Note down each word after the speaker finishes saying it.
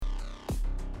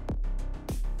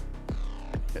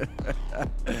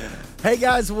Hey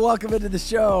guys, welcome into the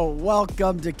show.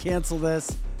 Welcome to Cancel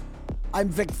This. I'm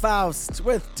Vic Faust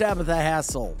with Tabitha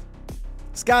Hassel,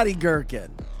 Scotty Gherkin,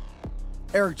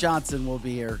 Eric Johnson will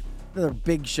be here. Another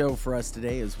big show for us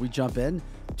today as we jump in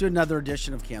to another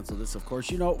edition of Cancel This. Of course,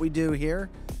 you know what we do here.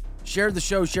 Share the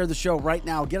show right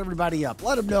now. Get everybody up.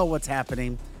 Let them know what's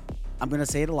happening. I'm going to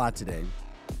say it a lot today.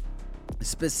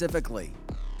 Specifically,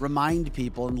 remind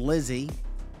people, and Lizzie,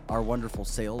 our wonderful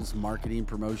sales, marketing,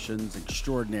 promotions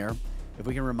extraordinaire, if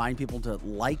we can remind people to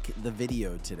like the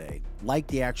video today, like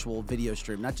the actual video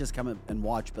stream, not just come and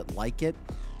watch, but like it.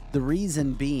 The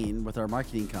reason being, with our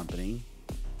marketing company,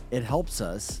 it helps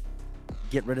us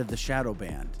get rid of the shadow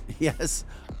ban. Yes,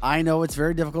 I know it's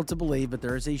very difficult to believe, but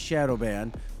there is a shadow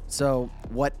ban. So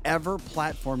whatever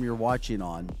platform you're watching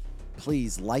on,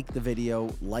 please like the video,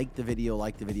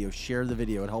 share the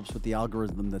video. It helps with the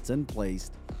algorithm that's in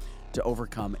place to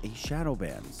overcome a shadow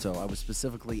ban. So I was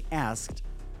specifically asked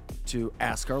to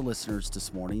ask our listeners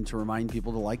this morning to remind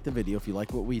people to like the video. If you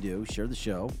like what we do, share the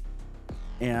show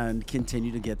and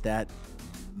continue to get that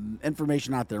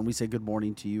information out there. And we say good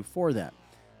morning to you for that.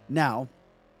 Now,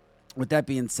 with that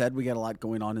being said, we got a lot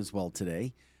going on as well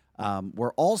today.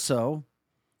 We're also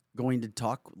going to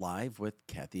talk live with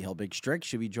Kathy Helbig-Strick.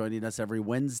 She'll be joining us every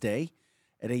Wednesday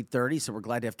at 8:30. So we're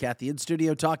glad to have Kathy in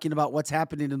studio talking about what's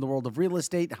happening in the world of real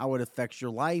estate, how it affects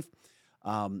your life,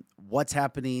 what's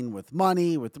happening with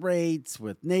money, with rates,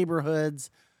 with neighborhoods.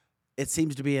 It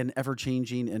seems to be an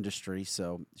ever-changing industry.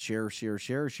 So share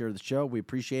the show. We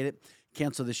appreciate it.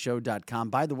 CancelThisShow.com.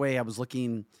 By the way, I was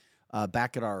looking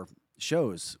back at our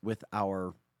shows with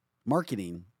our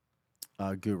marketing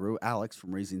guru, Alex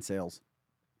from Raising Sales.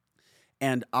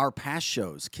 And our past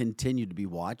shows continue to be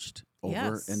watched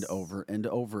over and over and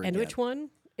over again. And which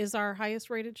one is our highest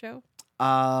rated show?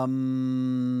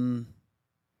 The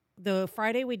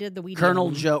Friday we did the Weedium.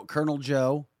 Colonel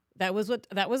Joe. That was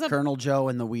Colonel Joe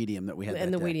and the Weedium that we had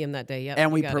and that the day. Weedium that day. Yeah,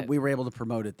 and we were able to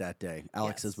promote it that day.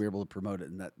 Alex Yes. says we were able to promote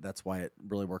it, and that's why it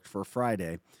really worked for a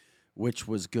Friday, which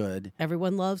was good.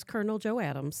 Everyone loves Colonel Joe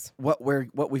Adams. What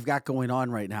we've got going on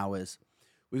right now is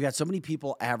we've got so many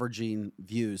people averaging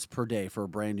views per day for a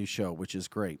brand new show, which is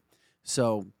great.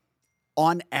 So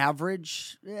on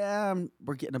average,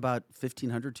 we're getting about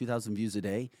 1,500, 2,000 views a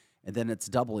day, and then it's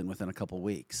doubling within a couple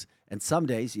weeks. And some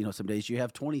days you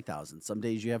have 20,000. Some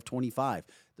days you have 25.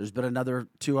 There's been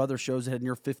two other shows that had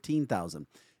near 15,000.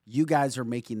 You guys are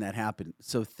making that happen.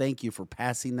 So thank you for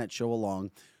passing that show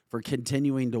along, for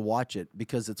continuing to watch it,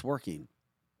 because it's working.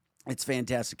 It's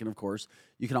fantastic. And, of course,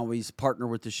 you can always partner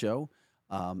with the show.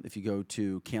 If you go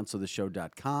to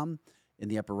canceltheshow.com, in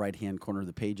the upper right-hand corner of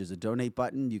the page is a donate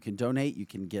button. You can donate. You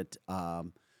can get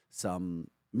some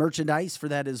merchandise for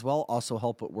that as well. Also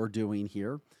help what we're doing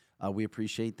here. We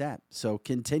appreciate that. So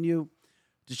continue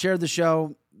to share the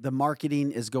show. The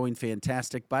marketing is going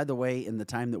fantastic. By the way, in the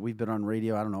time that we've been on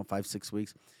radio, I don't know, 5-6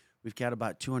 weeks, we've got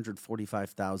about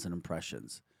 245,000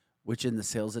 impressions, which in the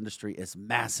sales industry is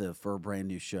massive for a brand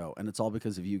new show. And it's all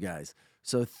because of you guys.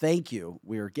 So thank you.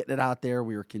 We are getting it out there.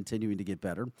 We are continuing to get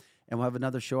better. And we'll have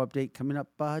another show update coming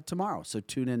up tomorrow. So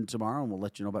tune in tomorrow, and we'll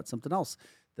let you know about something else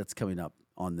that's coming up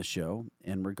on the show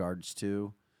in regards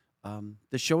to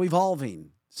the show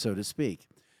evolving, so to speak.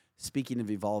 Speaking of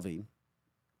evolving,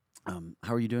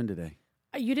 how are you doing today?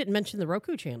 You didn't mention the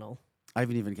Roku channel.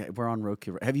 We're on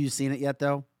Roku. Have you seen it yet,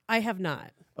 though? I have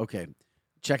not. Okay.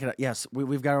 Check it out. Yes,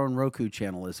 we've got our own Roku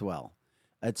channel as well.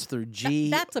 It's through G.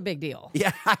 That's a big deal.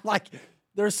 Yeah,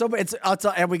 there's so much.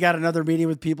 And we got another meeting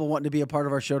with people wanting to be a part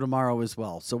of our show tomorrow as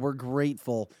well. So we're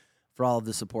grateful for all of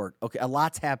the support. Okay, a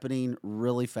lot's happening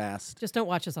really fast. Just don't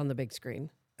watch us on the big screen.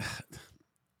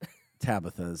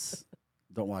 Tabitha's.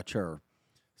 Don't watch her.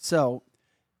 So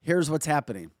here's what's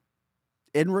happening.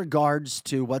 In regards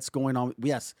to what's going on,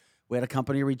 yes, we had a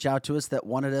company reach out to us that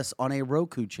wanted us on a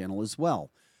Roku channel as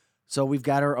well. So we've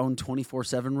got our own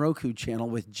 24/7 Roku channel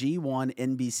with G1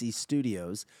 NBC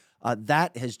Studios.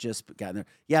 That has just gotten there.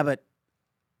 Yeah, but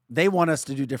they want us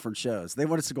to do different shows. They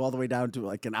want us to go all the way down to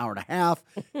like an hour and a half.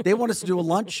 They want us to do a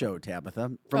lunch show,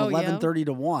 Tabitha, from 11:30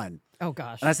 to 1. Oh,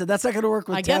 gosh. And I said, that's not going to work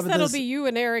with Tabitha's. I guess that'll be you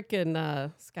and Eric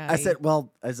and Scotty. I said,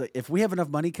 if we have enough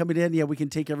money coming in, we can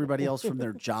take everybody else from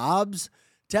their jobs.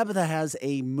 Tabitha has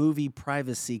a movie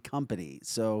privacy company,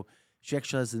 so she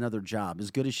actually has another job.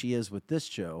 As good as she is with this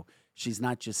show, she's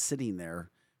not just sitting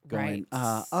there going,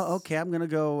 okay, I'm going to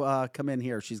go come in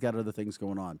here. She's got other things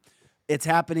going on. It's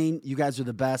happening. You guys are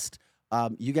the best.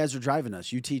 You guys are driving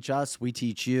us. You teach us. We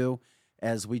teach you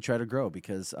as we try to grow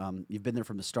because you've been there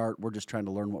from the start. We're just trying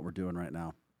to learn what we're doing right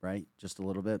now, right? Just a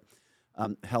little bit.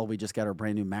 Hell, we just got our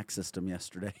brand new Mac system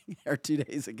yesterday or 2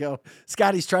 days ago.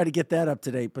 Scotty's trying to get that up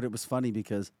to date, but it was funny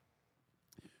because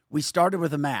we started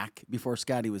with a Mac before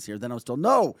Scotty was here. Then I was told,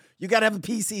 no, you got to have a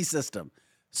PC system.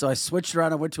 So I switched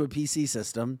around and went to a PC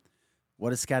system. What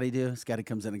does Scotty do? Scotty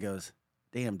comes in and goes,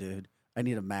 damn, dude, I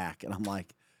need a Mac. And I'm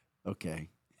like, okay,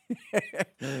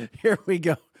 here we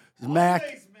go. Mac.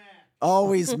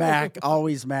 Always Mac,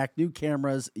 always Mac. New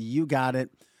cameras, you got it.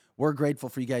 We're grateful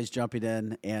for you guys jumping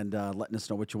in and letting us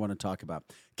know what you want to talk about.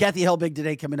 Kathy Helbig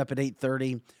today coming up at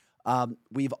 8:30.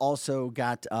 We've also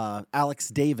got Alex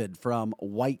David from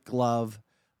White Glove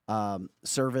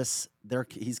Service.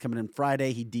 He's coming in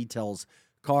Friday. He details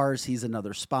cars. He's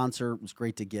another sponsor. It was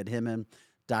great to get him in.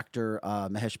 Dr.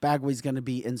 Mahesh Bagwi is going to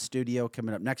be in studio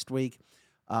coming up next week.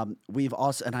 We've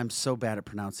also, and I'm so bad at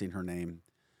pronouncing her name,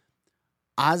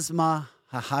 Asma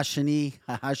Hahashini.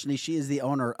 She is the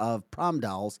owner of Prom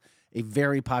Dolls, a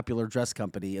very popular dress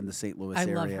company in the St. Louis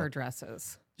area. I love her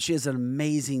dresses. She has an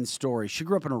amazing story. She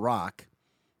grew up in Iraq.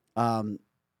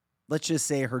 Let's just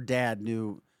say her dad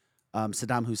knew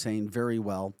Saddam Hussein very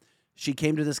well. She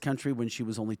came to this country when she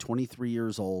was only 23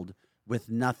 years old with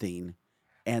nothing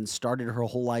and started her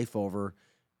whole life over.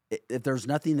 If there's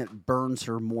nothing that burns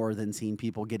her more than seeing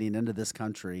people getting into this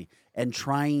country and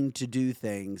trying to do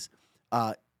things,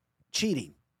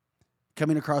 cheating,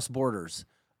 coming across borders,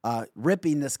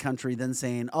 ripping this country, then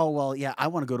saying, oh, well, yeah, I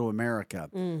want to go to America.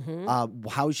 Mm-hmm.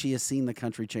 How she has seen the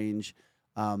country change,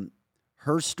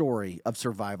 her story of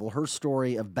survival, her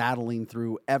story of battling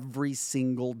through every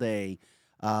single day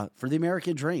for the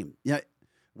American dream. Yeah,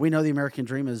 we know the American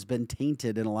dream has been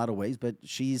tainted in a lot of ways, but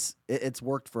it's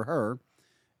worked for her.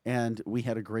 And we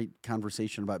had a great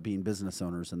conversation about being business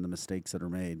owners and the mistakes that are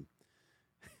made.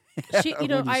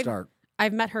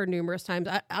 I've met her numerous times.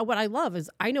 What I love is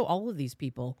I know all of these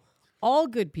people, all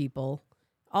good people,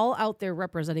 all out there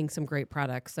representing some great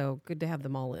products. So good to have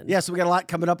them all in. Yeah, so we got a lot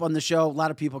coming up on the show, a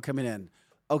lot of people coming in.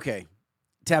 Okay,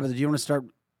 Tabitha, do you want to start?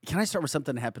 Can I start with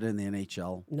something that happened in the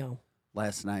NHL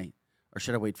last night? Or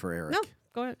should I wait for Eric? No,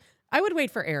 go ahead. I would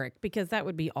wait for Eric because he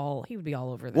would be all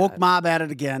over that. Woke Mob at it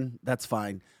again. That's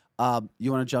fine.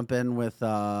 You want to jump in with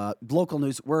local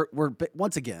news? We're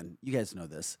once again, you guys know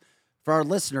this. For our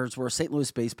listeners, we're a St.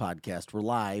 Louis-based podcast. We're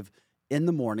live in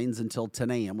the mornings until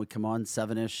 10 a.m. We come on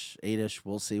 7-ish, 8-ish.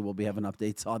 We'll see. We'll be having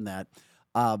updates on that.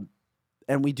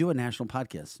 And we do a national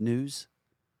podcast. News,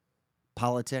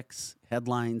 politics,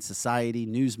 headlines, society,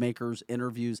 newsmakers,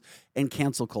 interviews, and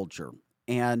cancel culture.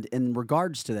 And in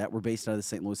regards to that, we're based out of the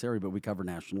St. Louis area, but we cover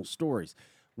national stories.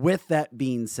 With that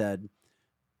being said,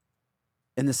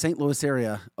 in the St. Louis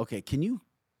area, okay, can you,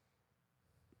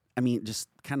 just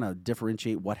kind of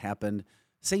differentiate what happened?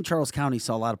 St. Charles County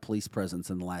saw a lot of police presence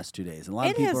in the last 2 days. And a lot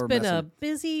of people has been a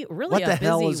busy, what the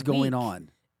hell is going on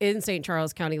in St.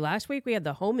 Charles County? Last week we had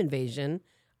the home invasion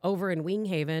over in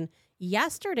Winghaven.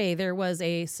 Yesterday there was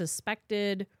a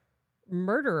suspected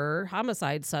murderer,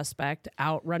 homicide suspect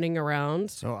out running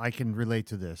around. So I can relate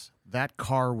to this. That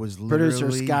car was literally...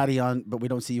 Producer Scotty on, but we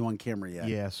don't see you on camera yet.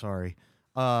 Yeah, sorry.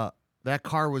 That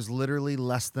car was literally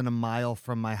less than a mile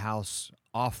from my house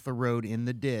off the road in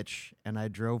the ditch, and I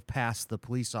drove past the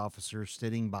police officer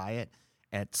sitting by it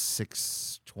at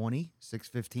 6:20,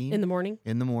 6:15. In the morning?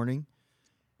 In the morning.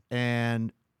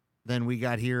 And then we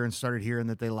got here and started hearing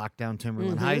that they locked down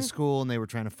Timberland High School, and they were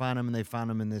trying to find him, and they found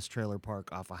him in this trailer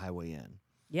park off of Highway N.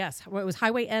 Yes. Well, it was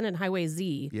Highway N and Highway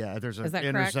Z. Yeah, there's an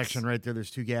intersection right there.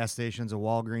 There's 2 gas stations, a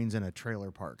Walgreens, and a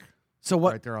trailer park. So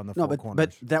what? Right there on the four corners.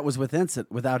 But that was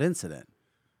without incident.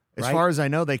 As far as I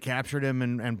know, they captured him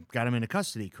and got him into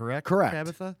custody, correct? Correct.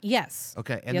 Tabitha? Yes.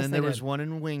 Okay, and then there was one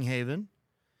in Winghaven.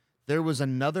 There was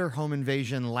another home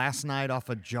invasion last night off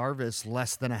of Jarvis,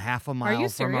 less than a half a mile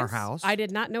from our house. I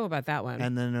did not know about that one.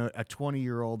 And then a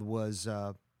 20-year-old was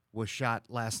shot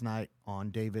last night on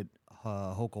David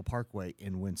Hochul Parkway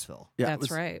in Winsville. Yeah,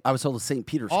 that's right. I was told a St.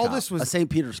 Peter's cop. A St.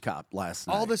 Peter's cop last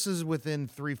night. All this is within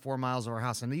 3-4 miles of our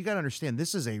house. And you got to understand,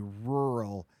 this is a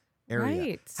rural area.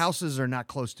 Right. Houses are not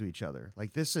close to each other.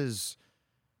 Like, it's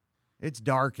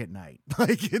dark at night.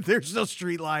 Like, there's no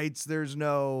street lights.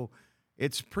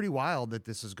 It's pretty wild that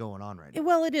this is going on right now.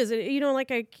 Well, it is. Like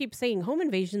I keep saying, home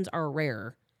invasions are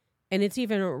rare. And it's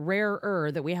even rarer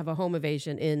that we have a home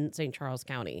invasion in St. Charles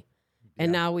County.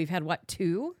 And now we've had,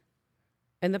 2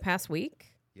 in the past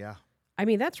week? Yeah.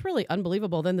 That's really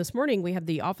unbelievable. Then this morning we had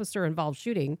the officer-involved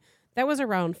shooting. That was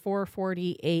around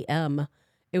 4:40 a.m.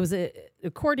 It was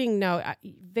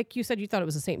Vic, you said you thought it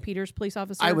was a St. Peter's police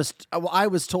officer? I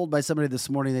was told by somebody this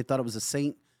morning they thought it was a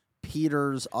St.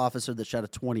 Peter's officer that shot a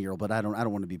 20-year-old, but I don't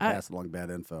want to be passing along bad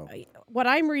info. What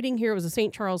I'm reading here was a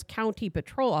St. Charles County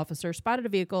patrol officer spotted a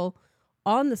vehicle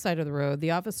on the side of the road.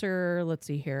 The officer, let's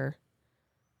see here.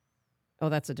 Oh,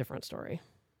 that's a different story.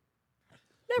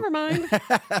 Never mind.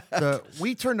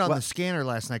 We turned on the scanner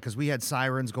last night because we had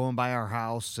sirens going by our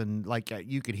house, and like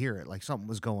you could hear it, like something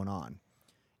was going on.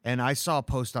 And I saw a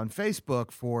post on Facebook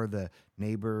for the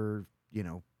neighbor,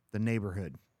 the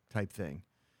neighborhood type thing.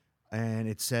 And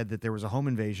it said that there was a home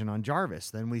invasion on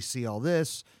Jarvis. Then we see all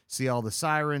this, see all the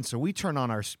sirens. So we turn on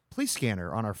our police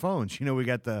scanner on our phones. We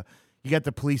got you got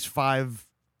the police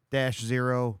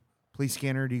 5-0 police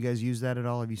scanner. Do you guys use that at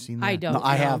all? Have you seen that? I don't. No,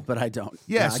 I have, but I don't.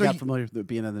 Yeah, so I got familiar with it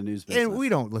being in the news business. And we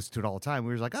don't listen to it all the time.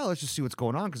 We were like, oh, let's just see what's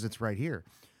going on because it's right here.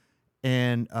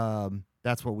 And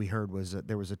that's what we heard was that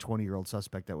there was a 20-year-old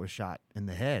suspect that was shot in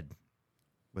the head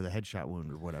with a headshot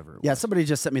wound or whatever. Yeah, somebody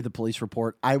just sent me the police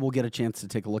report. I will get a chance to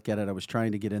take a look at it. I was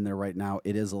trying to get in there right now.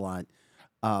 It is a lot.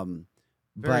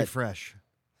 Very fresh.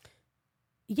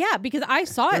 Yeah, because I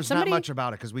saw There's it. not much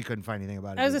about it because we couldn't find anything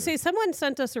about it. I was going to either. say, someone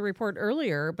sent us a report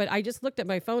earlier, but I just looked at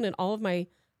my phone and all of my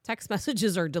text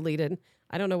messages are deleted.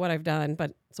 I don't know what I've done,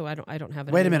 but so I don't have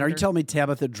it. Wait a minute. Are you telling me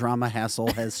Tabitha drama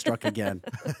hassle has struck again?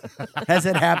 Has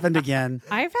it happened again?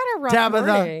 I've had a rough Tabitha,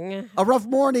 morning. A rough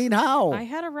morning? How? I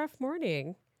had a rough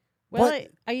morning. Well,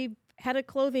 I had a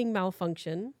clothing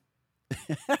malfunction.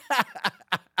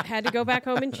 Had to go back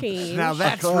home and change. Now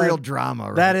that's real drama.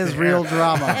 Right that is there. real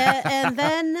drama. And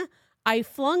then I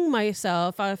flung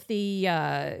myself off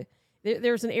the.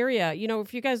 There's an area,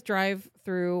 if you guys drive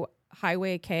through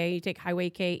Highway K, you take Highway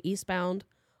K eastbound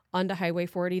onto Highway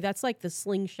 40. That's like the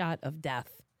slingshot of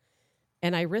death.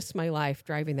 And I risked my life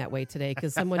driving that way today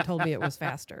because someone told me it was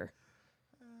faster.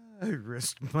 I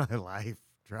risked my life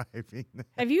driving.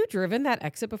 Have you driven that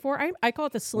exit before? I call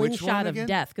it the slingshot of again?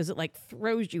 death because it like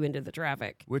throws you into the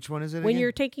traffic. Which one is it When again?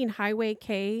 you're taking Highway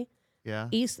K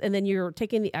east and then you're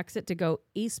taking the exit to go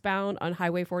eastbound on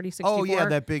Highway 4064. Oh, yeah,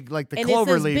 that big, like the and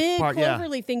cloverleaf it's this big part.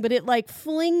 cloverleaf thing, but it like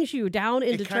flings you down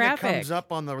into It kind of traffic. comes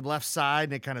up on the left side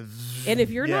and it kind of. And if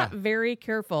you're not very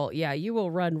careful, you will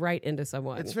run right into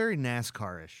someone. It's very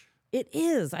NASCAR-ish. It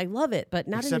is. I love it, but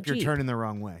not Except in a Jeep. you're turning the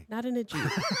wrong way. Not in a Jeep.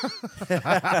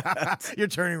 You're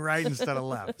turning right instead of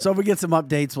left. So if we get some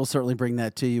updates, we'll certainly bring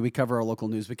that to you. We cover our local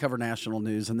news. We cover national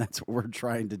news, and that's what we're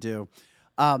trying to do.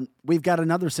 We've got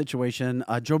another situation.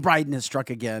 Joe Biden has struck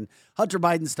again. Hunter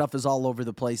Biden stuff is all over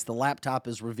the place. The laptop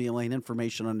is revealing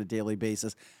information on a daily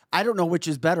basis. I don't know which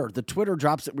is better, the Twitter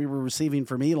drops that we were receiving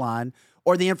from Elon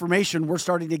or the information we're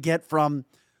starting to get from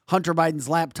Hunter Biden's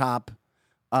laptop,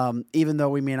 even though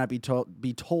we may not be told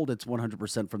it's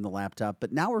 100% from the laptop.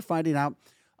 But now we're finding out,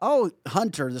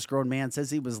 Hunter, this grown man, says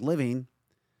he was living.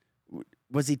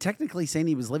 Was he technically saying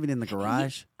he was living in the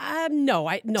garage? No,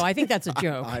 I think that's a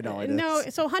joke. I know it No,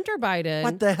 is. so Hunter Biden.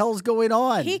 What the hell's going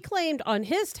on? He claimed on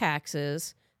his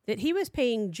taxes that he was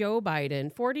paying Joe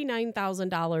Biden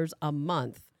 $49,000 a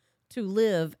month to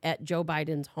live at Joe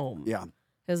Biden's home. Yeah.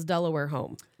 His Delaware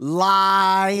home.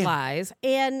 Lies.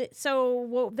 And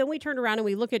so then we turn around and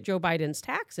we look at Joe Biden's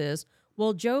taxes.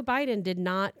 Well, Joe Biden did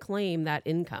not claim that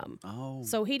income. Oh.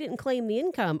 So he didn't claim the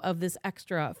income of this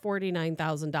extra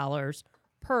 $49,000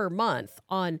 per month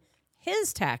on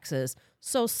his taxes.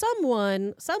 So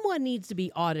someone needs to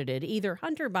be audited. Either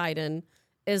Hunter Biden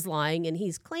is lying and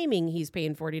he's claiming he's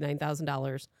paying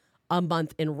 $49,000 a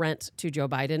month in rent to Joe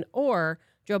Biden, or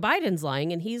Joe Biden's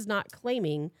lying and he's not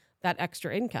claiming that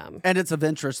extra income. And it's of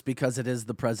interest because it is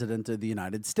the president of the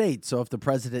United States. So if the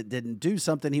president didn't do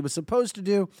something he was supposed to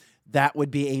do, that would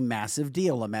be a massive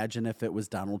deal. Imagine if it was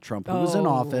Donald Trump who was in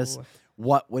office,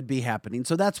 what would be happening?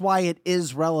 So that's why it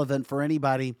is relevant for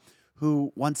anybody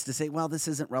who wants to say, well, this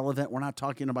isn't relevant. We're not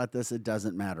talking about this. It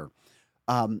doesn't matter.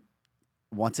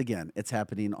 Once again, it's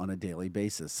happening on a daily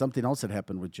basis. Something else that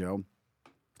happened with Joe,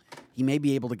 he may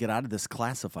be able to get out of this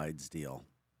classifieds deal.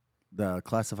 The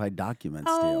classified documents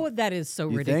deal. Oh, that is so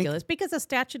ridiculous. Because the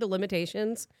statute of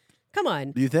limitations, come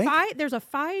on. Do you think? There's a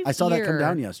 5-year. I saw that come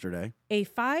down yesterday. A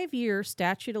 5-year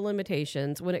statute of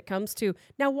limitations when it comes to.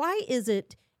 Now, why is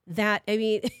it that,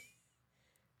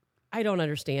 I don't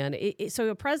understand. So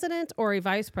a president or a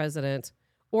vice president,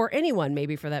 or anyone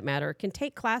maybe for that matter, can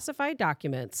take classified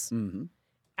documents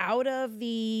out of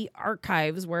the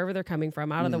archives, wherever they're coming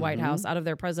from, out of the White House, out of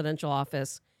their presidential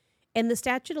office, and the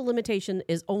statute of limitation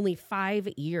is only 5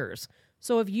 years.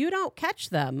 So if you don't catch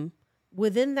them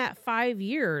within that 5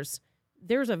 years,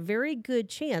 there's a very good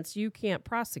chance you can't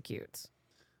prosecute.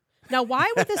 Now,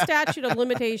 why would the statute of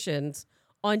limitations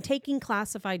on taking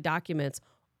classified documents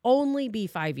only be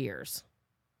 5 years?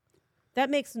 That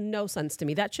makes no sense to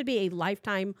me. That should be a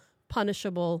lifetime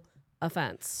punishable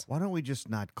offense. Why don't we just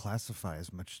not classify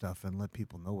as much stuff and let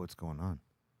people know what's going on?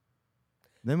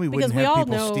 Then we Because wouldn't we have all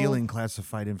people know- stealing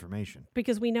classified information.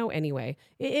 because we know anyway.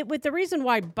 With the reason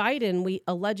why Biden we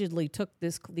allegedly took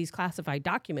these classified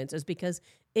documents is because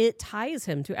it ties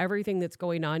him to everything that's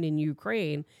going on in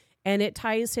Ukraine, and it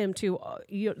ties him to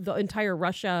the entire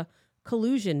Russia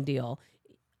collusion deal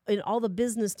and all the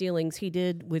business dealings he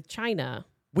did with China.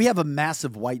 We have a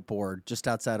massive whiteboard just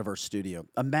outside of our studio.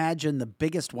 Imagine the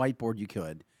biggest whiteboard you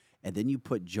could, and then you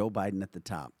put Joe Biden at the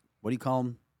top. What do you call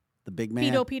him? The big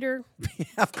man? Pedo Peter,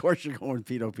 Of course you're going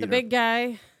Pedo Peter. the big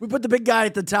guy. We put the big guy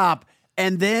at the top.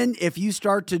 And then if you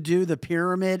start to do the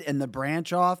pyramid and the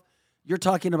branch off, you're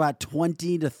talking about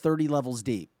 20 to 30 levels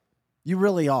deep. You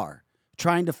really are.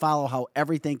 Trying to follow how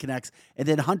everything connects. And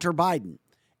then Hunter Biden.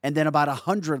 And then about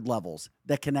 100 levels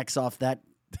that connects off that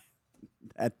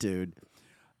dude.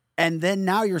 And then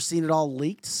now you're seeing it all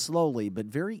leaked slowly, but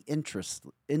very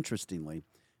interestingly,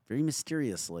 very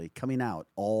mysteriously coming out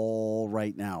all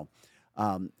right now.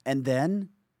 And then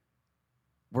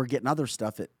we're getting other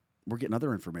stuff. We're getting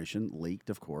other information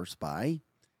leaked, of course, by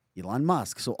Elon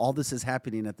Musk. So all this is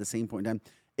happening at the same point in time.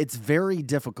 It's very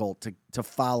difficult to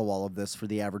follow all of this for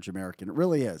the average American. It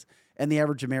really is. And the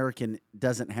average American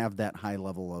doesn't have that high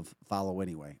level of follow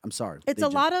anyway. I'm sorry. It's a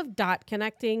lot of dot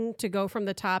connecting to go from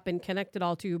the top and connect it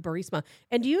all to Burisma.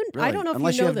 And Really? I don't know if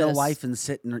Unless you know have this. no wife and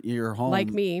sit in your home. Like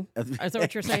me. Is that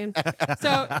what you're saying?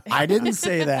 So I didn't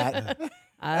say that.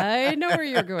 I know where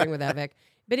you're going with that, Vic.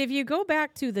 But if you go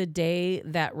back to the day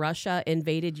that Russia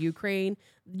invaded Ukraine,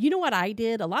 you know what I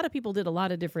did? A lot of people did a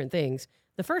lot of different things.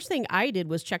 The first thing I did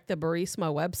was check the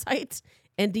Burisma websites.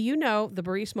 And do you know the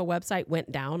Burisma website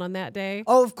went down on that day?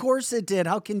 Oh, of course it did.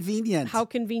 How convenient. How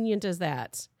convenient is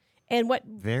that? And what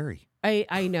Very.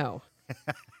 I know.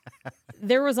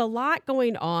 There was a lot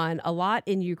going on, a lot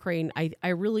in Ukraine. I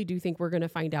really do think we're going to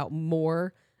find out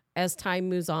more as time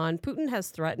moves on. Putin has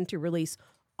threatened to release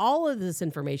all of this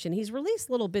information. He's released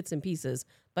little bits and pieces,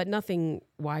 but nothing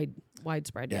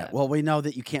widespread yet. Well, we know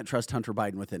that you can't trust Hunter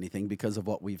Biden with anything because of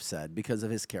what we've said, because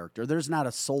of his character. There's not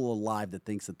a soul alive that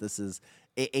thinks that this is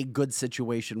a good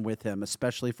situation with him,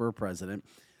 especially for a president.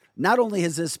 Not only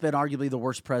has this been arguably the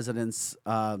worst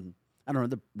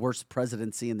the worst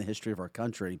presidency in the history of our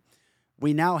country,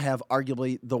 we now have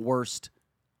arguably the worst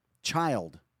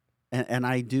child, and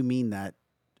I do mean that,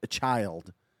 a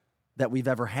child that we've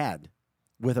ever had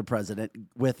with a president,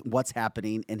 with what's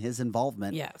happening and his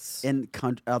involvement in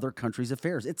other countries'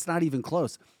 affairs. It's not even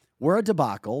close. We're a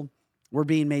debacle. We're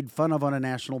being made fun of on a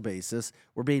national basis.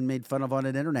 We're being made fun of on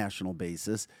an international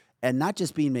basis. And not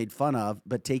just being made fun of,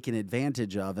 but taken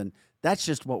advantage of. And that's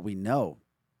just what we know.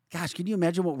 Gosh, can you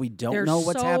imagine what we don't know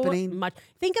what's happening? Much.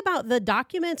 Think about the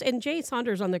documents. And Jay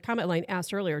Saunders on the comment line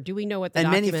asked earlier, do we know what the and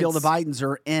documents... many feel the Bidens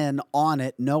are in on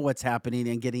it, know what's happening,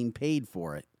 and getting paid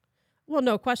for it. Well,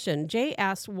 no question. Jay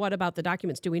asked, what about the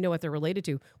documents? Do we know what they're related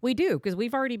to? We do, because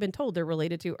we've already been told they're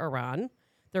related to Iran,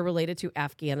 they're related to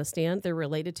Afghanistan, they're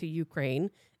related to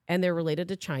Ukraine, and they're related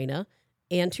to China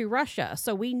and to Russia.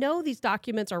 So we know these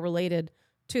documents are related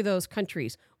to those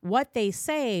countries. What they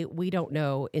say, we don't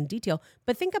know in detail.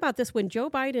 But think about this. When Joe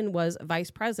Biden was vice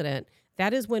president,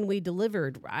 that is when we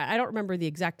delivered, I don't remember the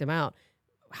exact amount,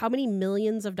 how many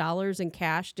millions of dollars in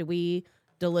cash do we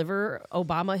deliver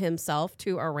Obama himself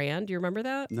to Iran? Do you remember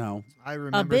that? No. I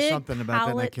remember something about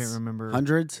that, and I can't remember.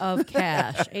 Hundreds? Of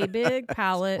cash. A big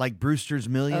pallet. Like Brewster's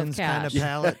Millions kind of cash.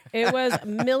 pallet. It was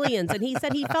millions. And he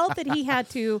said he felt that he had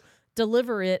to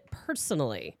deliver it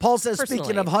personally. Paul says,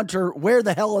 speaking of Hunter, where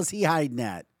the hell is he hiding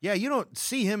at? Yeah, you don't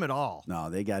see him at all.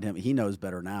 No, they got him. He knows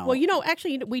better now. Well,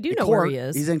 actually, we do know where he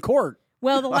is. He's in court.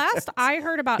 Well, the last I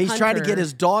heard about He's Hunter, trying to get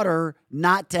his daughter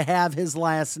not to have his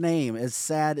last name, as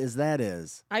sad as that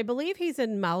is. I believe he's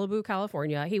in Malibu,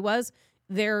 California. He was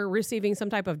there receiving some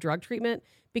type of drug treatment,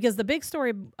 because the big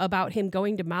story about him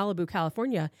going to Malibu,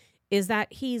 California is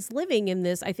that he's living in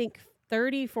this, I think,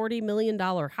 $30-40 million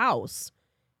house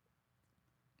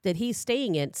that he's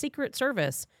staying in. Secret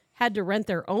Service had to rent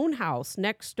their own house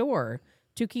next door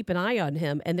to keep an eye on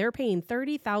him, and they're paying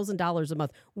 $30,000 a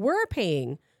month. We're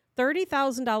paying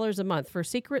 $30,000 a month for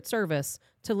Secret Service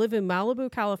to live in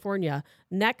Malibu, California,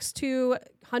 next to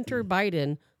Hunter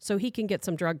Biden, so he can get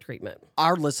some drug treatment.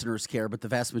 Our listeners care, but the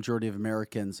vast majority of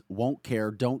Americans won't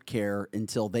care, don't care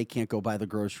until they can't go buy the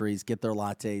groceries, get their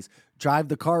lattes, drive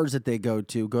the cars that they go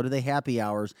to the happy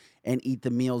hours, and eat the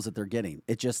meals that they're getting.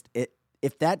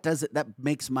 If that does it, that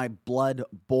makes my blood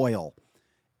boil.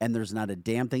 And there's not a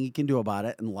damn thing you can do about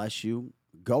it unless you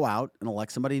go out and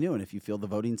elect somebody new. And if you feel the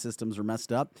voting systems are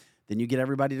messed up, then you get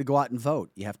everybody to go out and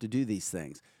vote. You have to do these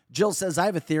things. Jill says, I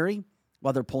have a theory.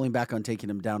 While they're pulling back on taking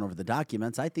him down over the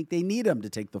documents, I think they need him to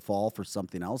take the fall for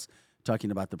something else,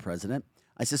 talking about the president.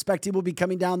 I suspect he will be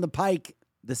coming down the pike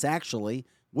this actually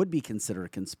would be considered a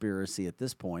conspiracy at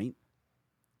this point.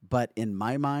 But in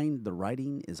my mind, the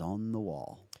writing is on the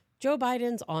wall. Joe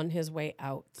Biden's on his way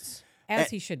out, as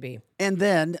he should be. And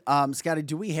then, Scotty,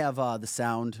 do we have the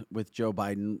sound with Joe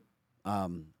Biden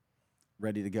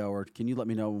ready to go? Or can you let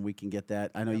me know when we can get that?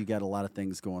 I know you got a lot of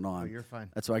things going on. Oh, you're fine.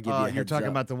 That's why I give you a heads You're talking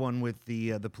up. about the one with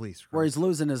the police. Where he's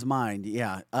losing his mind.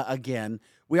 Yeah. Again,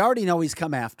 we already know he's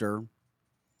come after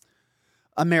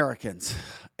Americans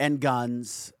and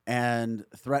guns and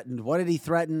threatened. What did he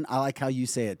threaten? I like how you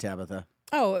say it, Tabitha.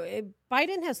 Oh,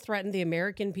 Biden has threatened the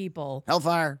American people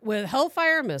Hellfire. with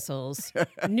Hellfire missiles,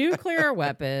 nuclear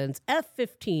weapons,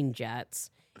 F-15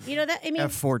 jets. You know that? I mean,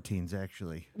 F-14s,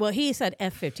 actually. well, he said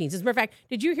F-15s. As a matter of fact,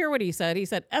 did you hear what he said? He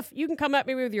said, you can come at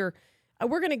me with your,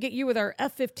 we're going to get you with our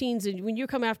F-15s, and when you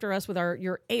come after us with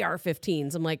your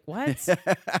AR-15s. I'm like, what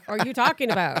are you talking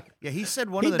about? Yeah, he said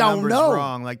one He of the don't numbers know.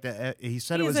 wrong. Like he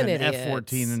said it He's was an an idiot.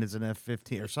 F-14 and it's an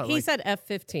F-15 or something. He said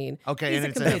F-15. okay, He's and a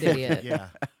it's complete idiot. Yeah,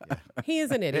 He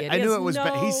is an idiot. I He knew has it was.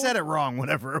 no- He said it wrong,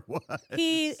 whatever it was.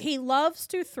 He loves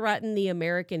to threaten the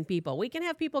American people. We can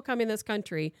have people come in this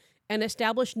country and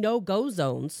establish no-go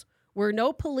zones where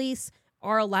no police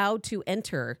are allowed to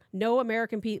enter. No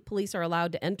American police are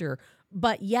allowed to enter.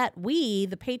 But yet we,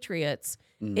 the patriots,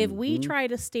 if we try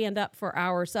to stand up for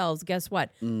ourselves, guess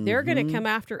what? They're going to come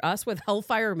after us with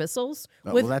Hellfire missiles,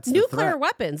 with that's the nuclear threat.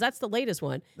 weapons. That's the latest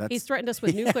one. That's- He's threatened us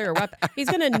with nuclear weapons. He's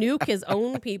going to nuke his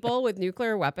own people with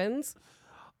nuclear weapons.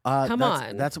 Come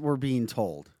on. That's what we're being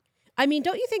told. I mean,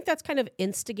 don't you think that's kind of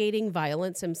instigating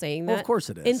violence, him saying that? Well, of course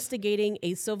it is. Instigating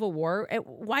a civil war.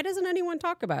 Why doesn't anyone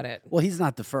talk about it? Well, he's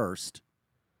not the first.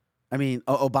 I mean,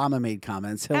 Obama made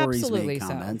comments. Hillary's Absolutely made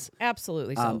comments. so.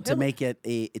 Absolutely so. To make it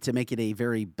a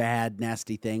very bad,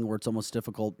 nasty thing where it's almost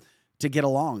difficult to get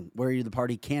along, where the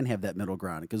party can have that middle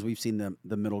ground, because we've seen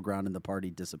the middle ground in the party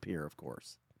disappear, of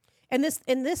course. And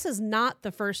this is not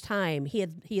the first time he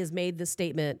has made this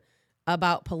statement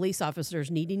about police officers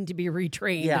needing to be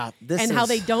retrained. Yeah, and how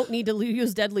they don't need to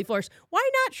use deadly force. Why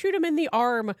not shoot him in the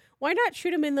arm? Why not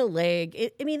shoot him in the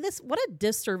leg? I mean, what a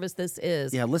disservice this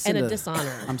is. Yeah, listen and to a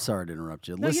dishonor. I'm sorry to interrupt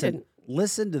you. No, you didn't.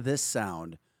 Listen to this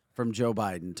sound from Joe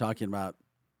Biden talking about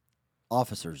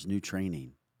officers' new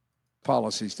training.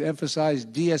 Policies to emphasize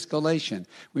de-escalation.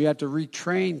 We have to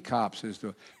retrain cops as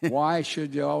to why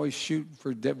should you always shoot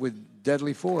with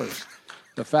deadly force.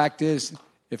 The fact is,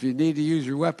 if you need to use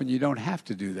your weapon, you don't have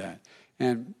to do that.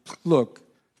 And look,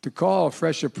 to call a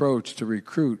fresh approach to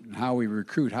recruit and how we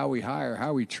recruit, how we hire,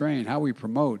 how we train, how we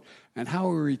promote, and how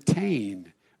we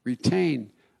retain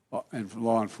and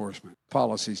law enforcement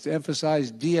policies to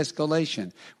emphasize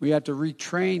de-escalation. We have to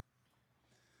retrain.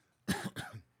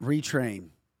 Retrain.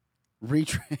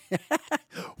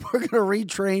 We're going to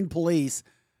retrain police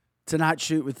to not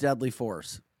shoot with deadly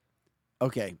force.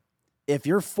 Okay. If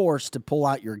you're forced to pull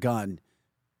out your gun,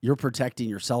 you're protecting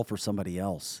yourself or somebody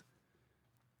else.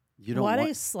 You don't What want,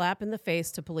 a slap in the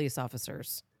face to police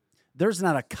officers. There's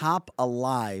not a cop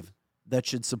alive that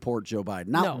should support Joe Biden.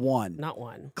 Not one. Not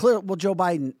one. Well, Joe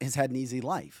Biden has had an easy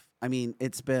life. I mean,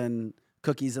 it's been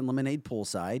cookies and lemonade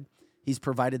poolside. He's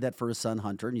provided that for his son,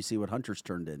 Hunter, and you see what Hunter's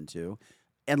turned into.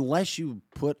 Unless you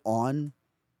put on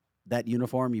that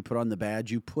uniform, you put on the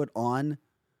badge, you put on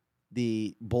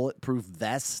the bulletproof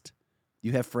vest,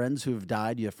 you have friends who have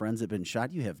died, you have friends that have been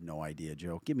shot, you have no idea,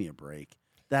 Joe. Give me a break.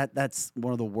 That's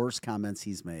one of the worst comments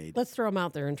he's made. Let's throw him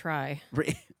out there and try.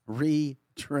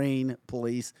 Retrain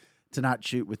police to not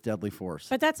shoot with deadly force.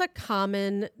 But that's a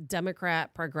common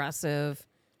Democrat progressive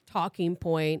talking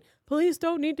point. Police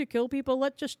don't need to kill people.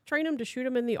 Let's just train them to shoot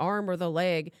them in the arm or the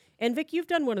leg. And Vic, you've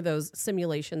done one of those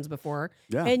simulations before.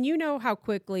 Yeah. And you know how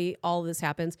quickly all this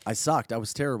happens. I sucked. I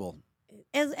was terrible.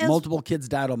 As Multiple kids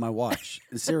died on my watch.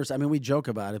 Seriously. I mean, we joke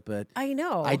about it, but I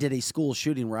know. I did a school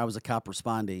shooting where I was a cop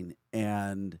responding,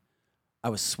 and I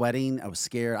was sweating. I was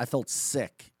scared. I felt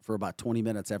sick for about 20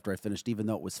 minutes after I finished, even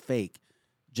though it was fake.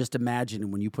 Just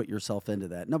imagine when you put yourself into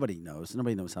that. Nobody knows.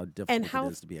 Nobody knows how difficult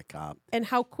it is to be a cop. And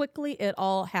how quickly it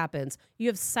all happens. You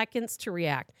have seconds to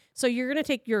react. So you're going to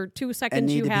take your 2 seconds And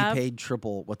need you to have. be paid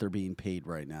triple what they're being paid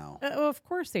right now. Of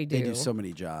course they do. They do so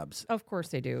many jobs. Of course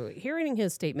they do. Hearing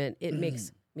his statement, it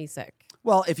makes me sick.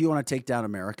 Well, if you want to take down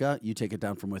America, you take it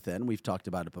down from within. We've talked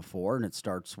about it before, and it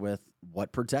starts with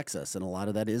what protects us. And a lot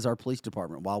of that is our police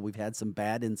department. While we've had some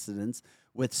bad incidents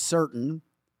with certain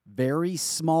very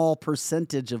small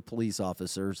percentage of police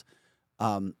officers,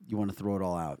 you want to throw it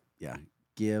all out. Yeah,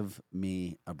 give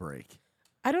me a break.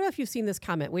 I don't know if you've seen this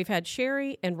comment. We've had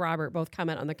Sherry and Robert both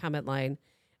comment on the comment line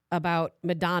about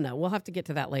Madonna. We'll have to get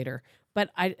to that later.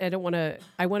 But I don't want to.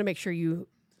 I want to make sure you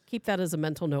keep that as a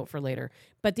mental note for later.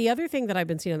 But the other thing that I've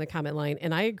been seeing on the comment line,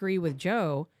 and I agree with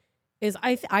Joe, is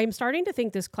I'm starting to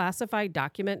think this classified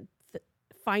document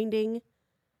finding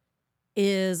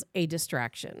is a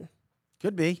distraction.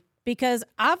 Could be. Because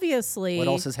obviously... What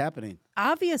else is happening?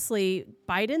 Obviously,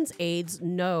 Biden's aides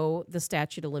know the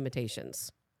statute of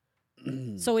limitations.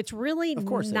 So it's really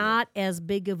not as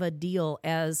big of a deal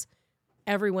as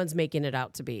everyone's making it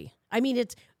out to be. I mean,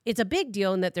 it's a big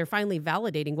deal in that they're finally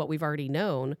validating what we've already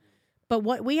known. But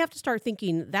what we have to start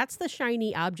thinking, that's the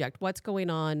shiny object. What's going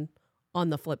on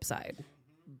the flip side?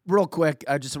 Real quick,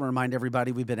 I just want to remind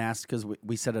everybody, we've been asked, because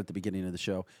we said it at the beginning of the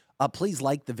show, please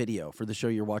like the video for the show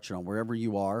you're watching on, wherever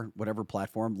you are, whatever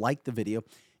platform, like the video.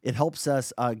 It helps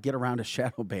us get around a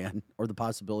shadow ban, or the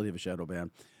possibility of a shadow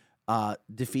ban,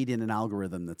 defeating an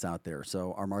algorithm that's out there.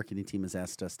 So our marketing team has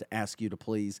asked us to ask you to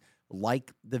please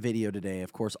like the video today.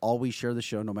 Of course, always share the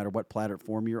show, no matter what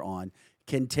platform you're on.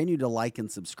 Continue to like and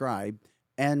subscribe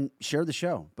and share the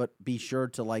show, but be sure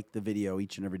to like the video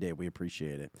each and every day. We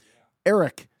appreciate it.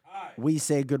 Eric, we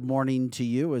say good morning to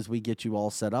you as we get you all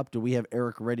set up. Do we have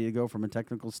Eric ready to go from a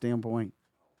technical standpoint?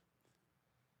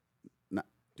 No.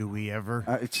 Do we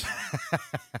ever?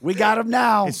 We got him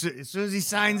now. As soon as he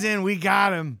signs in, we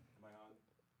got him.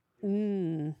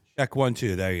 Check 1,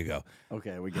 2. There you go.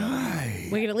 Okay, we got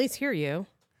him. We can at least hear you.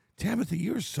 Tabitha,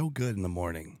 you're so good in the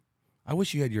morning. I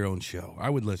wish you had your own show. I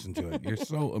would listen to it. You're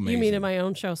so amazing. You mean in my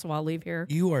own show, so I'll leave here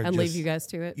You are and just, leave you guys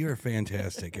to it? You're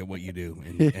fantastic at what you do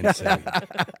and say.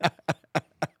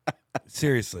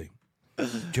 Seriously,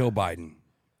 Joe Biden.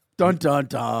 Dun, dun,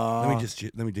 dun.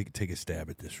 Let me take a stab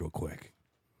at this real quick.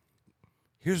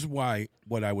 Here's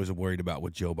what I was worried about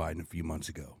with Joe Biden a few months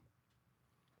ago.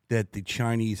 That the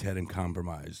Chinese had him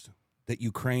compromised, that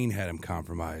Ukraine had him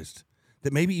compromised,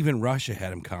 that maybe even Russia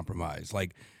had him compromised.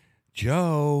 Like,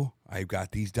 Joe, I've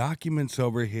got these documents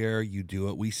over here. You do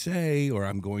what we say, or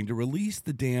I'm going to release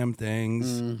the damn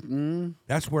things. Mm-hmm.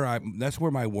 That's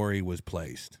where my worry was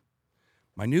placed.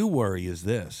 My new worry is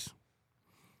this: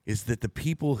 is that the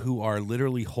people who are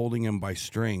literally holding him by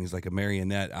strings like a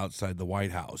marionette outside the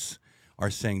White House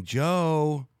are saying,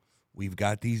 Joe, we've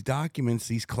got these documents,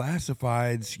 these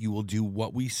classifieds. You will do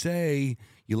what we say.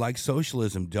 You like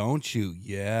socialism, don't you?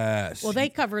 Yes. Well, they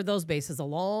covered those bases a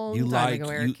long you time like ago,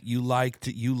 Eric. you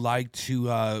like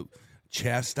to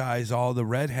chastise all the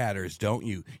red hatters, don't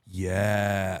you?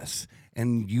 Yes.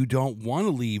 And you don't want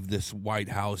to leave this White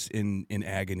House in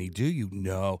agony, do you?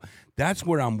 No. That's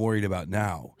what I'm worried about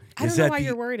now. I don't know why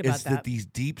you're worried about that. Is that these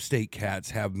deep state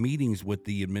cats have meetings with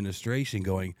the administration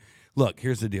going, look,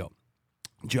 here's the deal.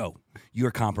 Joe,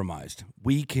 you're compromised.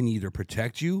 We can either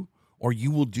protect you or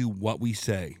you will do what we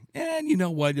say. And you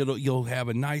know what? You'll have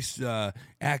a nice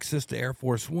access to Air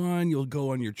Force One. You'll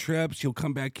go on your trips. You'll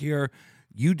come back here.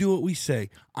 You do what we say.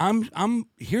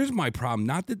 Here's my problem.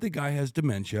 Not that the guy has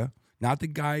dementia. Not that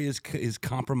the guy is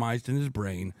compromised in his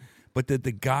brain. But that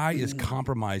the guy is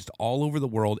compromised all over the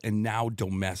world and now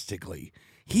domestically.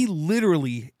 He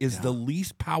literally is the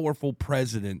least powerful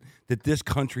president that this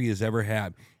country has ever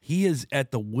had. He is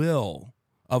at the will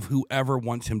of whoever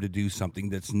wants him to do something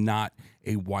that's not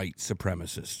a white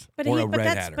supremacist or a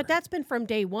red hatter. But that's been from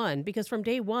day one, because from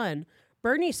day one,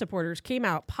 Bernie supporters came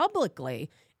out publicly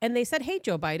and they said, hey,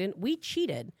 Joe Biden, we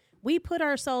cheated. We put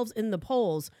ourselves in the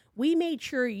polls. We made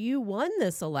sure you won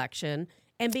this election.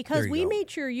 And because we made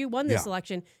sure you won this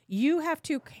election, you have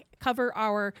to cover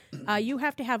our, you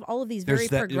have to have all of these very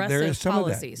progressive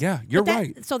policies. Yeah, you're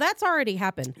right. So that's already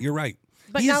happened. You're right.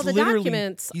 But now the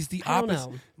documents, he's the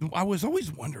opposite. I was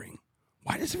always wondering,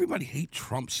 why does everybody hate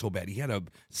Trump so bad? He had a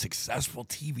successful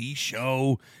TV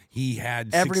show. He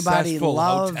had successful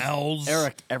hotels.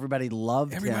 Eric, everybody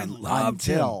loved him.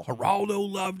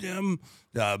 Geraldo loved him.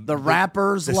 The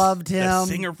rappers loved him. The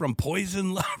singer from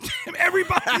Poison loved him.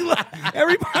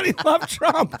 Everybody loved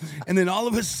Trump. And then all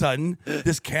of a sudden,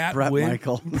 this cat Brett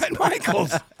Michaels.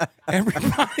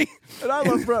 Everybody. And I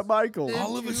love Brett Michaels.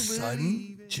 All of a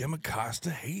sudden, Jim Acosta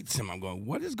hates him. I'm going,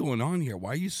 what is going on here?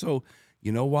 Why are you so...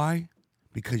 You know why?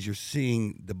 Because you're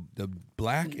seeing the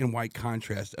black and white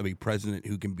contrast of a president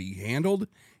who can be handled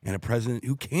and a president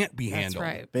who can't be handled.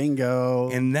 That's right. Bingo.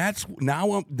 And that's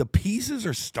now the pieces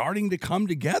are starting to come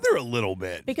together a little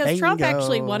bit. Because Trump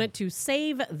actually wanted to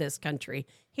save this country.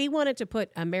 He wanted to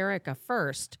put America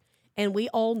first. And we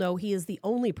all know he is the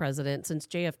only president since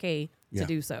JFK to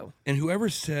do so. And whoever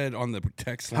said on the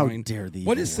text How line, dare the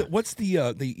what's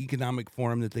the economic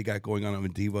forum that they got going on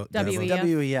with WEF.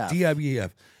 WEF.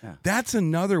 DWEF. That's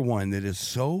another one that is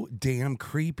so damn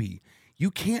creepy. You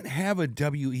can't have a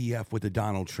WEF with a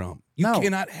Donald Trump. You No.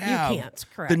 cannot have can't,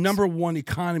 correct. the number one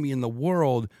economy in the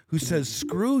world who says,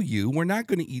 screw you, we're not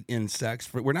going to eat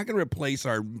insects. We're not going to replace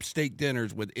our steak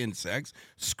dinners with insects.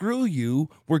 Screw you,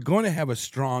 we're going to have a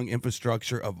strong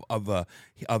infrastructure of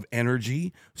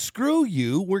energy. Screw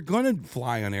you, we're going to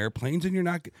fly on airplanes, and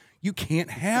you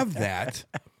can't have that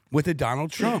with a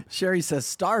Donald Trump. Sherry says,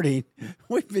 starting.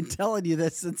 We've been telling you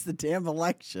this since the damn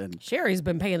election. Sherry's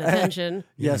been paying attention.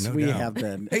 Yes, no we doubt. have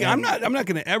been. Hey, I'm not going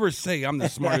to ever say I'm the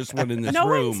smartest one in this No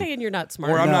room. one's saying you're not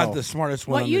smart. Or I'm No. not the smartest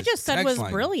one What on you this just said text was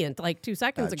line. brilliant like 2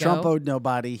 seconds ago. Trump owed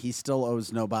nobody. He still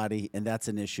owes nobody. And that's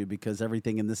an issue because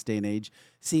everything in this day and age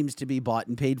seems to be bought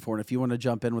and paid for. And if you want to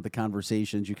jump in with the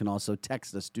conversations, you can also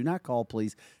text us. Do not call,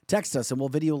 please. Text us and we'll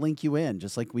video link you in,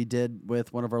 just like we did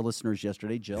with one of our listeners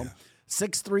yesterday, Jill.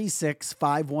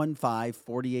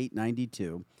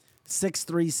 636-515-4892.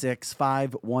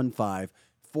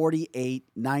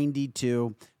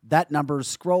 636-515-4892. That number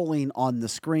is scrolling on the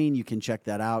screen. You can check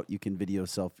that out. You can video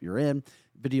self you're in.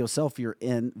 Video self you're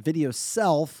in. Video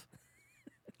self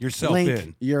Yourself link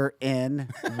in. you're in.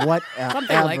 Whatever.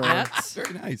 Something like that.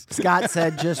 Very nice. Scott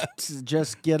said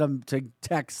just get them to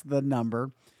text the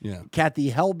number. Yeah.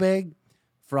 Kathy Helbig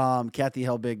from Kathy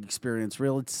Helbig Experience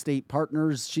Real Estate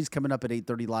Partners. She's coming up at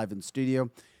 8:30 live in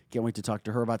studio. Can't wait to talk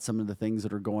to her about some of the things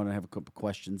that are going on. I have a couple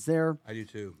questions there. I do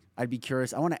too. I'd be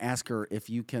curious. I want to ask her if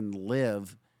you can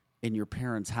live in your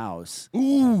parents' house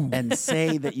Ooh. and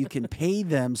say that you can pay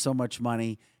them so much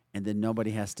money and then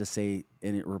nobody has to say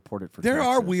and report it for There taxes.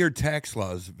 are weird tax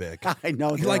laws, Vic. I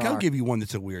know there Like, I'll are. give you one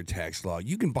that's a weird tax law.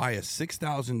 You can buy a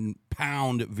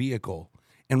 6,000-pound vehicle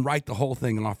and write the whole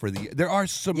thing off for the. There are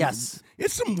some. Yes.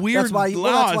 It's some weird That's why,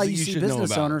 laws that's why that you you see should know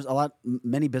business about. owners,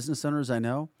 many business owners I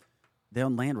know, they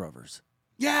own Land Rovers.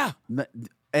 Yeah.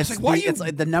 It's like, why it's you-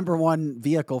 like the number one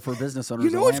vehicle for business owners.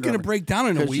 You know it's going to break down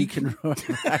in a week. You can,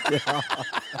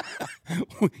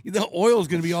 The oil's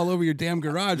going to be all over your damn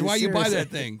garage. Why you buy Seriously. that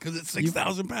thing? Because it's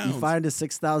 6,000 pounds. you find a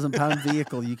 6,000-pound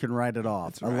vehicle, you can write it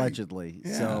off, right. allegedly.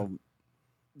 Yeah. So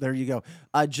there you go.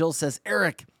 Jill says,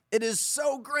 Eric, it is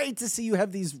so great to see you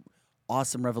have these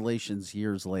awesome revelations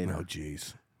years later. Oh,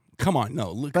 jeez. Come on,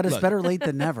 no. Look, But it's look. better late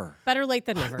than never. Better late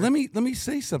than never. Let me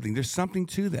say something. There's something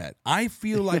to that. I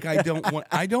feel like I don't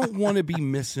want to be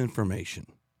misinformation.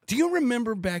 Do you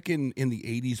remember back in the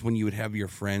 80s when you would have your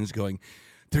friends going,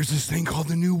 there's this thing called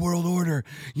the New World Order.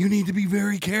 You need to be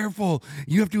very careful.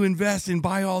 You have to invest and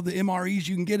buy all the MREs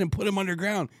you can get and put them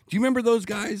underground. Do you remember those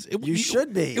guys? You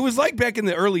should be. It was like back in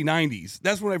the early 90s.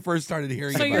 That's when I first started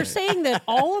hearing so about you're it. saying that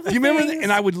all of the Do you remember things, that?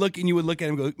 And I would look, and you would look at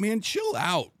him and go, man, chill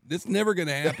out. That's never going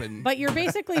to happen. but you're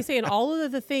basically saying all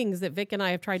of the things that Vic and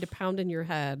I have tried to pound in your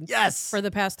head Yes. for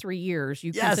the past 3 years,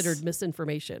 you Yes. considered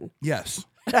misinformation. Yes.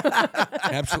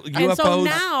 Absolutely. And UFOs, so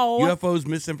now- UFOs,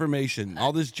 misinformation,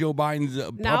 all this Joe Biden's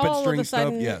Now puppet all of string a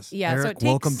sudden, stuff. Yes. yeah. so it Eric, takes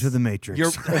welcome to the Matrix.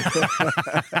 Your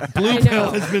blue I pill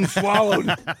know. has been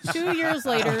swallowed. 2 years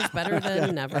later is better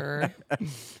than never.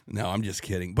 No, I'm just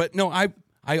kidding. But no,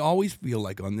 I always feel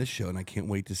like on this show, and I can't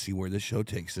wait to see where this show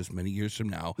takes us many years from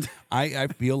now. I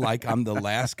feel like I'm the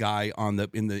last guy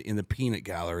in the peanut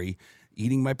gallery,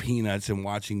 eating my peanuts and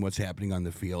watching what's happening on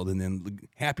the field, and then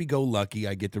happy-go-lucky,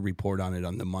 I get to report on it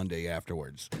on the Monday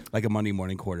afterwards, like a Monday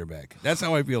morning quarterback. That's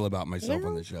how I feel about myself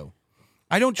on the show.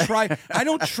 I don't try to I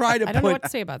don't know what to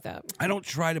put say about that. I don't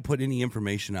try to put any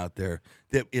information out there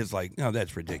that is like, no,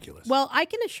 that's ridiculous. Well, I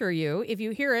can assure you, if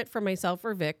you hear it from myself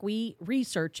or Vic, we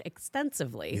research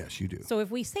extensively. Yes, you do. So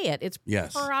if we say it, it's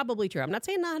Yes. probably true. I'm not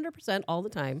saying 100% all the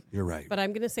time, You're right. but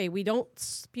I'm going to say we don't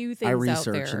spew things I out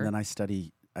research there. and then I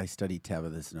study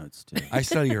Tabitha's notes too. I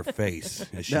study her face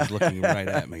as she's looking right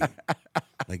at me.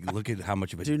 Like, look at how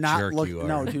much of a Do not jerk look. you are.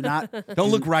 No, do not. Don't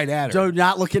look right at her. Do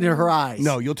not look into her eyes.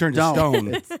 No, you'll turn to Don't. stone.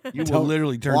 You will Don't.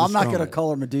 literally turn Well, to I'm not stone. going to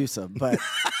call her Medusa, but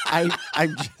I'm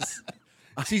just.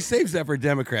 She saves that for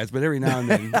Democrats, but every now and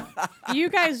then, You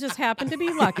guys just happen to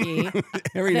be lucky.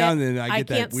 every that now and then, I get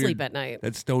that can't weird, sleep at night.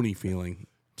 that stony feeling.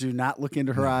 Do not look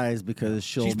into her eyes because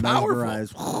she'll She's powerful.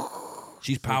 mesmerize.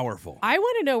 She's powerful. I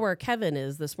want to know where Kevin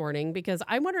is this morning because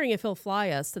I'm wondering if he'll fly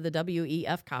us to the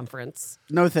WEF conference.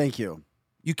 No, thank you.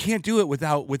 You can't do it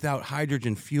without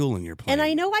hydrogen fuel in your plane. And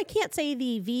I know I can't say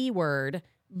the V word,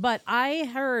 but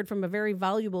I heard from a very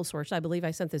valuable source, I believe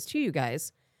I sent this to you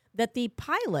guys, that the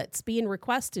pilots being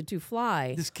requested to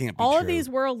fly This can't be all of true. these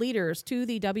world leaders to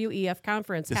the WEF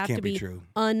conference This have can't to be be true.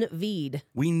 unV'd.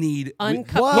 we need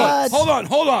Uncup- What? Look,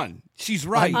 hold on. She's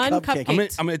right. Cupcake.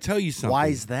 I'm going to tell you something. Why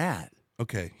is that?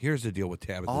 Okay, here's the deal with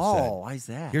Tabitha said. Oh, why is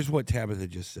that? Here's what Tabitha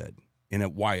just said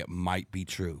and why it might be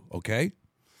true, okay?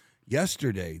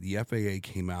 Yesterday, the FAA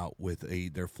came out with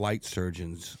their flight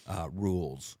surgeons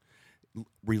rules.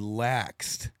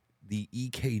 relaxed the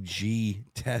EKG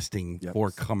testing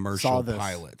for Saw commercial this.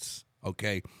 pilots.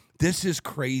 Okay. This is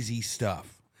crazy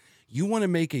stuff. You want to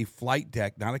make a flight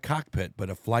deck, not a cockpit, but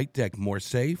a flight deck more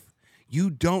safe. You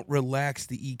don't relax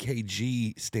the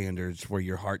EKG standards for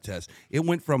your heart test. It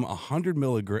went from 100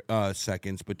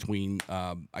 milliseconds between,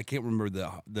 I can't remember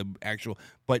the actual,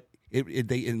 but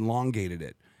they elongated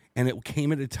it. And it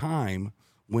came at a time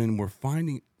when we're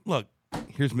finding, look,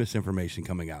 here's misinformation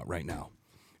coming out right now.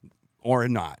 Or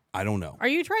not. I don't know. Are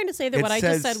you trying to say that It what I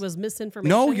just says- said was misinformation?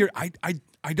 No,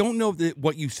 I don't know that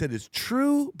what you said is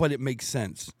true, but it makes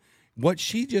sense. What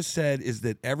she just said is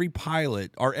that every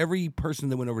pilot or every person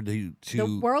that went over to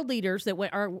The world leaders that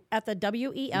are at the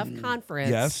WEF conference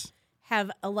Yes.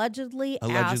 have allegedly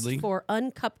asked for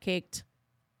uncupcaked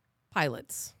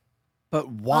pilots. But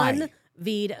why?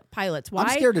 Unvied pilots. Why? I'm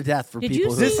scared to death for Did people you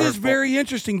who see- This are is very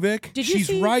interesting, Vic. Did you She's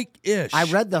see- right-ish. I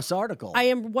read this article. I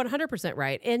am 100%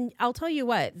 right. And I'll tell you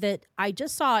what, that I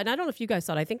just saw, and I don't know if you guys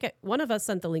saw it. I think one of us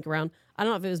sent the link around. I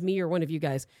don't know if it was me or one of you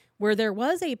guys, where there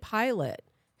was a pilot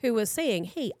who was saying,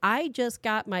 hey, I just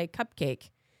got my cupcake.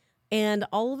 And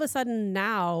all of a sudden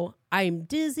now I'm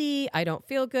dizzy. I don't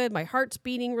feel good. My heart's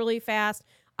beating really fast.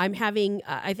 I'm having,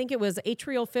 I think it was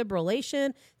atrial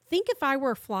fibrillation. Think if I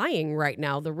were flying right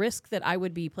now, the risk that I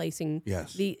would be placing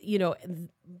Yes. the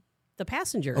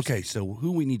passengers. Okay, so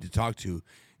who we need to talk to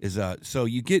is so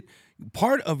you get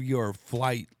part of your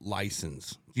flight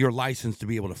license, your license to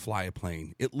be able to fly a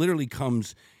plane. It literally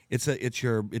comes it's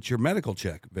your medical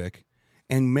check, Vic.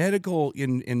 And medical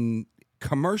in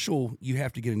commercial, you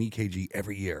have to get an EKG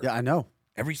every year. Yeah, I know.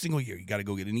 Every single year, you got to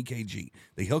go get an EKG.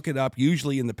 They hook it up.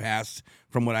 Usually, in the past,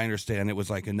 from what I understand, it was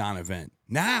like a non-event.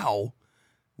 Now,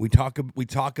 we talk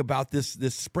about this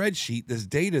spreadsheet, this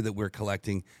data that we're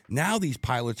collecting. Now, these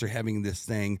pilots are having this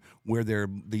thing where they're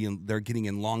getting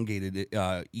elongated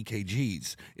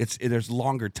EKGs. There's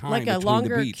longer time Like a between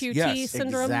longer the beats. QT Yes,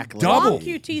 syndrome. exactly. double, Long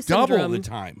QT syndrome. double the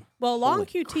time. Well, long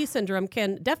QT syndrome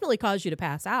can definitely cause you to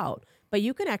pass out, but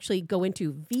you can actually go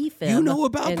into VFib. You know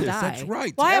about and this. Die. That's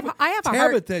right. Well, I have a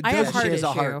heart. Tabitha I have does- heart she has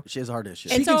issue. she has a heart issue.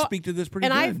 She And can so- speak to this pretty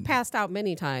and good. I've passed out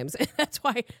many times. That's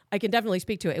why I can definitely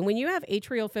speak to it. And when you have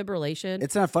atrial fibrillation,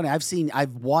 It's not funny.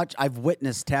 I've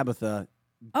witnessed Tabitha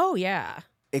oh yeah,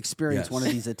 experience Yes. one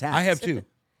of these attacks. I have too.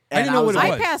 I And didn't know what it I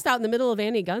was. passed out in the middle of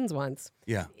Annie Gunn's once.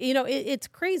 Yeah. You know, it's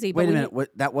crazy. But Wait a when minute. What,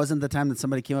 that wasn't the time that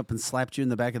somebody came up and slapped you in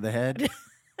the back of the head?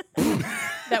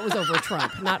 that was over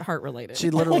Trump, not heart related. She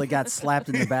literally got slapped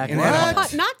in the back of And the had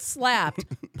head. Not slapped,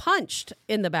 punched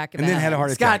in the back of And the then head. had a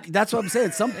heart attack. Scott, that's what I'm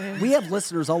saying. We have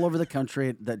listeners all over the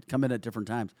country that come in at different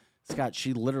times. Scott,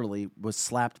 she literally was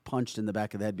slapped, punched in the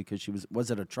back of the head because she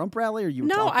was it a Trump rally or you were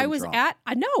No, talking I was Trump?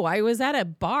 I was at a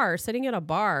bar, sitting at a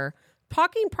bar,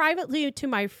 talking privately to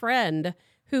my friend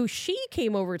who she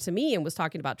came over to me and was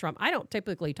talking about Trump. I don't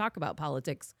typically talk about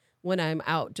politics when I'm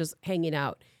out just hanging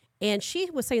out. And she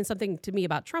was saying something to me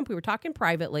about Trump. We were talking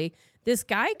privately. This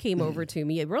guy came over to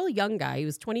me, a really young guy. He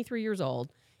was 23 years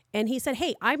old. And he said,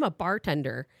 hey, I'm a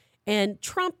bartender. And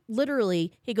Trump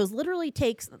literally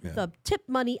takes the tip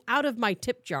money out of my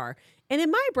tip jar. And in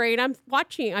my brain,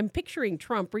 I'm picturing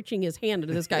Trump reaching his hand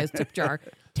into this guy's tip jar,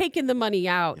 taking the money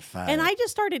out. And I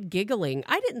just started giggling.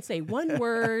 I didn't say one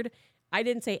word. I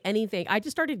didn't say anything. I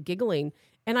just started giggling.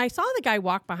 And I saw the guy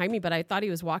walk behind me, but I thought he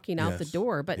was walking out the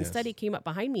door. But instead he came up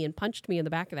behind me and punched me in the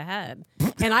back of the head.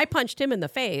 And I punched him in the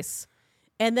face.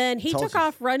 And then he took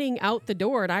off running out the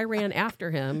door, and I ran after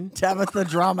him. Tabitha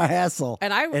Drama Hassle.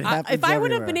 And It happens if I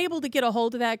would have everywhere. been able to get a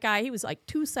hold of that guy, he was like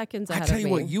 2 seconds I ahead tell of you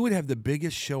me. what, you would have the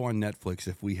biggest show on Netflix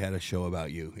if we had a show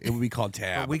about you. It would be called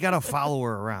Tab. We got to follow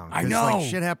her around. I 'cause, know. Like,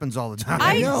 shit happens all the time.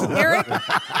 Eric,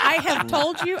 I have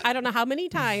told you, I don't know how many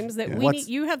times that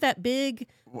you have that big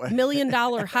 $1 million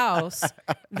house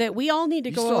that we all need to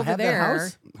You go still over have there. that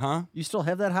house? Huh? You still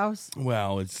have that house?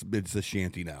 Well, it's a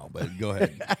shanty now, but go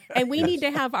ahead. And we need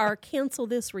to have our Cancel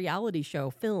This reality show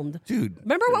filmed. Dude.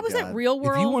 Remember what was that Real you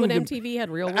World when wanted to- MTV had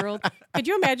Real World? Could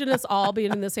you imagine us all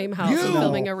being in the same house and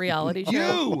filming a reality show?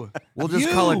 You! We'll just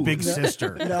call it Big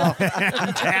Sister. No.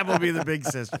 Tab will be the Big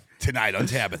Sister. Tonight on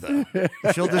Tabitha.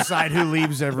 She'll decide who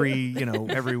leaves every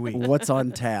week. What's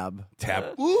on tab?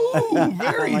 Tab. Ooh,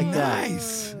 very like that.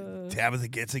 nice. Tabitha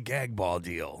gets a gag ball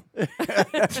deal.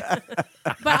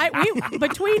 But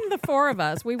between the four of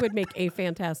us, we would make a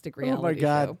fantastic reality Oh my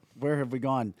God. show. Where have we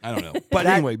gone? I don't know. But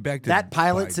That- anyway, back to that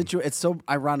pilot Biden. situation. It's so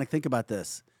ironic. Think about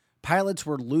this. Pilots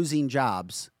were losing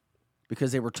jobs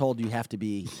because they were told you have to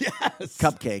be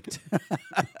cupcaked.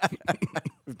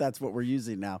 If that's what we're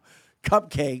using now.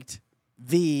 Cupcaked,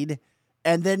 V'd,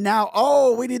 and then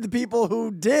now, we need the people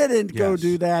who didn't go Yes.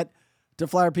 do that to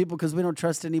fly our people because we don't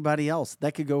trust anybody else.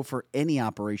 That could go for any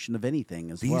operation of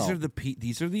anything as well.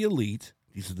 These are the elite.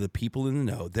 These are the people in the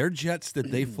know. Their jets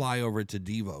that they fly over to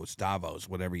Davos,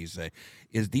 whatever you say,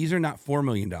 these are not $4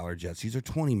 million jets. These are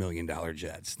 $20 million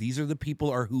jets. These are the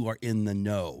people who are in the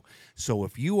know. So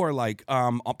if you are like,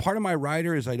 a part of my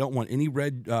rider is I don't want any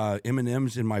red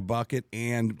M&Ms in my bucket,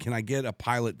 and can I get a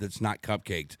pilot that's not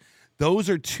cupcaked?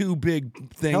 Those are two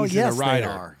big things in a rider.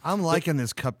 They are. I'm liking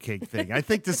this cupcake thing. I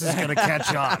think this is going to catch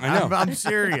on. I know. I'm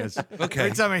serious. Okay.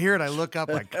 Every time I hear it, I look up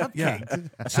like cupcake.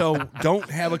 Yeah. So don't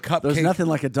have a cupcake. There's nothing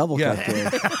like a double Yeah.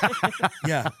 cupcake.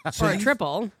 Yeah. So Or a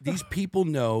triple. These people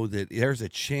know that there's a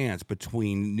chance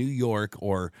between New York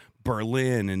or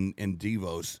Berlin and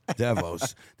Davos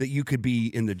that you could be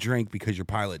in the drink because your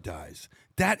pilot dies.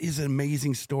 That is an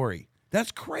amazing story.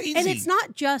 That's crazy. And it's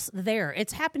not just there.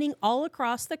 It's happening all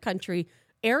across the country.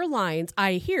 Airlines,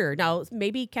 I hear. Now,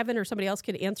 maybe Kevin or somebody else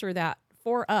could answer that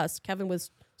for us. Kevin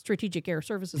was Strategic Air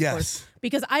Services. Yes. Of course,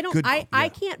 because I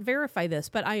can't verify this,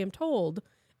 but I am told,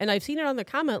 and I've seen it on the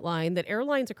comment line, that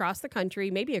airlines across the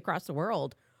country, maybe across the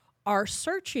world, are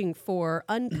searching for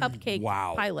uncupcaked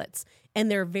Wow. pilots. And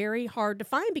they're very hard to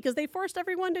find because they forced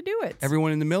everyone to do it.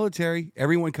 Everyone in the military,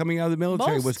 everyone coming out of the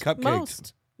military was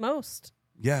cupcaked. Most.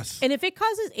 Yes. And if it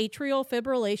causes atrial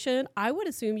fibrillation, I would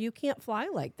assume you can't fly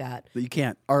like that. But you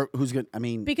can't. Or who's going to, I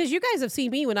mean, Because you guys have seen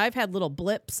me when I've had little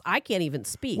blips. I can't even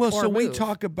speak. Well, or so we move.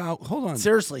 talk about, hold on.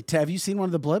 seriously, have you seen one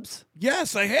of the blips?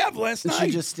 Yes, I have last Did night.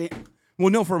 she just stand? Well,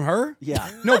 no, from her? Yeah.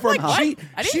 No, from like, what? she.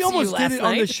 I didn't She see almost you did last it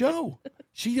on the night. show.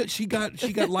 She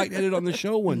got lightheaded on the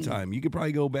show one time. You could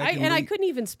probably go back And I read- couldn't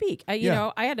even speak. You Yeah.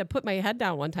 know, I had to put my head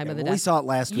down one time at the We desk. saw it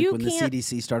last week You when the can't-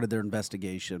 CDC started their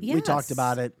investigation. We Yes. talked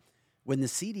about it. When the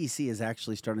CDC has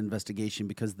actually started an investigation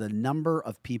because the number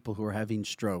of people who are having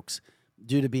strokes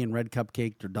due to being red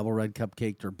cupcaked or double red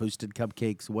cupcaked or boosted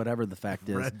cupcakes, whatever the fact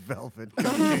is. Red velvet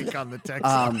cupcake on the text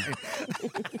line.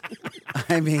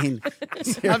 I mean, I'm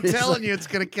seriously, telling you, it's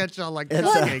going to catch on like It's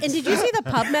Well, cupcakes. and did you see the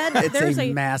PubMed? it's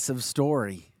a massive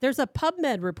story. There's a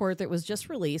PubMed report that was just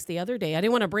released the other day. I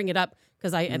didn't want to bring it up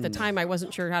because at the time I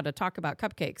wasn't sure how to talk about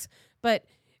cupcakes. But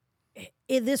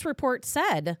this report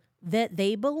said that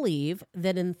they believe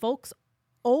that in folks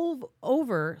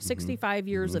over 65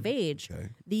 years of age,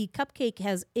 the cupcake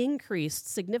has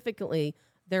increased significantly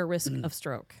their risk of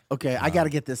stroke. Okay, I got to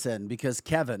get this in because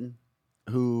Kevin,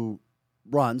 who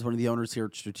runs one of the owners here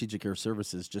at Strategic Air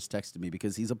Services, just texted me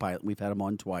because he's a pilot. We've had him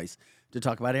on twice to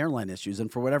talk about airline issues.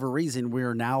 And for whatever reason, we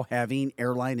are now having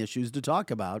airline issues to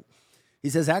talk about. He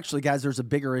says, actually, guys, there's a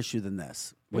bigger issue than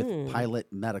this with pilot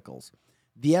medicals.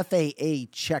 The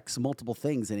FAA checks multiple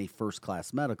things in a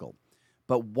first-class medical.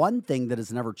 But one thing that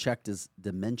is never checked is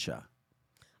dementia.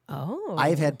 Oh.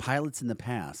 I've had pilots in the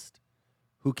past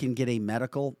who can get a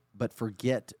medical but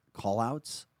forget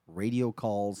call-outs, radio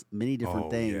calls, many different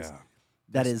things. yeah.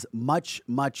 That is much,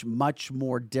 much, much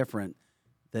more different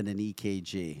than an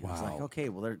EKG. I was like, Wow. okay,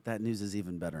 well, that news is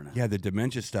even better now. Yeah, the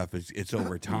dementia stuff it's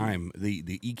over time. The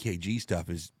EKG stuff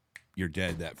is you're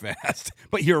dead that fast.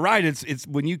 But you're right. It's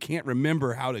when you can't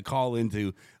remember how to call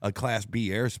into a Class B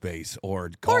airspace or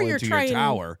call into your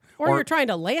tower, or you're trying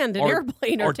to land an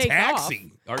airplane or take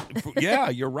taxi. Yeah,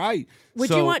 you're right. Would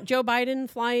you want Joe Biden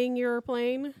flying your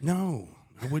plane? No,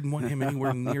 I wouldn't want him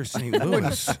anywhere near St.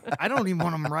 Louis. I don't even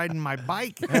want him riding my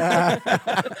bike.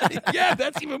 Yeah,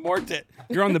 that's even more.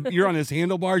 You're on his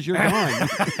handlebars. You're gone.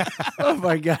 Oh,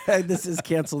 my God. This is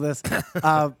cancel this.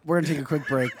 We're going to take a quick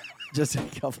break. Just a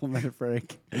couple-minute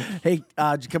break. Hey,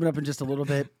 coming up in just a little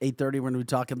bit, 8:30, we're going to be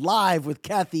talking live with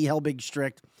Kathy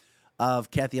Helbig-Strict of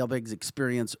Kathy Helbig's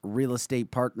Experience Real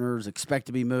Estate Partners. Expect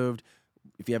to be moved.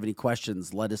 If you have any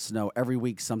questions, let us know. Every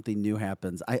week, something new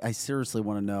happens. I seriously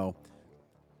want to know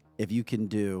if you can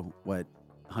do what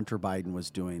Hunter Biden was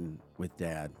doing with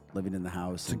Dad, living in the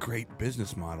house. It's a great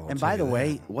business model. And by the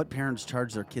way, what parents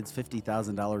charge their kids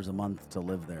 $50,000 a month to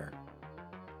live there?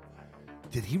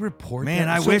 did he report? Man,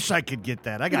 that? I wish I could get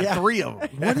that. I got 3 of them.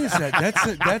 What is that? That's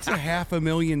a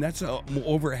 $500,000. That's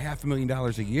over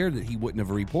 $500,000 a year that he wouldn't have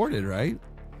reported, right?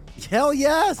 Hell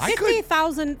yes.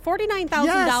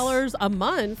 $49,000 a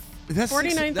month. That's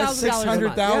 $49,000 that's a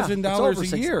month.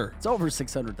 $600,000 a year. It's over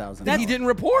 $600,000. That he didn't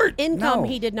report. Income No.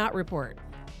 he did not report.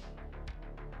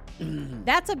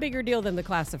 That's a bigger deal than the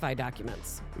classified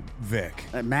documents. Vic.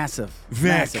 Massive. Vic.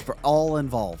 Massive for all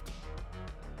involved.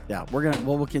 Yeah,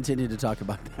 we'll continue to talk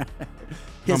about that.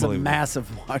 He has a Unbelievable.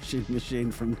 massive washing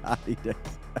machine from Naughty Days.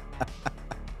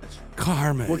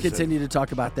 Carmen. We'll continue to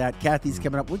talk about that. Kathy's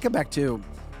coming up. We'll come back to.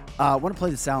 I want to play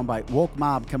the soundbite. Woke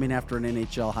mob coming after an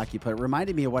NHL hockey player. It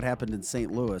reminded me of what happened in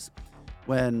St. Louis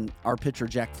when our pitcher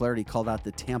Jack Flaherty called out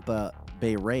the Tampa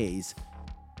Bay Rays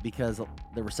because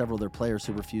there were several of their players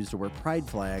who refused to wear pride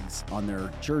flags on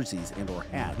their jerseys and or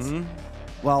hats. Mm-hmm.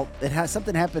 Well,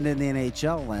 something happened in the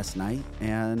NHL last night,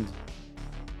 and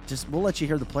we'll let you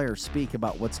hear the players speak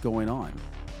about what's going on.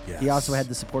 Yes. He also had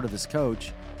the support of his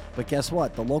coach, but guess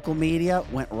what? The local media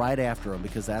went right after him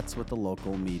because that's what the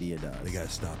local media does. They got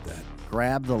to stop that.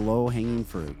 Grab the low-hanging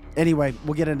fruit. Anyway,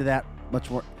 we'll get into that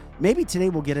much more. Maybe today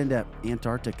we'll get into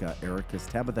Antarctica, Eric, because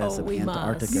Tabitha has some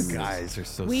Antarctica news. You guys are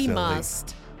so We silly.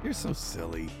 must. You're so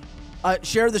silly.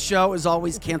 Share the show. As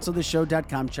always,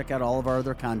 canceltheshow.com. Check out all of our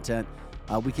other content.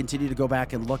 We continue to go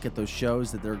back and look at those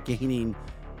shows that they're gaining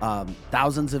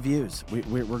thousands of views.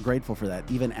 We're grateful for that,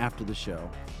 even after the show.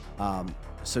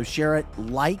 So share it.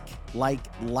 Like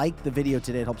the video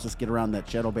today. It helps us get around that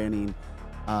shadow banning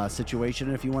situation.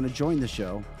 And if you want to join the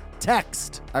show,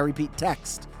 text. I repeat,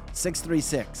 text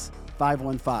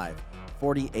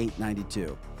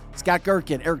 636-515-4892. Scott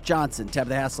Gherkin, Eric Johnson,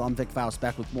 Tabitha Hassel. I'm Vic Faust.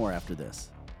 Back with more after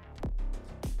this.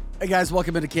 Hey guys,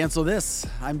 welcome into Cancel This.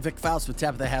 I'm Vic Faust with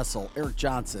Tabitha Hassel, Eric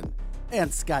Johnson,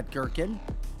 and Scott Gherkin.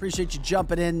 Appreciate you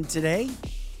jumping in today.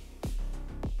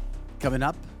 Coming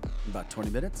up in about 20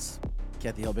 minutes,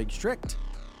 Kathy Hill Big Strict.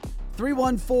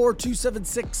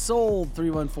 314-276-SOLD.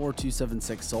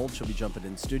 314-276-SOLD. She'll be jumping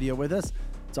in studio with us.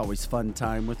 It's always fun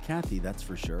time with Kathy, that's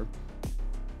for sure.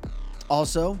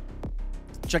 Also,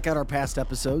 check out our past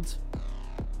episodes.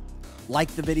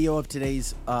 Like the video of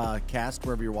today's cast,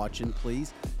 wherever you're watching,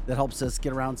 please. That helps us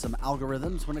get around some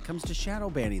algorithms when it comes to shadow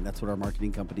banning. That's what our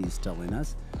marketing company is telling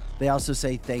us. They also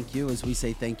say thank you, as we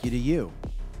say thank you to you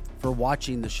for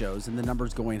watching the shows, and the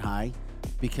numbers going high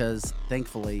because,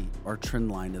 thankfully, our trend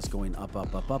line is going up,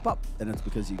 and it's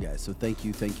because of you guys. So thank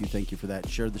you for that.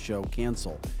 Share the show.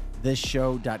 Cancel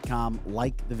thisshow.com.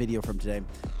 Like the video from today.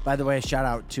 By the way, a shout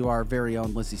out to our very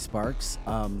own Lizzie Sparks.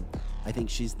 I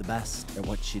think she's the best at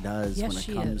what she does when it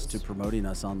comes to promoting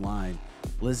us online.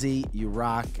 Lizzie, you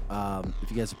rock.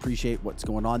 If you guys appreciate what's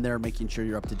going on there, making sure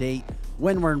you're up to date,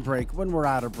 when we're in break, when we're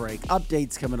out of break,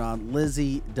 updates coming on,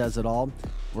 Lizzie does it all.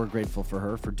 We're grateful for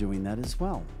her for doing that as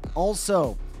well.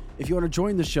 Also, if you want to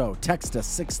join the show, text us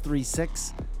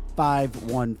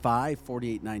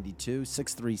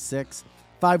 636-515-4892,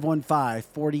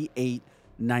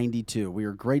 636-515-4892. We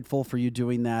are grateful for you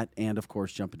doing that and, of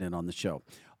course, jumping in on the show.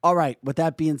 All right, with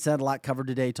that being said, a lot covered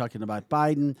today talking about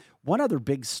Biden. One other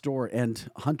big story, and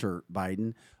Hunter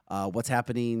Biden, what's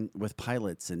happening with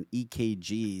pilots and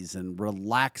EKGs and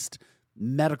relaxed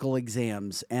medical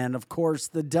exams. And, of course,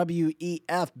 the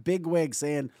WEF bigwig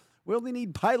saying, we only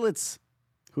need pilots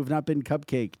who have not been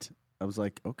cupcaked. I was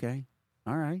like, okay,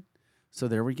 all right. So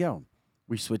there we go.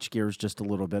 We switch gears just a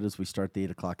little bit as we start the 8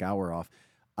 o'clock hour off.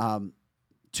 To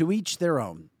each their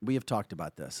own. We have talked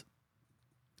about this.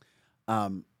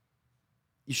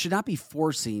 You should not be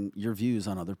forcing your views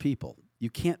on other people. You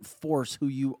can't force who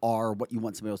you are, what you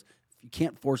want somebody else. You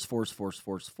can't force,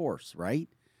 right?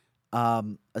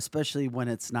 Especially when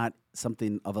it's not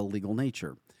something of a legal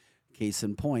nature. Case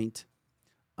in point,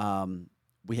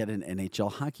 we had an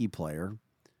NHL hockey player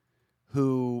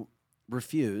who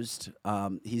refused.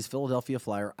 He's Philadelphia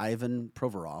Flyer, Ivan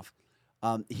Provorov.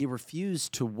 He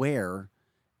refused to wear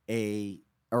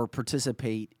or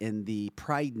participate in the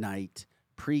Pride Night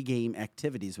pregame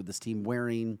activities with his team,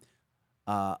 wearing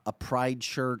a Pride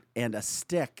shirt and a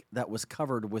stick that was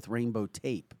covered with rainbow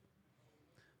tape.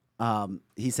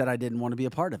 He said, I didn't want to be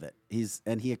a part of it.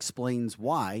 He explains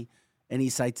why, and he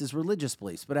cites his religious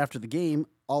beliefs. But after the game,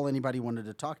 all anybody wanted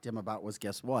to talk to him about was,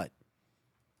 guess what?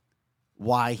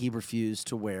 Why he refused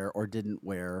to wear or didn't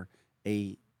wear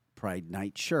a Pride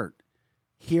Night shirt.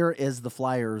 Here is the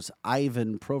Flyers'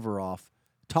 Ivan Provorov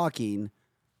talking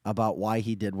about why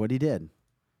he did what he did.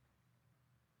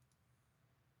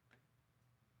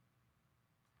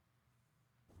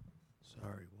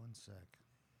 Sorry, one sec.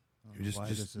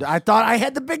 I thought I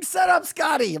had the big setup,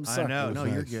 Scotty. I'm sorry. I know. No,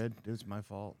 you're nice. good. It was my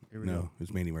fault. Here we No, go. it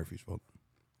was Manny Murphy's fault.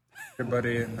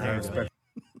 Everybody, and I respect.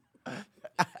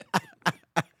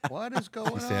 What is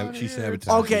going on? She here? sabotaged.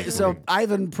 Okay, so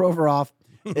Ivan Provorov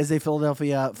is a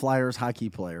Philadelphia Flyers hockey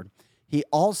player. He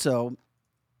also,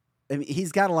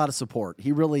 he's got a lot of support.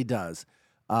 He really does.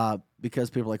 Because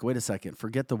people are like, wait a second,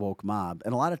 forget the woke mob.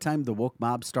 And a lot of time the woke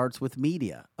mob starts with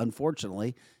media,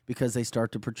 unfortunately, because they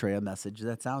start to portray a message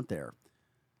that's out there.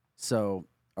 So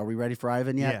are we ready for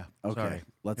Ivan yet? Yeah. Okay, Sorry.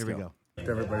 let's Here go. we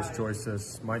go. Everybody's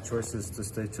choices. My choice is to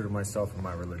stay true to myself and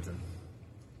my religion.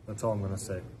 That's all I'm going to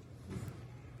say.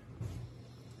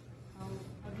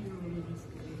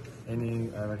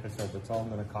 Like I said, that's all I'm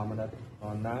going to comment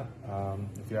on that.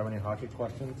 If you have any hockey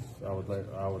questions, I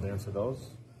would answer those.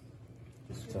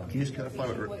 Can you just clarify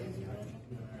what?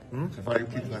 Can you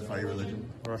clarify your religion?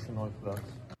 Russian Orthodox.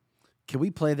 Can we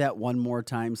play that one more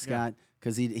time, Scott?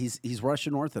 Because he's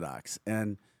Russian Orthodox,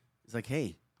 and he's like,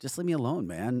 hey, just leave me alone,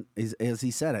 man. As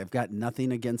he said, I've got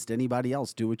nothing against anybody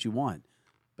else. Do what you want,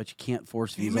 but you can't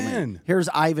force views on me. Amen. Here's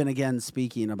Ivan again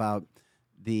speaking about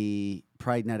the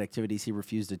Pride Night activities he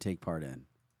refused to take part in.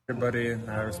 Everybody,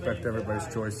 I respect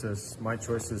everybody's choices. My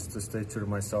choice is to stay true to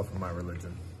myself and my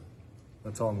religion.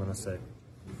 That's all I'm going to say.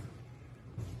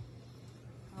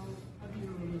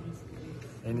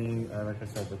 Like I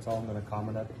said, that's all I'm going to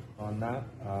comment on that.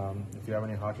 If you have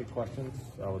any hockey questions,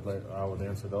 I would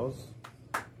answer those.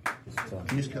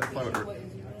 Can you just clarify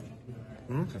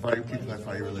can you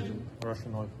clarify your religion?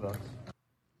 Russian Orthodox.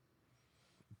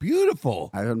 Beautiful.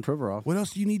 Ivan Provorov. What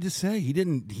else do you need to say? He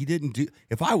didn't do.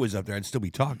 If I was up there, I'd still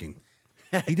be talking.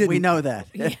 He didn't. We know that.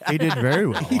 He did very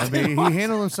well. I mean, he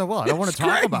handled himself well. I don't want to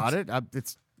talk about it.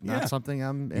 It's not something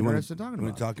I'm interested in talking You want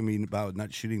about. to talk to me about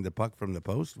not shooting the puck from the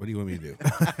post? What do you want me to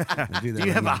do? Do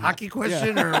you have a hockey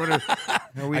question, or what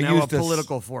are we now a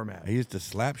political format? I used a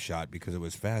slap shot because it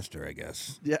was faster, I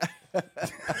guess. Yeah.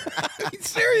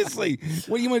 Seriously,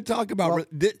 what do you want to talk about?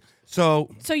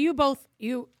 So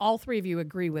all three of you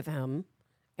agree with him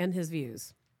and his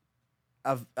views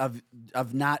Of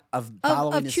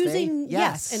following his choosing faith?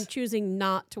 Yes. and choosing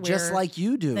not to wear Just like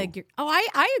you do.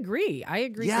 I agree. I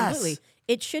agree Yes. completely.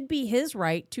 It should be his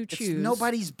right to It's choose.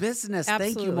 nobody's business. Thank you,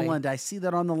 Absolutely. Melinda. I see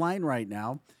that on the line right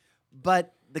now.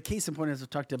 But the case in point, as I've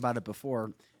talked about it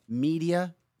before,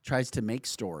 media tries to make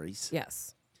stories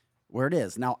Yes. where it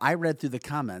is. Now, I read through the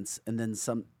comments and then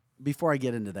some. Before I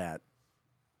get into that,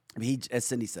 as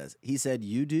Cindy says, he said,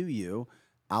 you do you,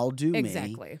 I'll do me.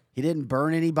 Exactly. He didn't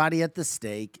burn anybody at the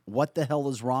stake. What the hell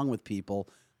is wrong with people?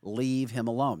 Leave him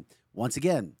alone. Once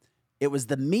again, it was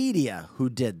the media who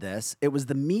did this. It was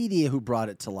the media who brought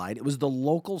it to light. It was the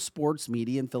local sports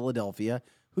media in Philadelphia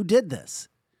who did this.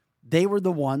 They were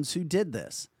the ones who did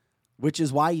this, which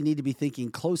is why you need to be thinking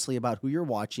closely about who you're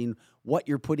watching, what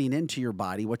you're putting into your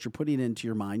body, what you're putting into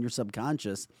your mind, your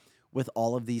subconscious, with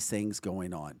all of these things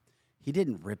going on. He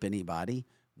didn't rip anybody.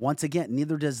 Once again,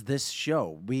 neither does this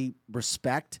show. We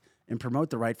respect and promote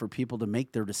the right for people to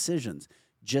make their decisions.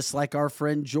 Just like our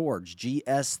friend George,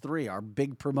 GS3, our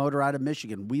big promoter out of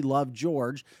Michigan. We love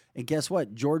George. And guess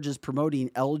what? George is promoting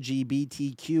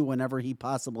LGBTQ whenever he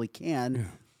possibly can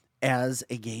as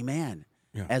a gay man.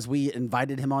 Yeah. As we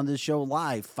invited him on this show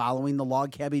live following the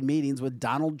log cabin meetings with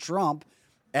Donald Trump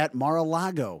at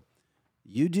Mar-a-Lago.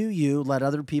 You do you, let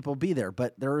other people be there.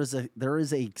 But there is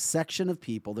a section of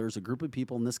people, there's a group of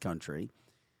people in this country,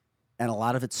 and a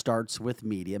lot of it starts with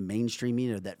media, mainstream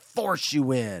media, that force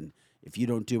you in. If you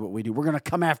don't do what we do, we're going to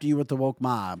come after you with the woke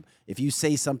mob. If you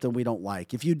say something we don't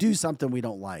like, if you do something we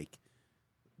don't like,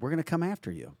 we're going to come after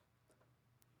you.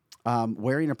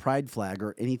 Wearing a pride flag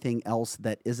or anything else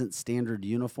that isn't standard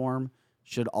uniform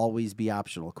should always be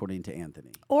optional, according to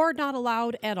Anthony. Or not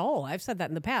allowed at all. I've said that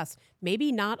in the past.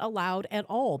 Maybe not allowed at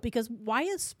all. Because why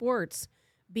is sports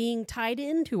being tied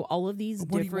into all of these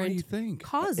what different do you think?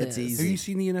 causes? It's easy. Have you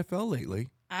seen the NFL lately?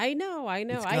 I know.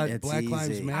 It's got It's Black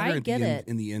Lives easy. Matter I at get the it.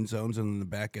 in the end zones and in the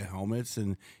back of helmets,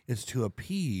 and it's to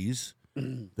appease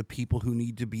the people who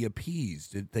need to be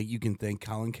appeased. That you can thank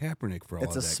Colin Kaepernick for all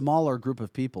It's of a that. smaller group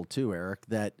of people, too, Eric,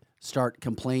 that start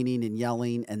complaining and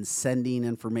yelling and sending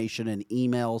information and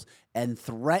emails and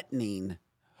threatening.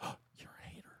 You're a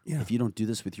hater. Yeah. If you don't do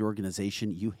this with your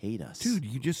organization, you hate us. Dude,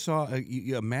 you just saw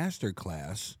a master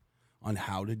class on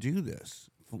how to do this.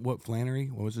 What, Flannery?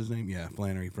 What was his name? Yeah,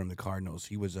 Flannery from the Cardinals.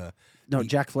 He was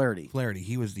Jack Flaherty. Flaherty.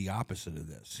 He was the opposite of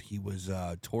this. He was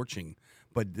torching,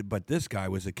 but this guy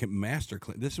was a master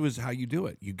class. This was how you do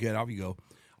it. You get off. You go,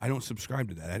 I don't subscribe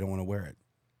to that. I don't want to wear it.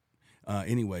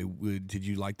 Anyway, did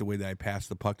you like the way that I passed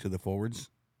the puck to the forwards?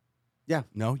 Yeah.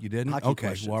 No, you didn't. Hockey Okay.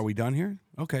 questions. Well, are we done here?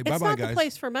 Okay. Bye, It's bye, not guys. the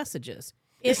place for messages.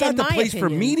 It's In not the my place for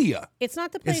opinion. media. It's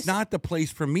not the place. It's not the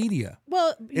place for media.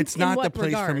 Well, It's in not the what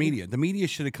place for regard? media. The media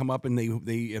should have come up and they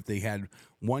if they had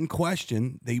one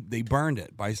question, they burned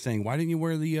it by saying, "Why didn't you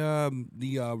wear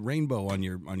the rainbow on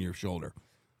your shoulder?"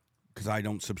 Because I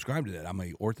don't subscribe to that. I'm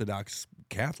a Orthodox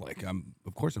Catholic.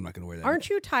 Of course I'm not going to wear that. Aren't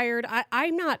you tired?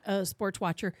 I'm not a sports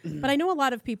watcher, but I know a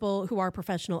lot of people who are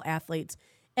professional athletes,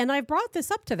 and I've brought this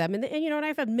up to them, and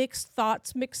I've had mixed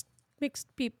thoughts, mixed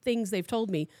things they've told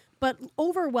me. But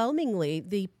overwhelmingly,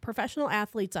 the professional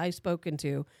athletes I've spoken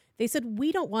to, they said,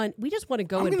 we just want to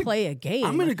go and play a game.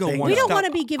 I'm going to go one We don't step- want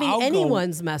to be giving I'll go-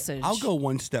 anyone's message. I'll go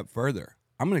one step further.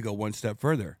 I'm going to go one step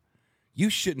further. You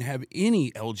shouldn't have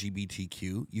any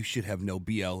LGBTQ. You should have no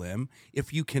BLM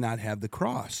if you cannot have the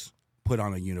cross put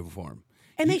on a uniform.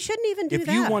 And they shouldn't even do if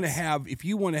that. you want to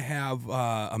have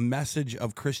a message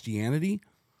of Christianity,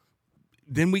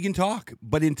 then we can talk.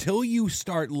 But until you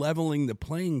start leveling the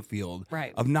playing field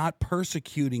Right. of not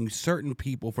persecuting certain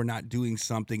people for not doing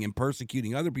something and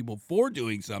persecuting other people for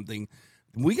doing something,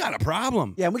 we got a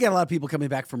problem. Yeah, we got a lot of people coming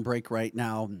back from break right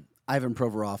now. Ivan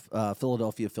Provorov,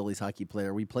 Philadelphia Phillies hockey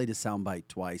player. We played his soundbite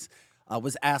twice.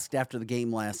 Was asked after the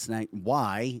game last night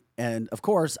why. And, of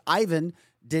course, Ivan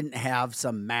didn't have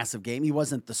some massive game. He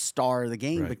wasn't the star of the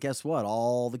game. Right. But guess what?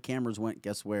 All the cameras went,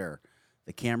 guess where?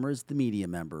 The cameras, the media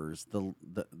members, the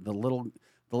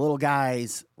little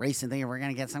guys racing, thinking we're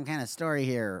going to get some kind of story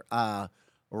here,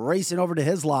 racing over to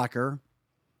his locker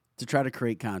to try to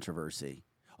create controversy.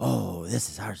 Oh,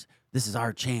 this is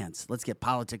our chance. Let's get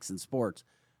politics in sports.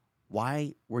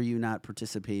 Why were you not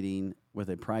participating with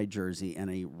a pride jersey and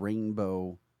a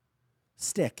rainbow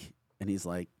stick? And he's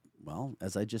like, well,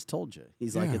 as I just told you.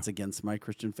 He's like, it's against my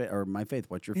Christian faith or my faith.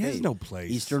 What's your faith? It has no place.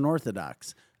 Eastern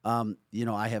Orthodox. I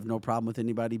have no problem with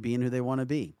anybody being who they want to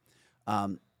be.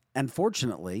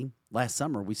 Unfortunately, last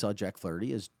summer we saw Jack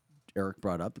Flaherty, as Eric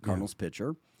brought up, the Cardinals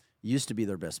pitcher. Used to be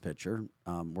their best pitcher.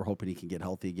 We're hoping he can get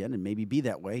healthy again and maybe be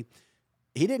that way.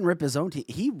 He didn't rip his own team.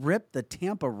 He ripped the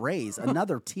Tampa Rays,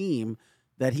 another team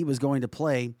that he was going to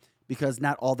play, because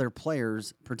not all their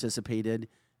players participated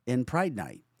in Pride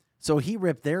Night. So he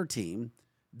ripped their team.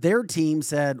 Their team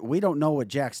said, we don't know what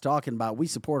Jack's talking about. We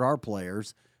support our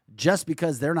players. Just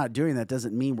because they're not doing that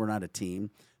doesn't mean we're not a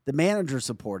team. The manager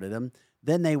supported him.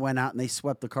 Then they went out and they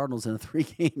swept the Cardinals in a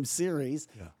 3-game series.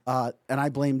 Yeah. And I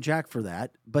blame Jack for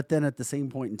that. But then at the same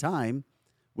point in time,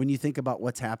 when you think about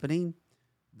what's happening,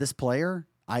 this player,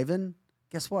 Ivan,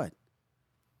 guess what?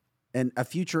 And a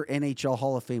future NHL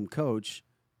Hall of Fame coach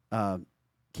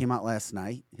came out last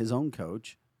night, his own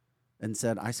coach, and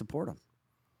said, I support him.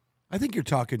 I think you're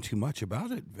talking too much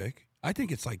about it, Vic. I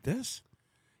think it's like this.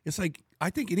 It's like, I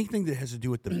think anything that has to do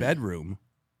with the bedroom,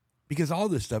 because all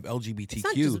this stuff, LGBTQ. It's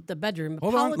not just the bedroom.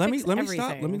 Hold on, let me everything.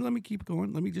 stop. Let me keep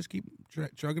going. Let me just keep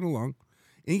chugging along.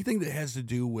 Anything that has to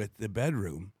do with the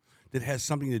bedroom, that has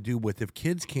something to do with if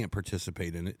kids can't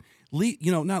participate in it,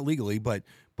 not legally, but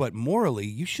morally,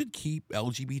 you should keep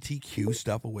LGBTQ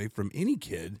stuff away from any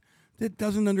kid that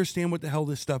doesn't understand what the hell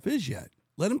this stuff is yet.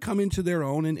 Let them come into their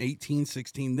own in 18,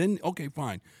 16, then okay,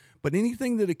 fine. But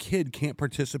anything that a kid can't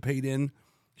participate in,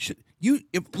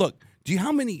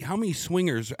 how many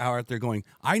swingers are out there going,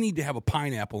 I need to have a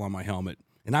pineapple on my helmet,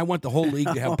 and I want the whole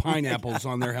league to have pineapples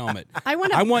on their helmet. I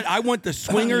want the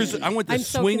swingers. I want the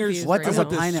swingers. What does a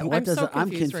pineapple? I'm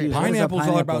confused. Pineapples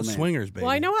are about swingers, baby.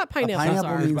 Well, I know what pineapples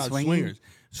are. It's about swingers.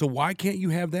 So why can't you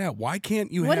have that? Why can't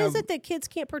you have... What is it that kids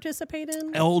can't participate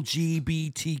in?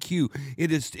 LGBTQ.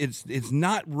 It's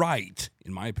not right,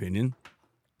 in my opinion,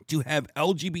 to have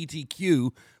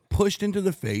LGBTQ pushed into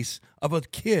the face of a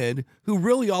kid who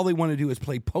really all they want to do is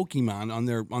play Pokemon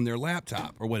on their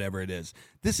laptop or whatever it is.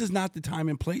 This is not the time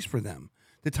and place for them.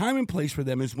 The time and place for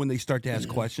them is when they start to ask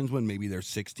questions, when maybe they're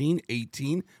 16,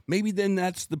 18, maybe then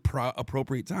that's the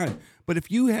appropriate time. But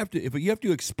if you have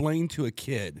to explain to a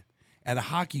kid at a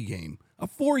hockey game, a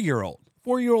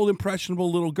 4-year-old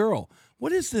impressionable little girl,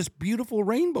 what is this beautiful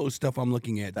rainbow stuff I'm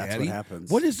looking at, That's Daddy? what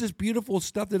happens. What is this beautiful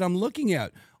stuff that I'm looking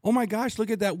at? Oh my gosh,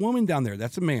 look at that woman down there.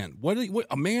 That's a man. What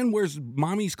a man wears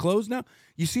mommy's clothes now?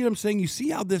 You see what I'm saying? You see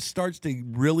how this starts to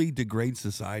really degrade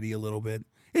society a little bit?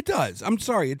 It does. I'm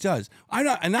sorry, it does. I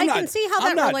can see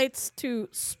how that relates to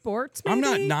sports, maybe?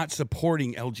 I'm not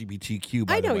supporting LGBTQ,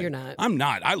 by I the know way. you're not. I'm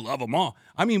not. I love them all.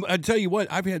 I mean, I tell you what,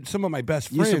 I've had some of my best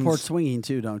friends. You support swinging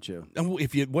too, don't you?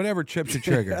 If you whatever trips your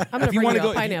trigger. I'm going to bring you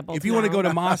a pineapple if you want to go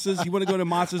to Moss's,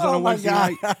 on a Wednesday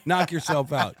night, knock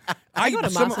yourself out. I go to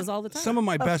Moss's all the time. Some of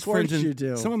my best friends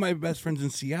in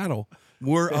Seattle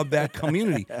were of that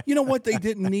community. You know what they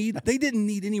didn't need? They didn't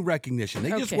need any recognition. They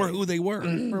just were who they were.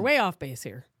 We're way off base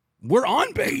here. We're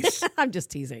on base. I'm just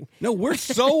teasing. No, we're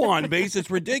so on base. It's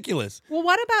ridiculous. Well,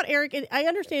 what about Eric? I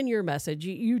understand your message.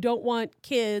 You don't want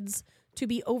kids to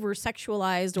be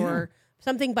over-sexualized or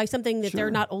something that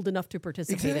they're not old enough to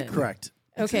participate in. Correct.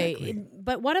 Okay, Exactly.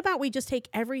 But what about we just take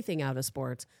everything out of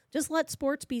sports? Just let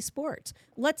sports be sports.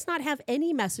 Let's not have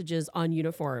any messages on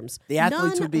uniforms. The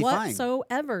athletes would be fine.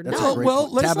 Whatsoever. That's No. a great Well,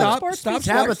 point. let's Tabitha- stop.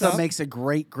 Tabitha makes a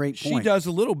great point. She does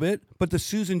a little bit, but the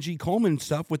Susan G. Coleman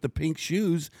stuff with the pink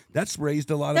shoes, that's raised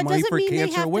a lot of money for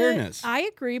cancer awareness. I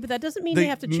agree, but that doesn't mean they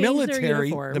have to change their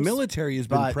uniforms. The military has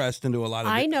been pressed into a lot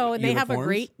of I know, and they have a uniforms.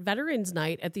 great Veterans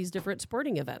Night at these different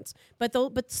sporting events.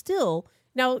 But still,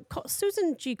 now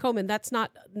Susan G. Komen, that's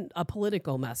not a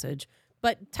political message.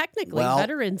 But technically,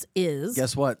 veterans is.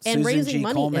 Guess what? And Susan raising G.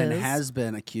 money Coleman is. has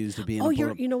been accused of being.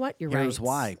 You know what? You're right. Here's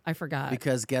why. I forgot.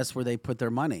 Because guess where they put their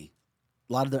money?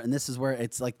 A lot of and this is where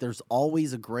it's like there's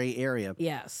always a gray area.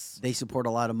 Yes. They support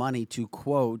a lot of money to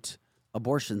quote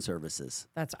abortion services.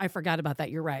 I forgot about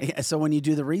that. You're right. Yeah, so when you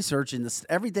do the research and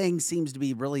everything seems to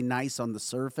be really nice on the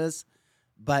surface,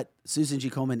 but Susan G.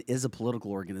 Komen is a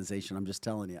political organization. I'm just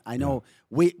telling you. I know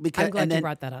because I'm glad you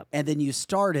brought that up. And then you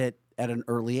start it at an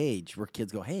early age where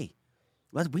kids go, "Hey,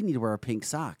 we need to wear our pink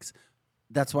socks."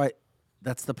 That's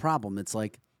the problem. It's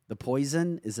like the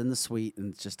poison is in the sweet,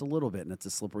 and it's just a little bit, and it's a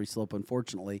slippery slope,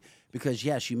 unfortunately. Because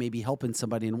yes, you may be helping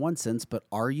somebody in one sense, but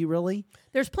are you really?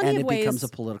 There's plenty of ways. And it becomes a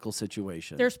political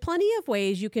situation. There's plenty of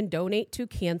ways you can donate to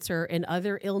cancer and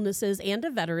other illnesses and to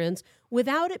veterans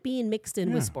without it being mixed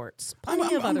in with sports.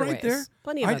 Plenty of other ways. There.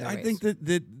 Plenty of other ways. I think that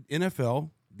the NFL,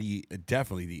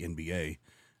 definitely the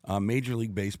NBA, Major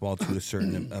League Baseball to a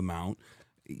certain amount,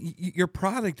 your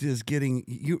product is getting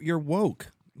you're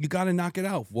woke. You got to knock it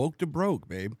out. Woke to broke,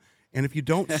 babe. And if you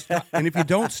don't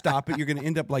stop it, you're going to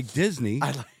end up like Disney.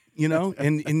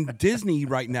 And Disney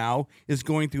right now is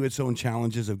going through its own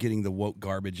challenges of getting the woke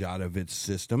garbage out of its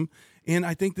system. And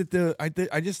I think that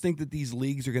I just think that these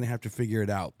leagues are going to have to figure it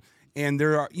out. And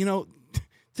there are,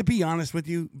 to be honest with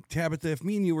you, Tabitha, if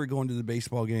me and you were going to the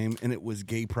baseball game and it was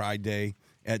Gay Pride Day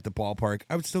at the ballpark,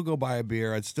 I would still go buy a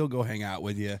beer. I'd still go hang out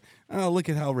with you. Oh, look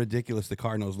at how ridiculous the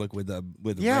Cardinals look with the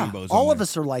rainbows. All of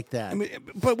us are like that. I mean,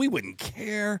 but we wouldn't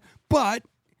care. But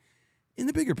in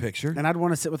the bigger picture, and I'd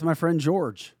want to sit with my friend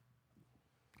George.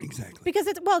 Exactly. Because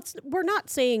we're not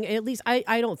saying, at least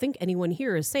I don't think anyone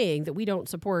here is saying that we don't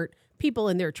support people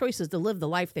in their choices to live the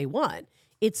life they want.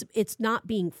 It's not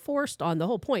being forced on. The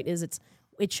whole point is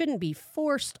it shouldn't be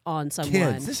forced on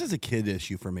someone. Kids, this is a kid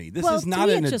issue for me. This is not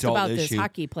to me, an it's just adult about issue. This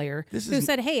hockey player who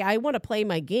said, "Hey, I want to play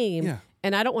my game,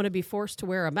 and I don't want to be forced to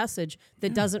wear a message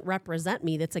that doesn't represent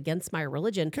me. That's against my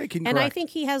religion." Okay, and I think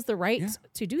he has the right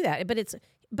to do that.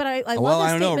 But I love well,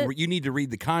 his I don't statement. know. You need to read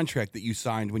the contract that you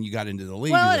signed when you got into the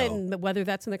league. Well, though. and whether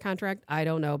that's in the contract, I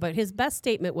don't know. But his best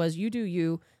statement was, "You do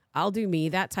you, I'll do me,"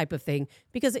 that type of thing.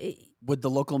 Because would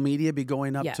the local media be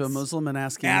going up to a Muslim and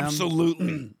asking them?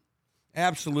 Absolutely.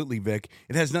 Absolutely, Vic.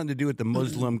 It has nothing to do with the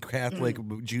Muslim, Catholic,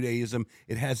 Judaism.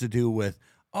 It has to do with,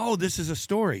 this is a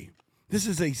story. This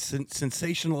is a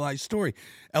sensationalized story.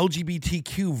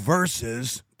 LGBTQ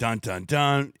versus dun dun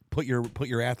dun. Put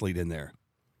your athlete in there.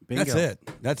 Bingo.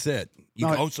 That's it.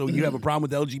 So you have a problem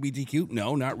with LGBTQ?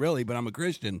 No, not really. But I'm a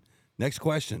Christian. Next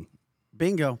question.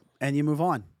 Bingo, and you move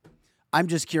on. I'm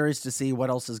just curious to see what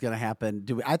else is going to happen.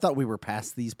 I thought we were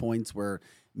past these points where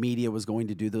media was going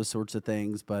to do those sorts of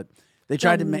things, but. They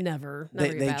tried to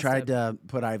They tried to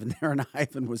put Ivan there, and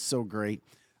Ivan was so great.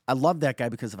 I love that guy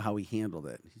because of how he handled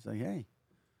it. He's like, "Hey,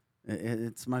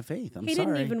 it's my faith. I'm sorry." He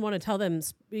didn't even want to tell them.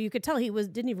 You could tell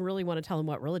didn't even really want to tell them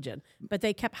what religion, but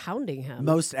they kept hounding him.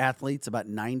 Most athletes, about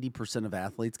 90% of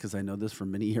athletes, because I know this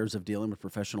from many years of dealing with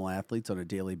professional athletes on a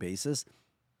daily basis,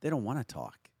 they don't want to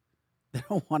talk. They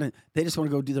don't want to. They just want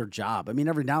to go do their job. I mean,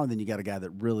 every now and then you got a guy that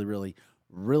really, really,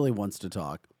 really wants to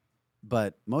talk,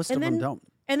 but most of them don't.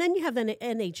 And then you have the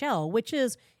NHL, which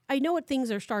is, I know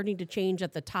things are starting to change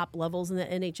at the top levels in the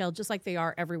NHL, just like they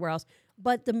are everywhere else.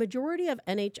 But the majority of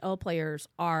NHL players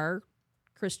are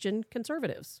Christian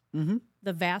conservatives. Mm-hmm.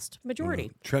 The vast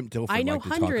majority. Trent Dilfer I know liked to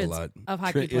hundreds talk a lot. of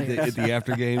hockey players. At the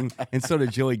after game, and so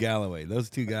did Joey Galloway. Those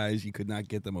two guys, you could not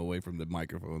get them away from the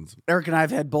microphones. Eric and I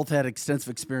have both had extensive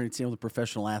experience dealing with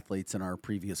professional athletes in our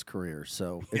previous careers,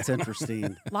 so it's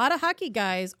interesting. A lot of hockey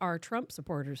guys are Trump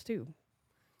supporters, too.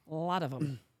 A lot of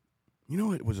them. You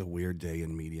know, it was a weird day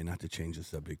in media, not to change the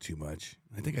subject too much.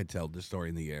 I think I told this story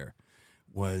in the air.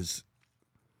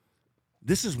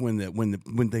 This is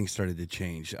when things started to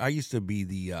change. I used to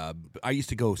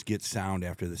go get sound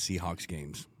after the Seahawks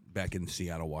games back in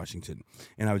Seattle, Washington,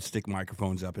 and I would stick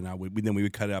microphones up, and then we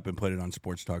would cut it up and put it on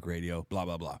sports talk radio, blah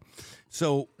blah blah.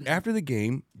 So after the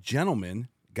game,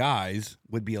 guys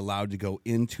would be allowed to go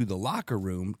into the locker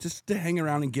room just to hang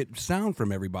around and get sound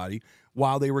from everybody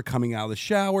while they were coming out of the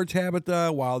shower,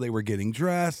 Tabitha, while they were getting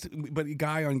dressed. But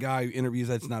guy on guy interviews,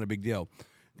 that's not a big deal.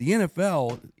 The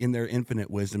NFL, in their infinite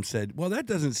wisdom, said, well, that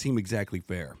doesn't seem exactly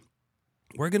fair.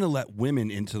 We're going to let women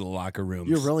into the locker rooms.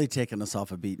 You're really taking us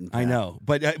off a beaten path. I know,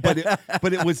 but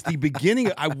it was the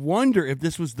beginning. I wonder if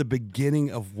this was the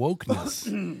beginning of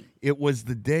wokeness. It was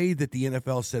the day that the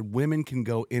NFL said women can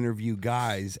go interview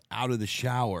guys out of the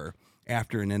shower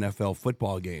after an NFL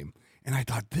football game. And I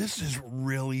thought, this is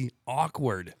really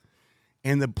awkward.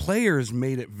 And the players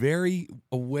made it very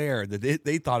aware that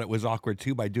they thought it was awkward,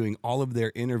 too, by doing all of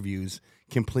their interviews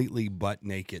completely butt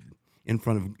naked in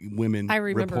front of women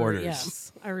reporters.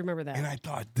 Yes, I remember that. And I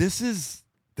thought,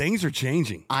 things are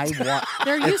changing.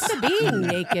 They're used to being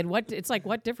naked.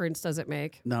 What difference does it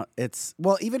make? No,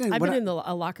 I've been in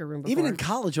a locker room before. Even in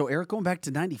college, Eric, going back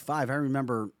to 95, I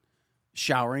remember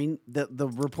showering. The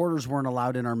reporters weren't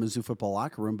allowed in our Mizzou football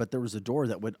locker room, but there was a door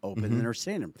that would open in our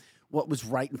stadium. What was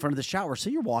right in front of the shower. So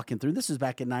you're walking through. This was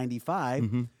back in 95.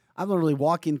 I'm literally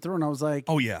walking through, and I was like,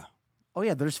 Oh yeah.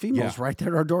 there's females right there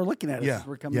at our door looking at us as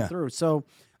we're coming Yeah. through. So,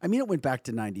 I mean, it went back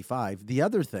to 95. The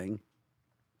other thing,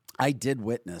 I did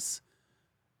witness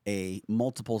a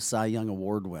multiple Cy Young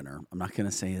Award winner, I'm not going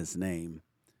to say his name,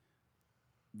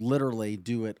 literally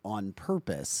do it on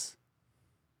purpose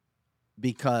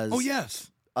because Oh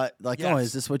yes. oh, Yes.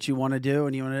 is this what you want to do?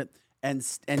 And you want to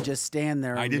and just stand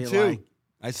there. I and did be too. like,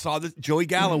 I saw this Joey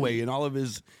Galloway in all of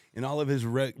his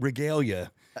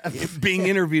regalia being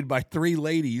interviewed by 3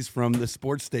 ladies from the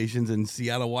sports stations in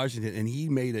Seattle, Washington, and he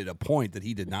made it a point that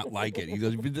he did not like it. He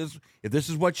goes, if this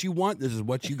is what you want, this is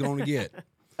what you're going to get.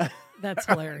 That's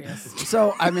hilarious.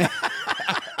 So I mean,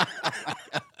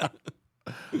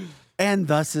 and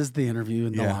thus is the interview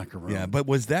in the locker room. Yeah, but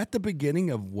was that the beginning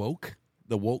of woke?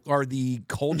 The woke or the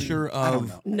culture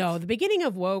of No, the beginning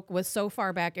of woke was so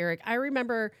far back, Eric. I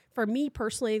remember, for me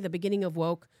personally, the beginning of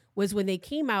woke was when they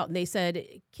came out and they said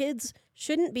kids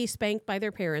shouldn't be spanked by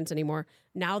their parents anymore.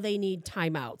 Now they need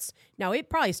timeouts. Now, it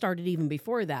probably started even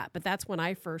before that, but that's when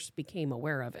I first became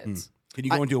aware of it. Can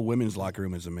you go into a women's locker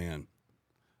room as a man?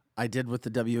 I did with the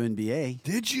WNBA.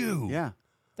 Did you? Yeah,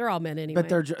 They're all men anyway. but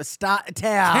they're stop.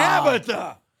 Tab.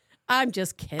 Tabitha. I'm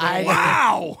just kidding.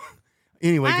 Wow.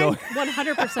 Anyway, I'm go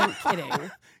 100%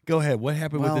 kidding. go ahead. What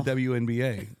happened with the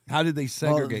WNBA? How did they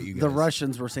segregate you guys? The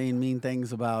Russians were saying mean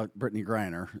things about Brittany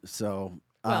Griner. So,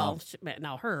 Well,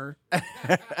 now her.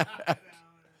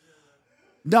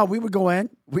 no, we would go in.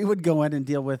 We would go in and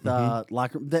deal with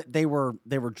locker. They were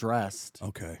dressed.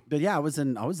 Okay. But yeah, I was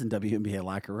in WNBA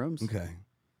locker rooms. Okay.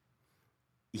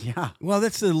 Yeah. Well,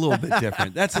 that's a little bit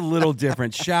different. That's a little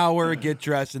different. Shower, get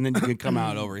dressed, and then you can come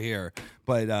out over here.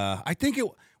 But I think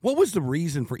what was the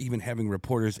reason for even having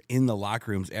reporters in the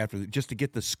locker rooms after, just to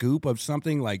get the scoop of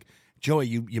something like, Joey,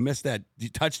 you missed that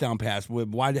touchdown pass.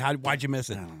 Why'd you miss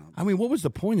it? I don't know. I mean, what was the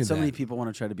point of So that? many people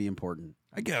want to try to be important.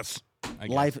 I guess.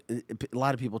 Life. A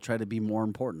lot of people try to be more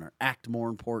important or act more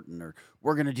important, or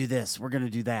we're going to do this, we're going to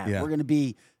do that, Yeah. we're going to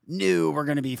be new, we're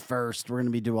going to be first, we're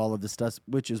going to do all of this stuff,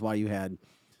 which is why you had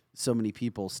so many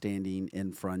people standing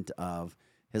in front of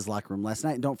his locker room last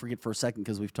night. And don't forget for a second,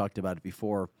 because we've talked about it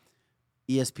before,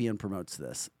 ESPN promotes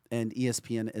this, and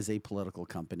ESPN is a political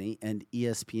company, and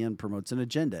ESPN promotes an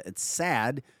agenda. It's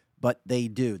sad, but they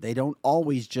do. They don't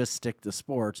always just stick to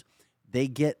sports. They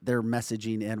get their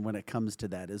messaging in when it comes to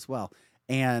that as well.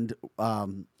 And,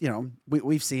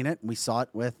 we've seen it. We saw it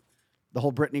with the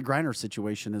whole Brittany Griner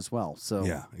situation as well. So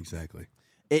Yeah, exactly.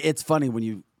 it's funny when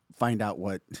you find out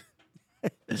what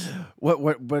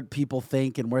what people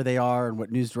think and where they are and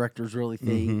what news directors really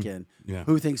think and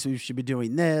who thinks we should be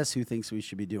doing this, who thinks we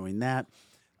should be doing that.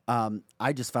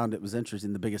 I just found it was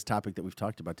interesting. The biggest topic that we've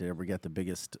talked about today, we got the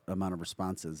biggest amount of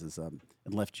responses is and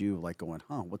left you like going,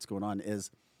 what's going on, is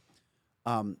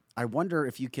I wonder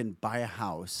if you can buy a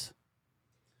house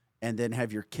and then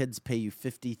have your kids pay you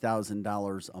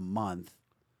 $50,000 a month,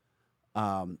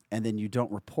 and then you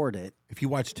don't report it. If you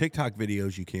watch TikTok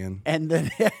videos, you can. And then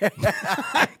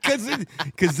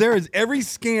Because there is every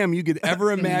scam you could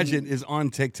ever imagine is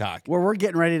on TikTok. well, we're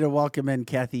getting ready to welcome in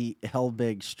Kathy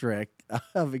Helbig-Strick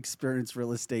of Experienced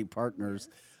Real Estate Partners.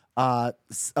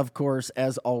 Of course,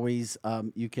 as always,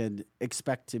 you can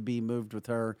expect to be moved with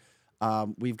her.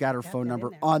 We've got her phone number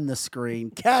on the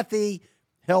screen. Kathy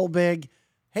Helbig.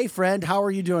 Hey, friend, how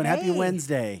are you doing? Happy Hey.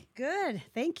 Wednesday. Good,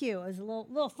 thank you. It was a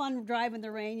little fun drive in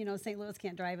the rain. You know, St. Louis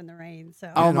can't drive in the rain,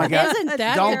 so. Oh my God! Isn't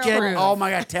that Don't get. true? Oh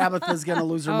my God! Tabitha's gonna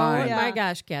lose her Oh mind. yeah. my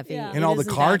gosh, Kathy. Yeah. It And all the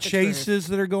isn't car that the truth. chases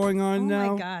that are going on Oh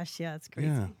now. my gosh, yeah, it's crazy.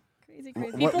 Yeah. Crazy,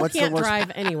 crazy. What- People what's the can't worst-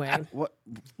 drive anyway. What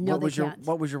No, they was your can't.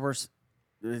 What was your worst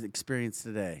experience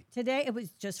today? Today it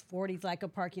was just 40 like a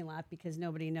parking lot because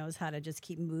nobody knows how to just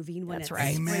keep moving when That's it's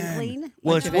right. sprinkling.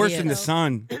 Well, Bunch it's of worse in the idiots.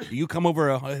 sun. You come over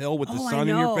a hill with the Oh, sun I in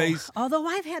your know. face. Although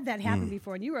I've had that happen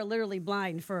before, and you are literally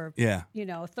blind for Yeah.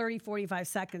 30, 45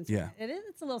 seconds. Yeah.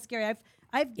 It's a little scary.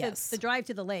 I've Yes. the drive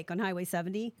to the lake on Highway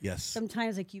 70. Yes.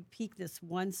 Sometimes like you peek this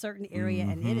one certain area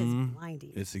and it is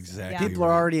blinding. It's exactly. Yeah. People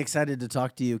are already excited to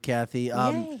talk to you, Kathy.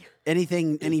 Yay.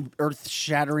 Any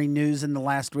earth-shattering news in the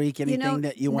last week? Anything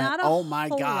that you went, not a oh my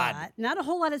whole God? lot. Not a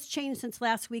whole lot has changed since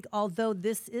last week, although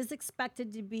this is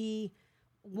expected to be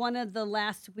one of the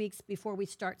last weeks before we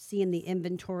start seeing the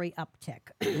inventory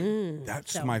uptick.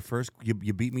 That's my first. You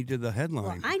beat me to the Well,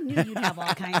 headline. I knew you'd have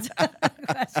all kinds of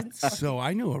questions. So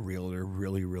I know a realtor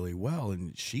really, really well,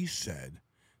 and she said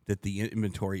that the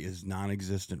inventory is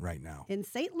non-existent right now. In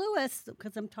St. Louis,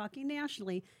 because I'm talking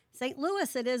nationally, St.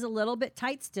 Louis, it is a little bit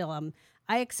tight still.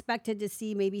 I expected to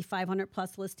see maybe 500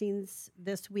 plus listings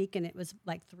this week, and it was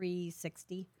like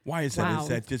 360. Why is that? Wow. Is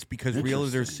that just because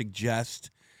realtors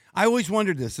suggest? I always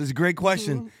wondered this. This is a great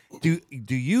question.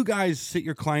 Do you guys sit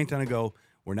your client down and go,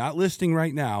 we're not listing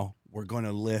right now. We're going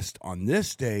to list on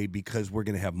this day because we're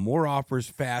going to have more offers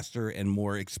faster and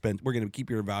more expensive. We're going to keep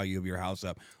your value of your house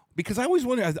up. Because I always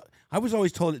wondered, I was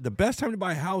always told that the best time to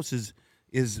buy a house is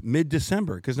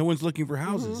mid-December because no one's looking for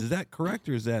houses. Is that correct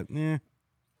or is that,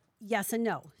 Yes and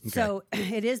no. So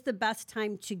it is the best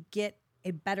time to get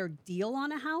a better deal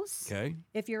on a house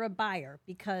if you're a buyer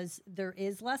because there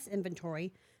is less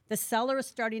inventory. The seller is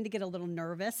starting to get a little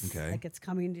nervous. Like it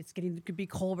could be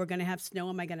cold. We're going to have snow.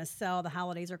 Am I going to sell? The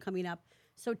holidays are coming up.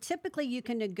 So typically you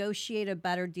can negotiate a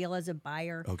better deal as a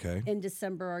buyer in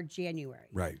December or January.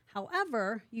 Right.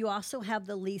 However, you also have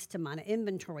the least amount of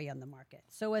inventory on the market.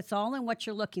 So it's all in what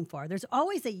you're looking for. There's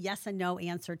always a yes and no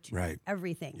answer to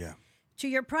everything. Yeah. To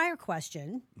your prior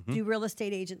question, do real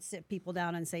estate agents sit people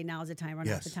down and say, now's the time or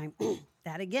not the time?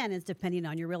 That, again, is depending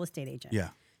on your real estate agent. Yeah.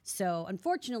 So,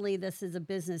 unfortunately, this is a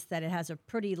business that it has a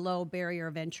pretty low barrier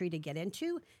of entry to get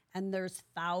into, and there's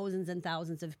thousands and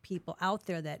thousands of people out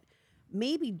there that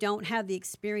maybe don't have the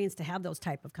experience to have those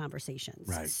type of conversations.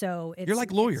 Right. So, you're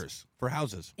like lawyers for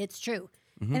houses. It's true.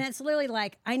 And it's literally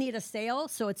like, I need a sale,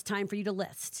 so it's time for you to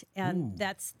list. And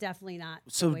that's definitely not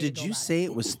So the way to did go you about say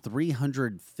it was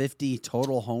 350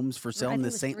 total homes for sale in the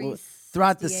St. Louis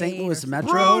throughout the St. Louis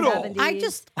metro? I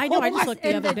just looked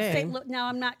the other day. Now,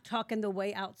 I'm not talking the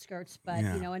way outskirts, but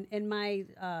you know, in my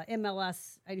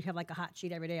MLS, I do have like a hot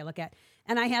sheet every day I look at,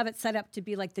 and I have it set up to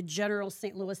be like the general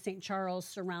St. Louis, St. Charles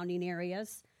surrounding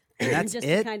areas. And that's just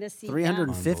it? to kind of see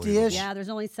 350-ish? Yeah, there's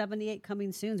only 78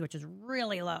 coming soon, which is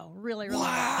really low, really low.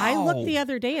 I looked the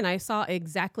other day and I saw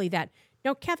exactly that.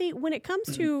 Now, Kathy, when it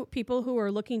comes to people who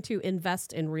are looking to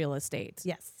invest in real estate,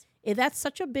 Yes. that's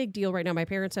such a big deal right now. My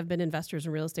parents have been investors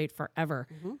in real estate forever.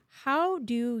 What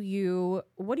do you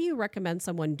recommend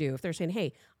someone do if they're saying,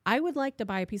 hey, I would like to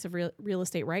buy a piece of real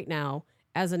estate right now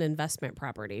as an investment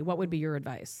property? What would be your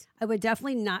advice? I would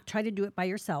definitely not try to do it by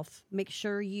yourself. Make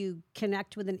sure you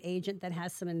connect with an agent that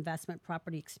has some investment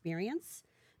property experience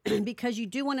because you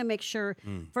do want to make sure,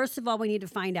 first of all, we need to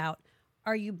find out,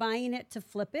 are you buying it to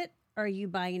flip it? Or are you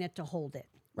buying it to hold it?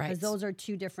 Right. Because those are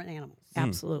two different animals.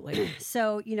 Absolutely.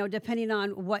 So, depending on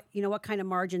what kind of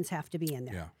margins have to be in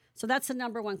there. Yeah. So that's the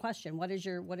number one question. What is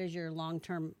your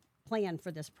long-term plan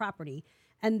for this property?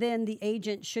 And then the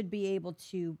agent should be able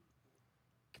to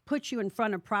put you in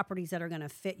front of properties that are going to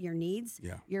fit your needs,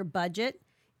 your budget,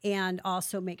 and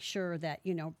also make sure that,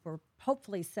 we're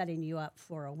hopefully setting you up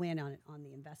for a win on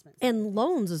the investment side. And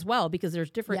loans as well, because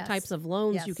there's different Yes. types of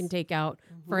loans you Yes. can take out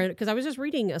for it. Because I was just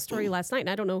reading a story last night, and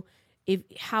I don't know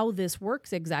how this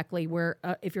works exactly, where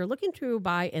if you're looking to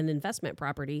buy an investment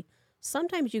property,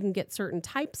 sometimes you can get certain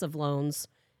types of loans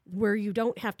where you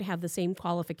don't have to have the same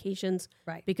qualifications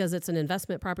Right. because it's an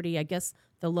investment property. I guess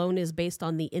the loan is based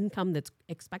on the income that's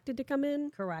expected to come in.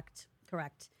 Correct.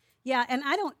 Yeah, and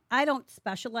I don't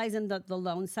specialize in the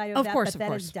loan side of, Of that, course, but of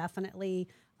that is course. definitely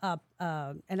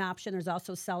an option. There's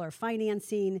also seller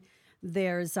financing.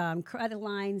 There's credit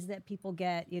lines that people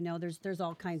get. There's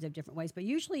all kinds of different ways. But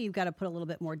usually you've got to put a little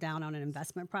bit more down on an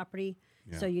investment property.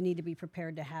 So you need to be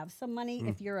prepared to have some money.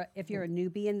 If you're a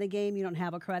newbie in the game, you don't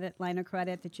have a line of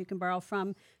credit that you can borrow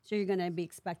from. So you're going to be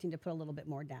expecting to put a little bit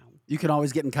more down. You can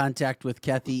always get in contact with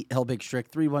Kathy Helbig-Strick,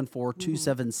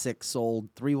 314-276-SOLD,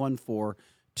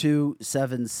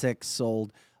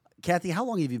 314-276-SOLD. Kathy, how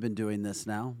long have you been doing this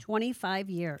now? 25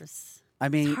 years. I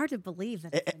mean, It's hard to believe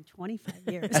that it's been 25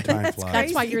 years. Time flies.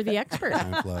 That's why you're the expert.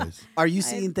 Time flies. are you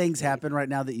seeing things happen right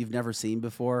now that you've never seen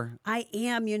before? I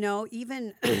am,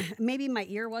 even maybe my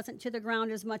ear wasn't to the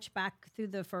ground as much back through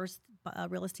the first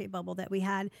real estate bubble that we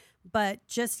had. But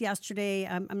just yesterday,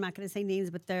 I'm not going to say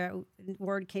names, but the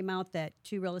word came out that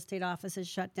 2 real estate offices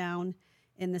shut down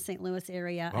in the St. Louis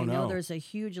area. I know there's a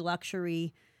huge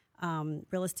luxury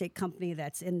real estate company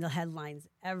that's in the headlines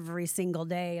every single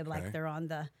day of like they're on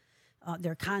the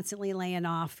they're constantly laying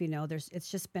off.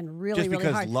 It's just been really, Just really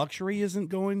because hard. luxury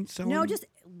isn't selling? No, just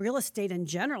real estate in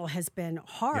general has been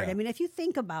hard. Yeah. I mean, if you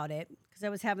think about it, because I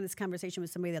was having this conversation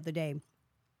with somebody the other day,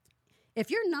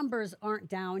 if your numbers aren't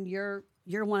down, you're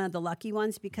one of the lucky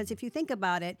ones. Because if you think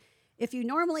about it, if you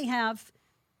normally have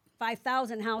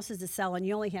 5,000 houses to sell and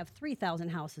you only have 3,000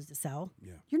 houses to sell,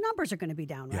 your numbers are going to be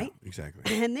down, right? Yeah,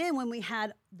 exactly. And then when we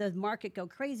had the market go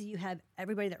crazy, you have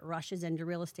everybody that rushes into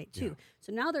real estate too.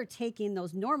 So now they're taking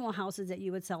those normal houses that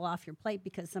you would sell off your plate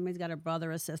because somebody's got a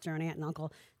brother, a sister, an aunt, and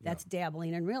uncle that's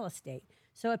dabbling in real estate.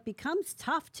 So it becomes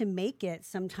tough to make it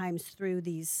sometimes through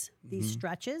these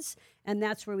stretches, and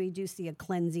that's where we do see a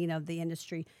cleansing of the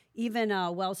industry. Even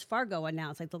Wells Fargo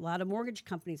announced, like a lot of mortgage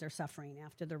companies are suffering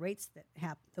after the rates that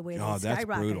the way they that's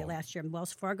skyrocketed brutal. last year. And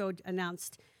Wells Fargo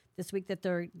announced this week that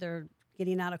they're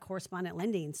getting out of correspondent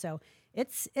lending. So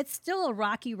it's still a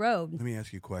rocky road. Let me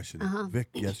ask you a question. Uh-huh. Vic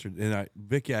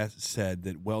said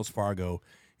that Wells Fargo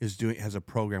has a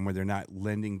program where they're not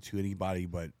lending to anybody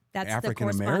but That's the African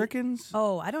Americans.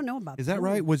 Oh, I don't know about Is that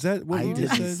right? Was that what I you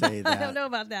just didn't said? say that. I don't know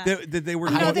about that. That they were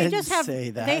I No, they didn't just have say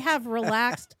that. they have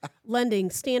relaxed lending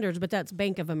standards, but that's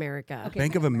Bank of America.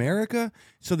 Bank of America.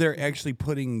 So they're actually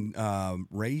putting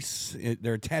race.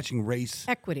 They're attaching race.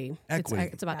 Equity. Equity.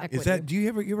 It's about equity. Is that? Do you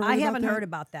ever? You ever? I heard haven't about that? heard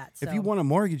about that. If so. you want a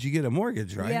mortgage, you get a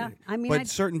mortgage, right? Yeah, I mean, but I'd-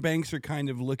 certain banks are kind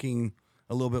of looking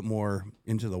a little bit more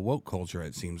into the woke culture.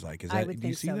 It seems like. Is that? I would do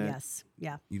you think see so. that? Yes.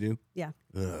 Yeah. You do. Yeah.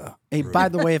 Ugh. Hey, by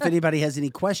the way, if anybody has any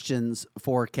questions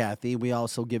for Kathy, we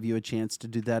also give you a chance to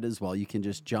do that as well. You can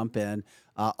just jump in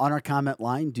on our comment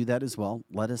line, do that as well.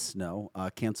 Let us know,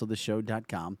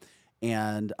 canceltheshow.com.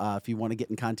 And if you want to get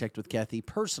in contact with Kathy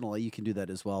personally, you can do that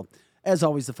as well. As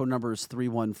always, the phone number is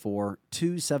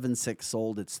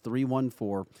 314-276-SOLD. It's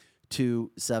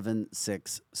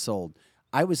 314-276-SOLD.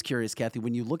 I was curious, Kathy,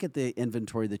 when you look at the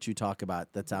inventory that you talk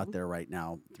about that's out there right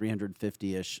now,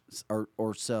 350-ish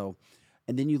or so,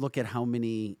 and then you look at how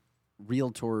many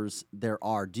realtors there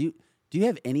are, do you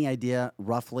have any idea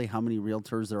roughly how many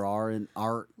realtors there are in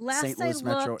our St. Louis I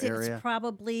metro looked, area? It's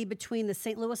probably between the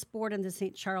St. Louis board and the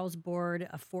St. Charles board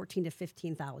of 14 to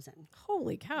 15,000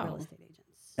 Holy real cow. estate agents.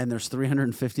 And there's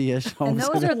 350-ish And homes.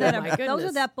 those are that Oh, my those are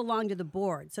goodness. that belong to the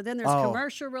board. So then there's Oh.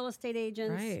 commercial real estate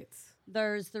agents. Right.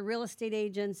 There's the real estate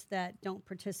agents that don't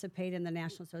participate in the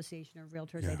National Association of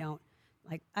Realtors. They don't.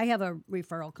 Like, I have a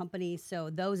referral company, so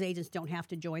those agents don't have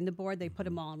to join the board. They put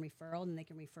them all in referral, and they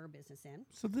can refer business in.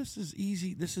 So this is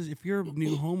easy. This is if you're a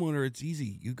new homeowner, it's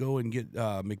easy. You go and get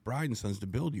McBride and Sons to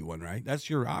build you one, right? That's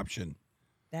your option.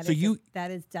 That So that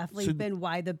has definitely so- been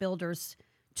why the builders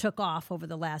took off over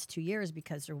the last 2 years,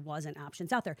 because there wasn't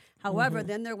options out there. However,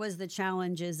 then there was the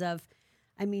challenges of,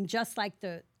 I mean, just like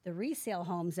the resale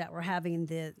homes that were having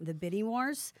the bidding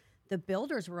wars, the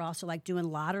builders were also like doing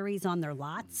lotteries on their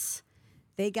lots.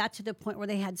 They got to the point where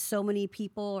they had so many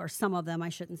people, or some of them, I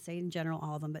shouldn't say in general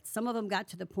all of them, but some of them got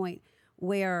to the point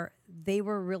where they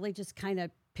were really just kind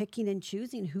of picking and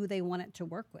choosing who they wanted to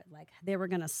work with. Like, they were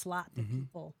going to slot the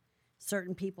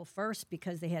certain people first,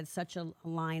 because they had such a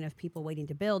line of people waiting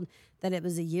to build that it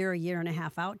was a year and a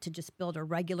half out to just build a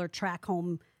regular track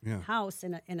home house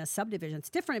in a subdivision. It's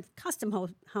different if custom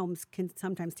homes can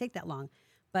sometimes take that long.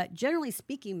 But generally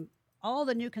speaking, all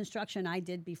the new construction I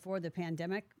did before the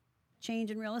pandemic change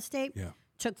in real estate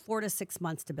took 4 to 6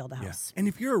 months to build a house. And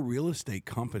if you're a real estate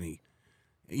company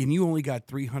and you only got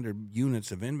 300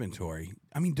 units of inventory,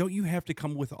 I mean, don't you have to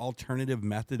come with alternative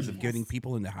methods of getting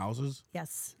people into houses?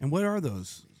 Yes. And what are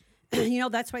those?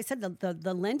 That's why I said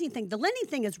the lending thing. The lending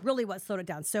thing is really what slowed it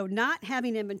down. So not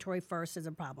having inventory first is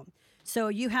a problem. So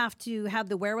you have to have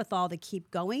the wherewithal to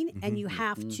keep going, and you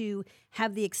have to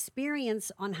have the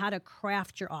experience on how to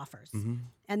craft your offers.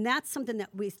 And that's something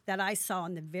that I saw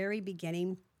in the very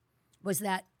beginning, was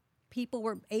that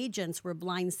agents were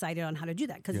blindsided on how to do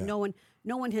that, because no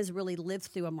one has really lived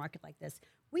through a market like this.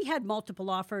 We had multiple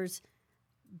offers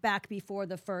back before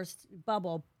the first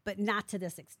bubble, but not to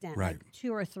this extent, Right. like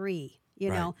 2 or 3, you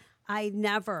know. I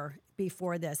never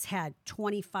before this had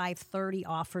 25, 30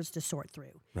 offers to sort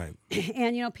through. Right.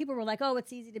 And, people were like, oh,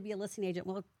 it's easy to be a listing agent.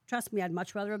 Well, trust me, I'd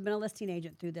much rather have been a listing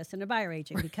agent through this than a buyer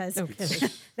agent, because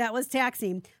that was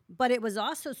taxing. But it was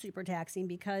also super taxing,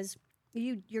 because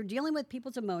you're dealing with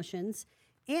people's emotions,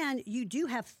 and you do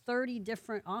have 30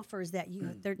 different offers that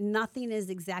nothing is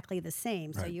exactly the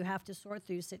same. So you have to sort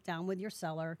through, sit down with your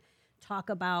seller,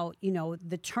 talk about,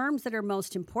 the terms that are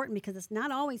most important, because it's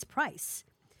not always price.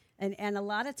 And a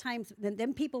lot of times,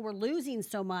 then people were losing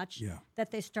so much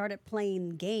that they started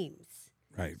playing games.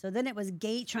 Right. So then it was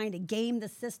trying to game the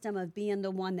system of being the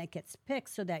one that gets picked,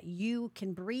 so that you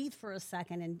can breathe for a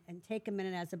second and take a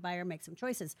minute as a buyer, make some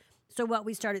choices. So what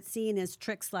we started seeing is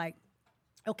tricks like,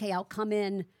 okay, I'll come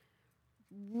in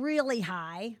really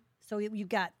high. So you've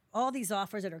got all these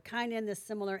offers that are kind of in this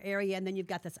similar area, and then you've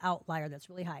got this outlier that's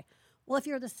really high. Well, if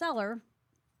you're the seller,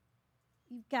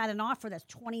 you've got an offer that's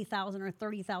 $20,000 or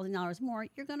 $30,000 more,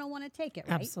 you're going to want to take it,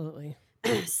 right? Absolutely.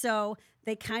 So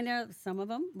they some of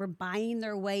them were buying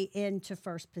their way into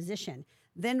first position.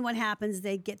 Then what happens,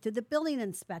 they get through the building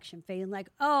inspection phase, and like,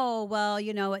 oh, well,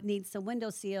 it needs some window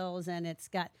seals, and it's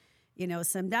got,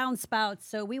 some downspouts.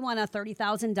 So we want a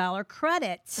 $30,000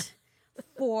 credit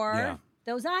for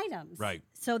those items. Right.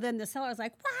 So then the seller's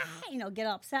like, why? Get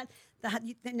upset.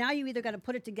 Now you either got to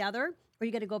put it together or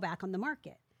you got to go back on the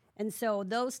market. And so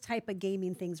those type of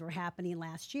gaming things were happening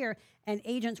last year, and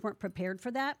agents weren't prepared for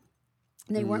that.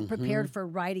 They weren't prepared for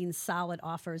writing solid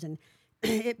offers, and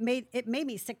it made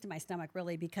me sick to my stomach,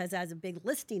 really, because as a big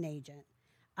listing agent,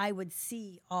 I would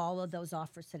see all of those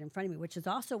offers sit in front of me, which is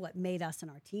also what made us and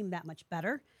our team that much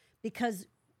better, because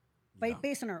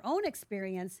based on our own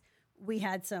experience, we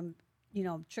had some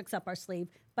tricks up our sleeve,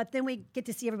 but then we get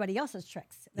to see everybody else's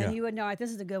tricks. Then you would know, all right, this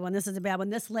is a good one, this is a bad one,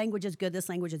 this language is good, this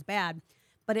language is bad.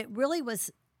 But it really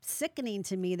was sickening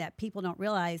to me that people don't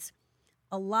realize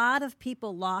a lot of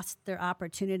people lost their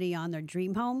opportunity on their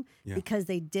dream home because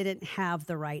they didn't have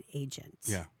the right agent.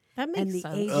 Yeah. That makes and the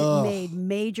sense. agent made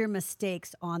major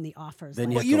mistakes on the offers.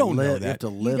 Then Well, you don't know that. You have to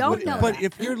live don't with know that. But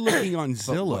if you're looking on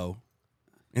Zillow,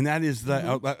 and that is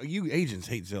the you agents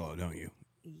hate Zillow, don't you?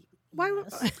 Why?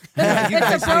 Yeah, you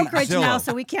guys It's a hate brokerage now, Zillow.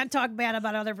 so we can't talk bad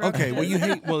about other brokerages. Okay,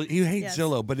 well you hate Yes.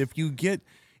 Zillow, but if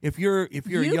you're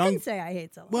you young, can say I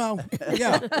hate Zillow. well,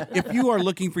 yeah, if you are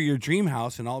looking for your dream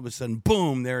house and all of a sudden,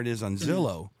 boom, there it is on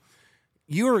Zillow,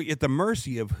 you're at the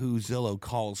mercy of who Zillow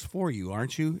calls for you,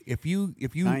 aren't you? If you,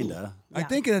 Kinda. I Yeah.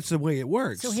 think that's the way it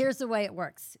works. So here's the way it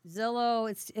works. Zillow,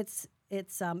 it's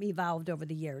evolved over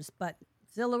the years, but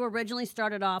Zillow originally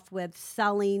started off with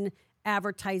selling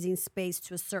advertising space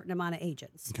to a certain amount of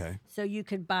agents. Okay. So you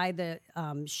could buy the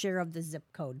share of the zip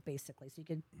code, basically. So you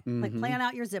could plan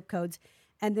out your zip codes.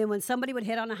 And then when somebody would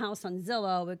hit on a house on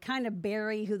Zillow, it would kind of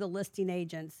bury who the listing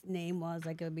agent's name was.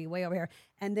 Like it would be way over here.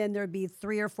 And then there'd be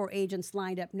 3 or 4 agents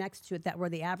lined up next to it that were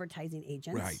the advertising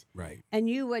agents. Right. And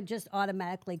you would just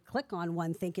automatically click on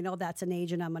one thinking, oh, that's an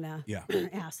agent. I'm going to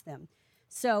ask them.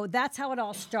 So that's how it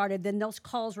all started. Then those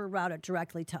calls were routed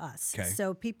directly to us. Okay.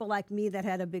 So people like me that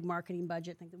had a big marketing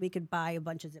budget think that we could buy a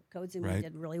bunch of zip codes, and we Right.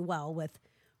 did really well with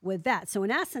that. So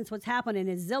in essence, what's happening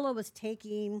is Zillow was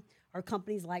taking, or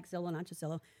companies like Zillow, not just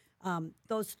Zillow,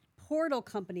 those portal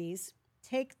companies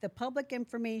take the public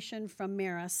information from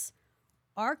Maris,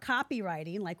 our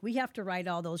copywriting, like we have to write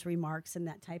all those remarks and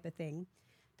that type of thing.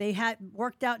 They had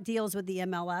worked out deals with the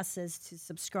MLSs to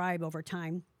subscribe over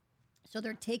time. So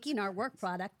they're taking our work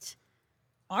product,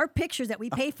 our pictures that we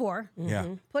pay for,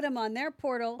 Yeah. put them on their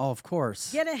portal, Oh, of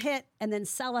course. get a hit, and then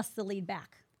sell us the lead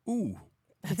back. Ooh.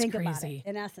 That's Think about crazy. it.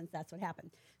 In essence, that's what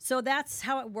happened. So that's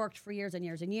how it worked for years and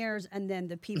years and years. And then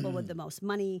the people with the most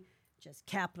money just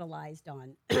capitalized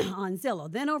on on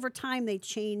Zillow. Then over time, they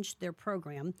changed their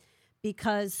program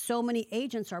because so many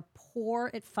agents are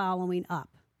poor at following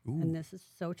up. And this is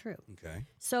so true. Okay.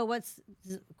 So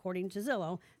according to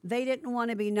Zillow, they didn't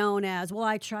want to be known as, well,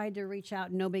 I tried to reach out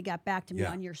and nobody got back to me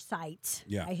Yeah. on your site.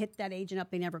 Yeah. I hit that agent up,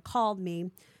 they never called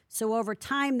me. So over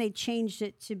time, they changed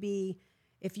it to be,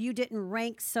 if you didn't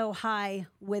rank so high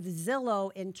with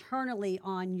Zillow internally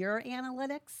on your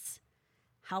analytics,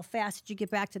 how fast did you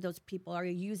get back to those people? Are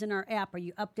you using our app? Are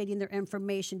you updating their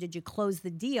information? Did you close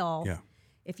the deal? Yeah.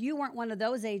 If you weren't one of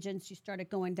those agents, you started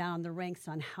going down the ranks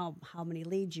on how many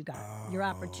leads you got. Your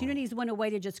opportunities went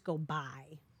away to just go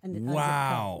buy.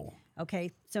 Wow. Okay,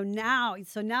 so now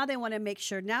they want to make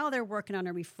sure. Now they're working on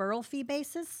a referral fee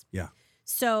basis. Yeah.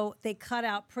 So they cut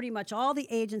out pretty much all the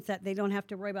agents that they don't have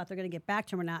to worry about they're going to get back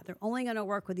to them or not. They're only going to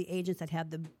work with the agents that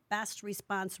have the best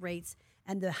response rates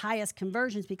and the highest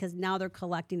conversions, because now they're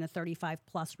collecting a 35+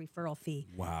 referral fee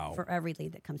Wow. for every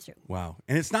lead that comes through. Wow.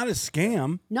 And it's not a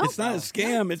scam. No. It's not a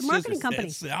scam. No. It's It's a marketing just company.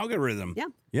 It's the algorithm. Yeah.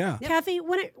 Yeah. Kathy,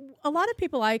 a lot of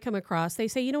people I come across, they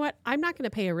say, you know what? I'm not going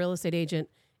to pay a real estate agent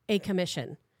a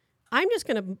commission. I'm just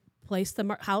going to place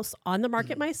the house on the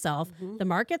market myself. The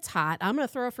market's hot. I'm going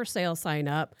to throw a for sale sign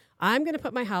up. I'm going to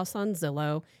put my house on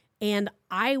Zillow, and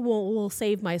I will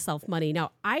save myself money.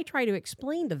 Now, I try to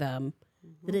explain to them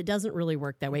that it doesn't really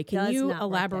work that way. Can Does you not work that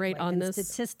elaborate way. on And this?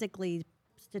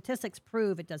 statistics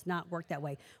prove it does not work that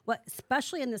way.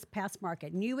 Especially in this past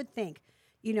market. And you would think,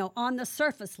 on the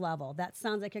surface level, that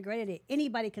sounds like a great idea.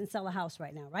 Anybody can sell a house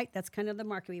right now, right? That's kind of the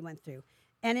market we went through.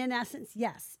 And in essence,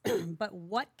 yes. But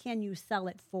what can you sell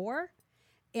it for?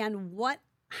 And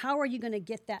how are you going to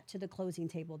get that to the closing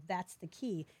table? That's the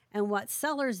key. And what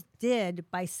sellers did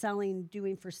by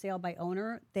doing for sale by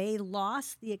owner, they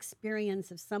lost the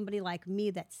experience of somebody like me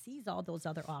that sees all those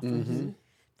other offers,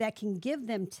 that can give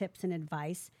them tips and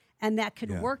advice, and that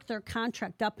could work their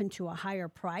contract up into a higher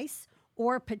price,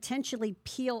 or potentially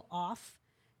peel off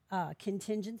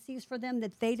contingencies for them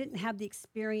that they didn't have the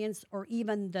experience or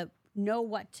even they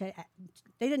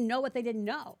didn't know what they didn't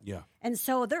know. Yeah. And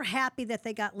so they're happy that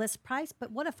they got list price,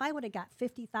 but what if I would have got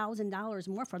 $50,000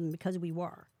 more from them because we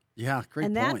were? Yeah, great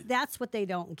And point. that's what they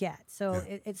don't get. So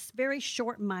it's very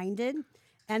short-minded,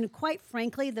 And quite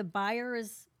frankly, the buyer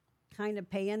is kind of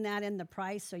paying that in the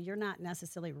price, so you're not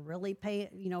necessarily really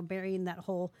bearing that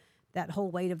whole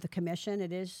weight of the commission.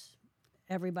 It is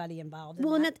everybody involved.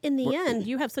 Well, and in the end,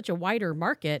 you have such a wider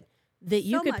market that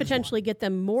you could potentially get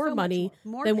them more money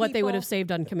than what they would have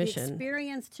saved on commission. The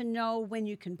experience to know when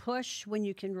you can push, when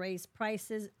you can raise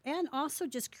prices, and also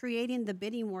just creating the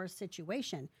bidding war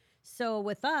situation. So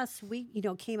with us, we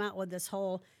came out with this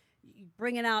whole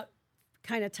bringing out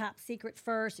kind of top secret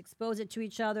first, expose it to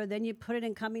each other, then you put it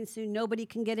in coming soon. Nobody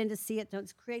can get in to see it.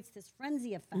 It creates this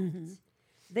frenzy effect. Mm-hmm.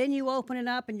 Then you open it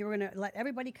up and you're going to let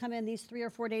everybody come in these 3 or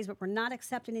 4 days, but we're not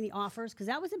accepting any offers because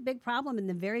that was a big problem in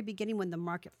the very beginning when the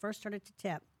market first started to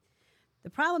tip. The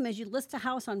problem is you list a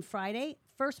house on Friday,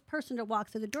 first person to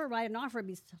walk through the door, write an offer,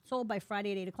 be sold by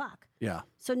Friday at 8 o'clock. Yeah.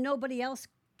 So nobody else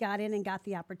got in and got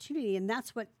the opportunity, and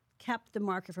that's what kept the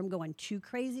market from going too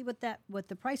crazy with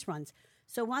the price runs.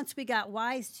 So once we got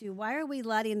wise to why are we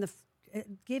letting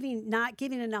not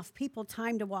giving enough people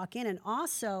time to walk in, and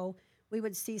also we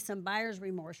would see some buyer's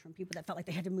remorse from people that felt like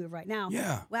they had to move right now.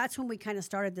 Yeah. Well, that's when we kind of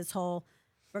started this whole,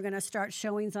 we're going to start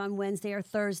showings on Wednesday or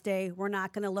Thursday. We're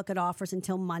not going to look at offers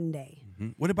until Monday. Mm-hmm.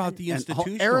 What about the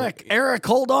institutional? Eric,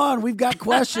 hold on. We've got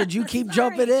questions. You keep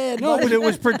jumping in. No, but it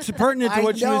was pertinent to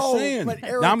what you were saying. But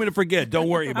Eric, now I'm going to forget. Don't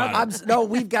worry about it. No,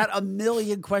 we've got a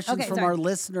million questions from sorry. our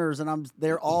listeners, and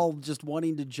they're all just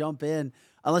wanting to jump in.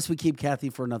 Unless we keep Kathy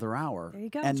for another hour. There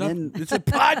you go. And then It's a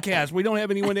podcast. We don't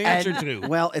have anyone to answer to.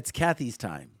 Well, it's Kathy's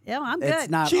time. Yeah, I'm good. It's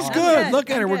not. She's ours. good. good.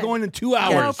 Look at her. I'm We're good. going in 2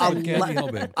 hours. Yeah, with Kathy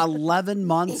Hillman. 11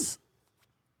 months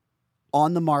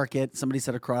on the market. Somebody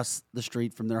said across the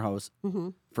street from their house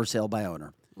for sale by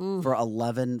owner for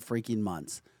 11 freaking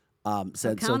months.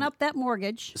 Count up that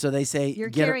mortgage. So they say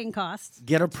Your carrying costs.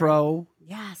 Get a pro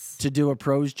Yes. to do a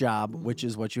pro's job, which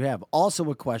is what you have. Also,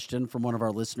 a question from one of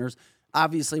our listeners.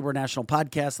 Obviously, we're a national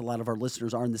podcast. A lot of our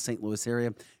listeners are in the St. Louis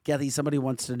area. Kathy, somebody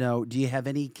wants to know, do you have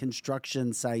any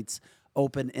construction sites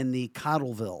open in the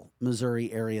Cottleville,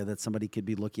 Missouri area that somebody could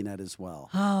be looking at as well?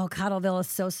 Oh, Cottleville is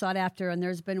so sought after, and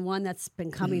there's been one that's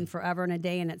been coming forever and a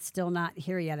day, and it's still not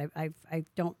here yet. I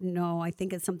don't know. I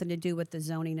think it's something to do with the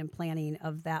zoning and planning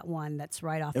of that one that's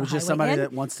right off the highway. It was just somebody in.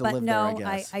 that wants to But live no, there,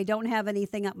 I guess. I don't have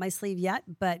anything up my sleeve yet,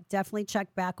 but definitely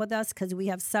check back with us because we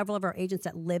have several of our agents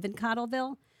that live in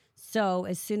Cottleville. So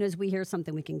as soon as we hear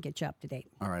something, we can get you up to date.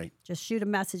 All right. Just shoot a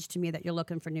message to me that you're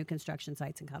looking for new construction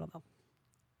sites in Cottleville.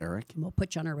 Eric? And we'll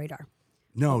put you on our radar.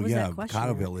 No, What was yeah, that question,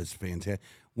 Cottleville is fantastic.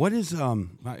 What is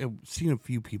I've seen a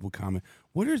few people comment.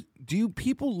 Do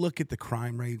people look at the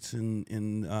crime rates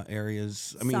in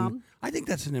areas? I mean, Some. I think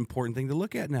that's an important thing to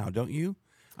look at now, don't you?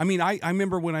 I mean, I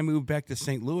remember when I moved back to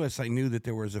St. Louis, I knew that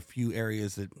there was a few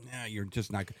areas that you're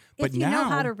just not. But if you now, know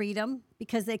how to read them,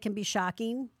 because they can be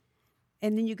shocking,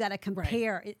 and then you got to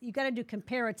compare. You got to do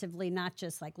comparatively, not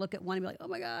just like look at one and be like, oh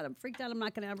my God, I'm freaked out. I'm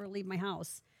not going to ever leave my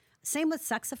house. Same with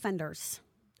sex offenders.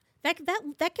 That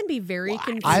can be very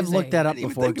confusing. I've looked that up didn't even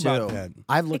before, think too. about that.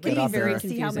 I've looked It it can up be very there.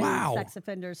 see how many Wow. sex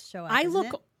offenders show up. I isn't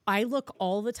look it? I look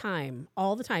all the time,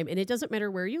 and it doesn't matter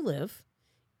where you live.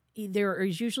 There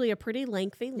is usually a pretty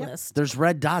lengthy list, There's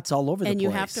red dots all over the place. and you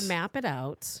have to map it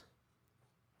out.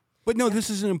 But no, this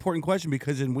is an important question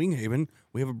because in Winghaven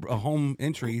we have a home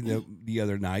entry the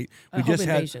other night. A home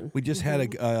invasion. We just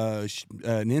had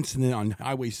an incident on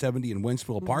Highway 70 in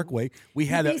Wentzville Parkway. We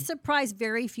had You'd be surprised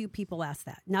very few people ask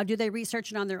that. Now, do they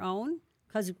research it on their own?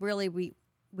 Because really, we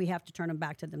have to turn them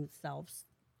back to themselves.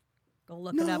 Go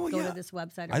look it up. Go to this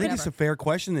website. Or I think it's a whatever. fair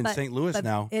question in But- St. Louis but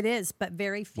now. It is, but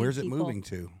very few. Where's it people moving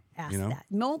to? Ask You know?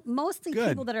 that. Mostly Good.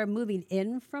 people that are moving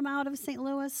in from out of St.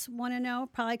 Louis want to know,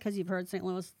 probably because you've heard St.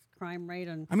 Louis crime rate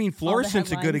and. I mean, all the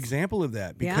fluorescent's a good headlines. example of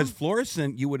that Yeah. because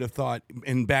fluorescent, you would have thought,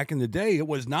 and back in the day, it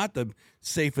was not the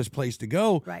safest place to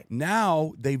go. Right.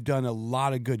 Now they've done a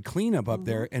lot of good cleanup up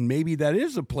there, and maybe that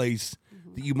is a place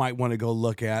that you might want to go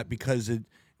look at because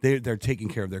they're taking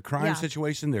care of their crime Yeah.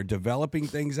 situation. They're developing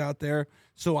things out there.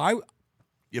 So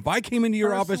if I came into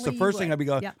your office, the Personally, first you thing would. I'd be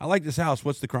going, Yep. I like this house.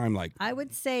 What's the crime like? I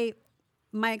would say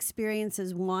my experience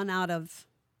is 1 out of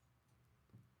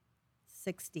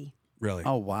 60 Really?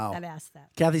 Oh, wow. that asked that.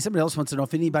 Kathy, somebody else wants to know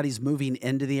if anybody's moving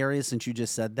into the area since you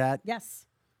just said that. Yes.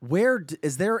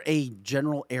 Is there a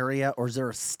general area or is there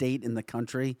a state in the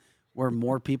country where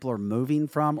more people are moving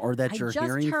from or that you're I just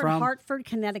hearing heard from? Hartford,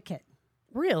 Connecticut.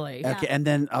 Really? Okay, and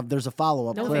then there's a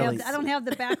follow-up. No, Clearly, I don't have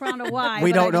the background of why.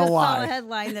 We but don't know I just why. saw a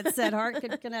headline that said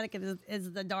Hartford, Connecticut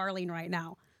is the darling right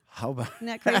now. How about? Isn't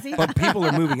that crazy? But people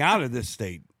are moving out of this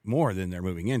state more than they're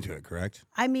moving into it, correct?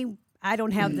 I mean, I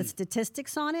don't have the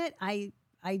statistics on it. I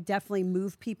definitely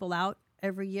move people out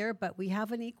every year, but we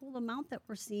have an equal amount that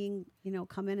we're seeing,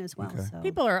 come in as well. So.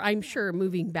 People are, I'm sure,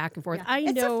 moving back and forth. Yeah. I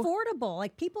it's know affordable.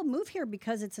 Like people move here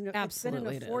because it's been an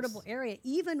Absolutely it affordable is. area.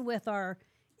 Even with our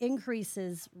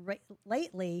increases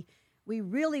lately, we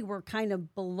really were kind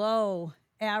of below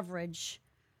average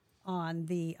on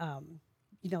the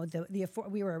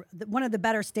we were one of the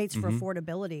better states for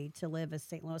affordability to live as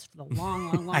St. Louis for the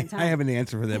long time. I have an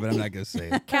answer for that, but I'm not going to say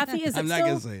it. Kathy, is it I'm not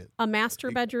going to still say it. a master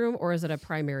bedroom or is it a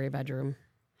primary bedroom?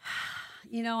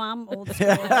 I'm old school.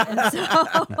 And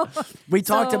so, We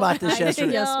talked So, about this I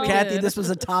yesterday. Yes, we Kathy, did. this was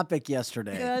a topic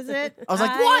yesterday. was it? I was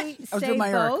like, what? I was say doing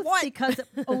my both work. What? because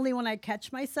only when I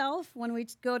catch myself, when we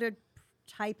go to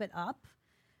type it up,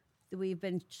 we've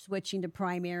been switching to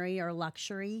primary or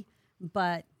luxury,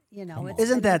 but it's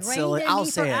Isn't been that ingrained silly? in I'll me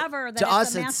say it. forever that To it's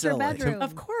us, a it's master silly. bedroom.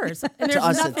 Of course. And there's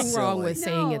us, it's nothing wrong silly. with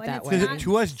saying it No, that and way. it's not-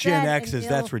 To us Gen Said X's,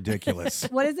 and that's ill. ridiculous.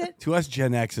 What is it? To us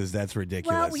Gen X's, that's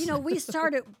ridiculous. Well,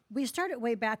 we started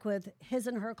way back with his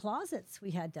and her closets.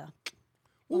 We had to.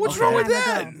 What's wrong with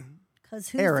that? Because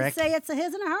who's Eric. to say it's a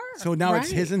his and a her? So now it's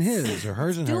Right. his and his, or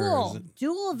hers and hers.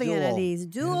 Dual vanities,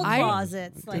 dual I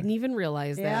closets. Didn't even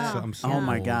realize Yeah. that. I'm so Oh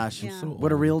my old. gosh. Yeah.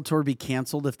 Would a realtor be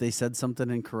canceled if they said something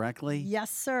incorrectly? Yes,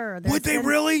 sir. Would they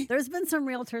really? There's been some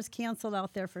realtors canceled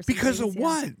out there for some Because of reasons,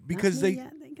 what? Not Because me they-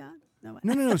 yet, thank God.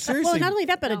 No, seriously. Well, not only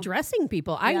that, but No. addressing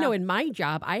people. I Yeah. know in my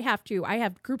job, I have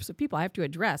groups of people I have to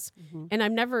address, and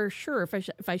I'm never sure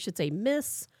if I should say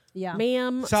Miss, Yeah.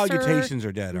 Ma'am, Salutations sir.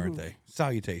 are dead, aren't they?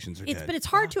 Salutations are dead. But it's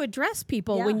hard to address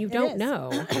people Yeah, when you it don't is. know.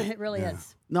 It really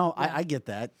is. No, I get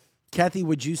that. Kathy,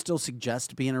 would you still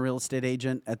suggest being a real estate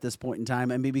agent at this point in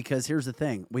time? I mean, because here's the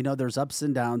thing. We know there's ups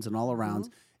and downs and all arounds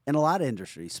in a lot of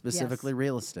industries, specifically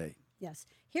real estate. Yes.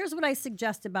 Here's what I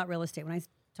suggest about real estate when I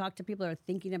talk to people that are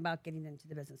thinking about getting into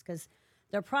the business. Because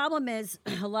their problem is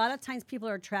a lot of times people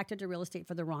are attracted to real estate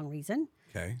for the wrong reason.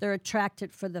 Okay. They're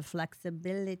attracted for the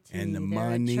flexibility. And the They're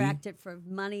money. attracted for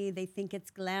money. They think it's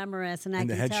glamorous. And I And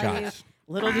the can tell you. headshots.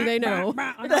 Little do they know. on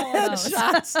all of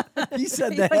those. He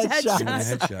said the Those headshot.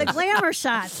 headshots. The headshots. The glamour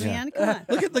shots, man. Come on.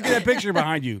 Look at that picture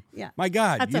behind you. Yeah. My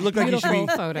God, That's you a look like you should beautiful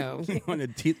be photo. on a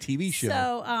TV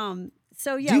show.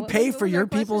 So yeah. Do you what- pay what for was your our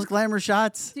question? people's glamour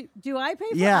shots? Do I pay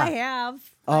for Yeah. I have.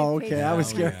 Oh, I've paid okay. for I was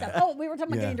some scared. stuff. Oh, we were talking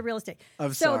about Yeah. getting into real estate.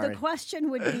 I'm so sorry. the question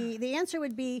would be, the answer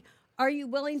would be, are you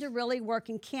willing to really work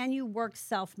and can you work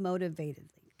self-motivatedly?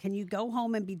 Can you go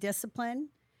home and be disciplined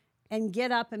and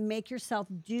get up and make yourself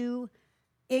do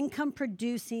income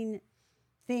producing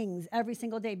things every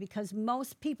single day? Because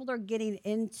most people are getting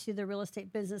into the real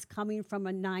estate business coming from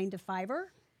a 9-to-5er.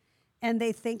 And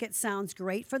they think it sounds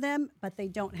great for them, but they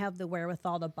don't have the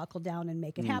wherewithal to buckle down and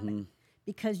make it happen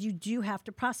because you do have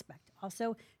to prospect.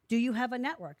 Also, do you have a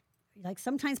network? Like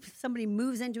sometimes somebody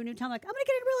moves into a new town, like, I'm going to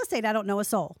get into real estate. I don't know a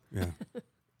soul. Yeah.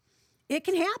 It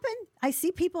can happen. I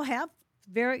see people have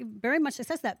very, very much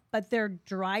success that, but they're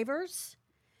drivers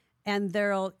and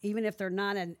even if they're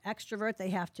not an extrovert, they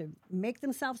have to make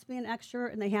themselves be an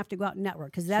extrovert and they have to go out and network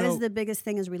because that is So- the biggest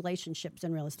thing is relationships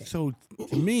in real estate. So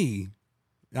to me,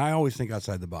 I always think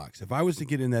outside the box. If I was to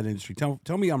get in that industry,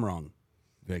 tell me I'm wrong,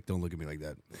 Vic. Don't look at me like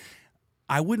that.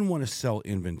 I wouldn't want to sell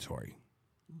inventory.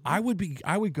 I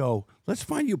would go, let's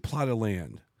find you a plot of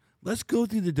land. Let's go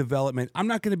through the development. I'm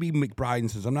not going to be McBride and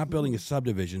says I'm not building a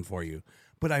subdivision for you,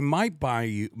 but I might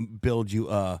build you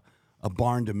a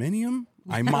barn dominium.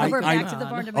 I might. We're back to the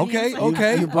barn Okay, dominiums.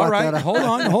 okay, You brought all right. that up.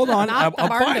 Hold on. Not the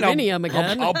barn fine. dominium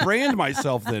again. I'll brand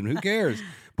myself then. Who cares?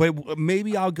 But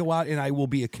maybe I'll go out and I will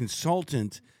be a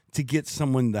consultant to get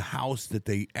someone the house that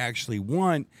they actually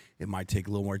want. It might take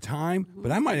a little more time,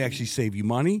 but I might actually save you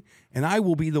money, and I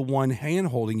will be the one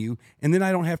hand-holding you, and then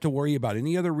I don't have to worry about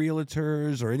any other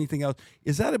realtors or anything else.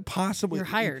 Is that impossible? You're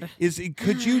hired.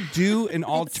 Could you do an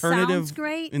alternative? sounds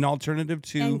great. An alternative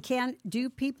to And do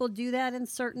people do that in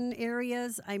certain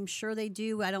areas? I'm sure they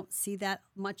do. I don't see that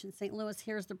much in St. Louis.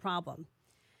 Here's the problem.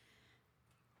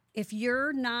 If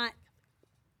you're not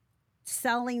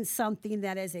selling something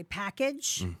that is a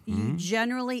package, you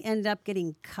generally end up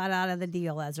getting cut out of the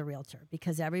deal as a realtor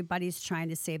because everybody's trying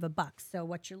to save a buck. So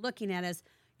what you're looking at is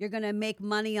you're going to make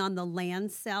money on the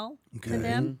land sell to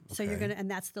them. So you're going to, and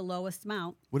that's the lowest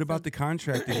amount. What about the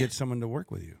contract to get someone to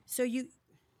work with you? So you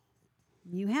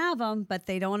have them, but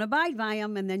they don't abide by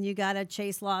them, and then you got to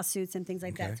chase lawsuits and things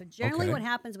like that. So generally what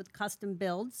happens with custom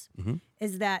builds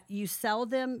is that you sell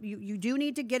them, you do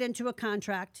need to get into a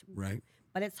contract, Right.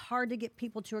 but it's hard to get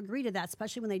people to agree to that,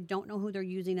 especially when they don't know who they're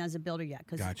using as a builder yet,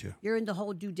 because Gotcha. you're in the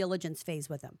whole due diligence phase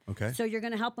with them. Okay. So you're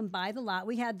going to help them buy the lot.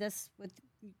 We had this with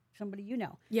somebody you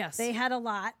know. Yes. They had a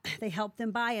lot. They helped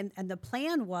them buy, and the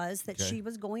plan was that she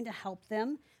was going to help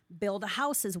them build a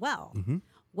house as well.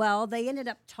 Well, they ended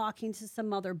up talking to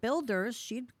some other builders.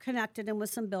 She'd connected them with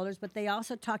some builders, but they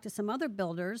also talked to some other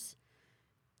builders.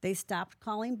 They stopped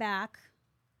calling back.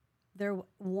 Their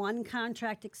one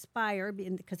contract expired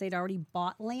because they'd already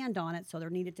bought land on it, so there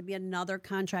needed to be another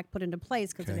contract put into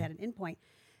place because it had an endpoint.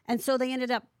 And so they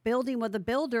ended up building with a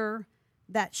builder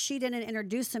that she didn't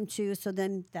introduce them to. So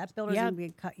then that builder's going to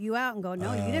cut you out and go,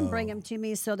 no, you didn't bring him to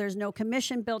me. So there's no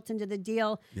commission built into the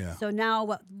deal. Yeah. So now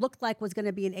what looked like was going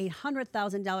to be an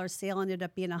 $800,000 sale ended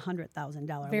up being a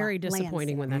 $100,000. Very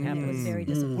disappointing when that happens. It was very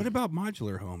disappointing. What about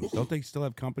modular homes? Don't they still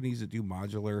have companies that do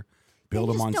modular, build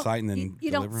them on site and then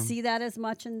you deliver don't them? see that as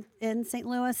much in St.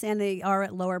 Louis, and they are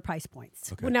at lower price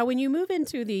points. Well, now, when you move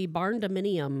into the barn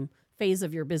dominium phase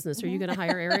of your business, are you going to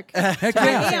hire Eric? Heck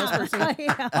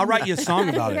yeah. I'll write you a song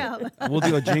about it. We'll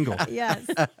do a jingle. Yes.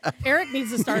 Eric needs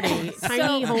to start a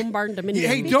tiny home barn dominium.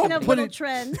 Hey, Speaking don't of put little it.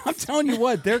 trends. I'm telling you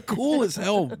what, they're cool as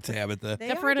hell, Tabitha. They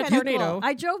Except are for in a kinda tornado. cool.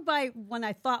 I drove by one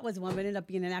I thought was one, but ended up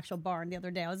being an actual barn the other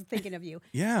day. I was thinking of you.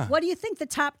 Yeah. What do you think the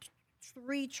top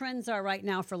 3 trends are right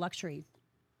now for luxury?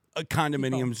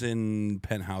 Condominiums in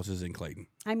penthouses in Clayton.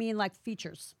 I mean, like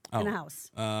features in a house.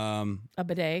 A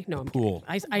bidet? No, I'm pool.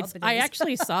 kidding. love I bidets.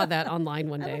 actually saw that online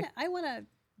one day. I want a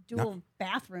dual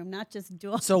bathroom, not just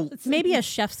dual. So Maybe a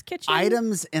chef's kitchen.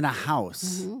 items in a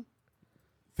house.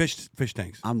 Fish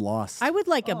tanks. I'm lost. I would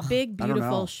like a big, I don't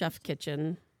beautiful know. chef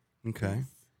kitchen. Okay.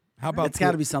 How about It's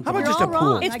gotta pool? be something How about like just a You're all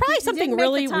pool? wrong. It's I probably keep- you something didn't make the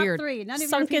really top weird. 3. None of your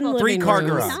Sunken people- living 3-car rooms.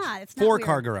 garage. It's not. It's not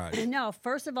 4-car weird. garage. No,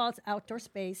 first of all, it's outdoor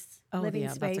space, Oh, living yeah,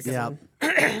 that's a space. good Yeah.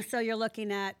 one. So you're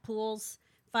looking at pools,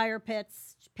 fire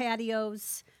pits,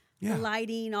 patios, Yeah.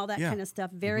 lighting, all that Yeah. kind of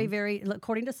stuff. Very, very,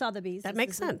 according to Sotheby's. That this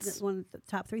makes is sense. One of the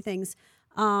top 3 things.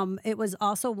 It was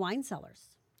also wine cellars.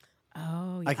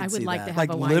 Oh, I can I would see like that. to have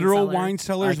Like a wine literal cellar. wine I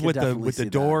cellars could with the definitely see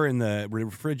door and the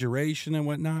refrigeration and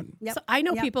whatnot. Yep. So I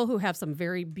know Yep. people who have some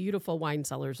very beautiful wine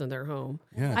cellars in their home.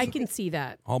 Yeah, I it's- can see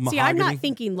that. All See, I'm mahogany. not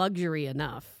thinking luxury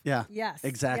enough. Yeah. Yes.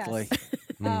 Exactly. Yes.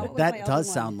 What was my That other does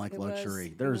one? sound like It was- luxury.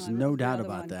 hang There's on, no what's the doubt other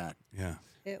about one? that. Yeah.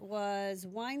 It was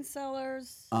wine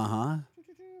cellars. Uh huh.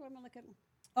 What am I looking?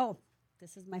 Oh,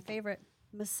 this is my favorite.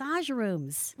 Massage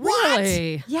rooms.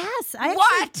 Really? Yes.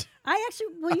 What?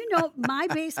 Well, you know, my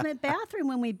basement bathroom,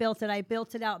 when we built it, I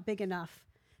built it out big enough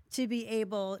to be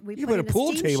able. We You put put in a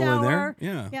pool steam table in there. shower.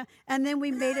 Yeah. Yeah. And then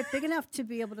we made it big enough to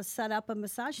be able to set up a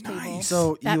massage table.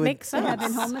 So That you would, makes to have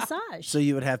sense. in-home massage. So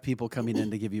you would have people coming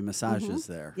in to give you massages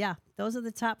there. Yeah, those are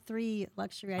the top 3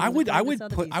 luxury items. I would according to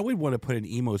Sotheby's. want to put an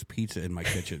Emo's pizza in my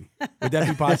kitchen. Would that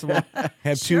be possible?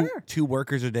 Have Sure. two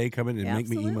workers a day come in and make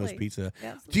me Emo's Absolutely. pizza.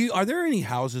 Absolutely. Are there any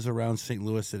houses around St.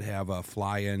 Louis that have a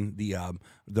fly-in,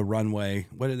 the runway?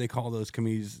 What do they call those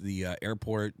communities? The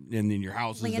airport, and then your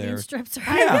house is landing there. strips.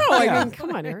 I know. Yeah. I mean,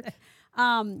 come on, Eric.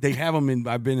 They have them in.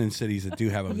 I've been in cities that do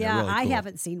have them. Yeah, They're really I cool.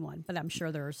 haven't seen one, but I'm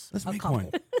sure there's Let's a make couple.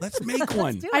 one. Let's make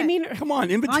one. do I it. mean, Come on, On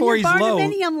your inventory's low.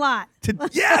 barndominium lot.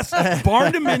 Yes,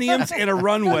 barn dominiums and a The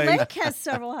runway. lake has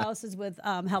several houses with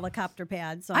helicopter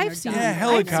pads. On I've their seen dock. Yeah, I've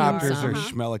helicopters seen or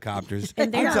some. schmelicopters.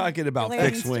 And I'm they're talking about Landing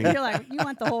fixed strip. wing. You're like, you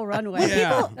want the whole runway.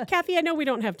 Yeah. Kathy, I know we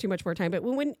don't have too much more time, but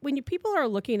when you people are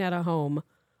looking at a home,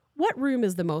 what room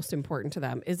is the most important to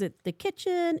them? Is it the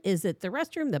kitchen? Is it the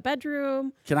restroom? The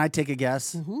bedroom? Can I take a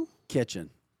guess? Kitchen.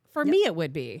 For me, it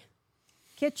would be.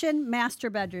 Kitchen,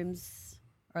 master bedrooms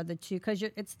are the 2 because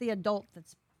it's the adult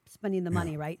that's spending the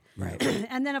money, right? Right.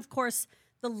 And then, of course,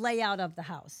 the layout of the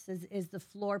house is the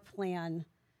floor plan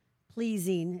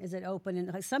pleasing? Is it open?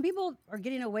 And like, some people are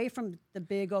getting away from the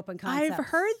big open concepts. I've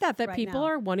heard that right people now.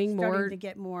 are wanting Starting more. to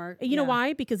get more. You know yeah.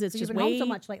 why? Because it's So you've just been home way so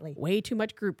much lately. way too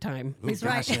much group time. He's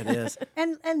right. Gosh, it is.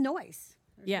 and noise.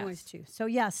 There's Yes. noise too. So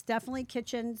yes, definitely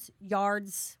kitchens,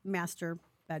 yards, master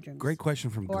bedrooms. Great question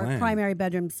from Or Glenn. primary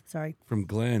bedrooms. Sorry. From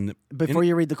Glenn. Before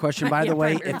you read the question, by Yeah, the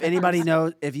way, primary if anybody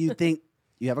knows, if you think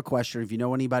you have a question, if you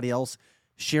know anybody else,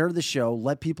 share the show.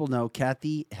 Let people know.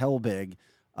 Kathy Helbig,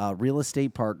 Real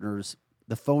Estate Partners,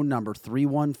 the phone number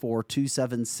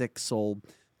 314-276-SOLD,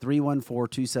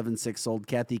 314-276-SOLD.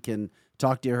 Kathy can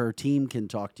talk to you. Her team can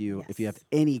talk to you if you have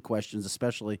any questions,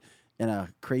 especially in a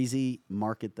crazy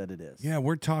market that it is. Yeah,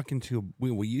 we're talking to,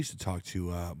 we used to talk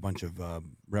to a bunch of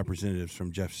representatives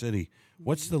from Jeff City.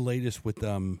 What's the latest with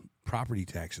property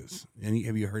taxes?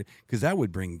 Have you heard? Because that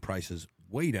would bring prices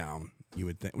way down, you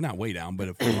would think. Well, not way down, but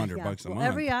a few $100 a month.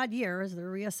 Every odd year is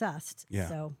they're reassessed. Yeah.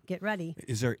 So get ready.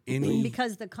 Is there any?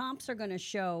 Because the comps are going to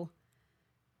show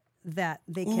that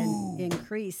they can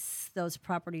increase those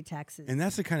property taxes. And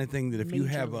that's the kind of thing that if you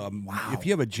have Majorly. if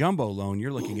you have a jumbo loan,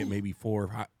 you're looking at maybe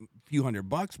few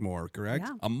 $100 more, correct?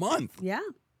 Yeah. A month. Yeah.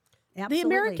 Absolutely. The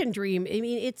American dream, I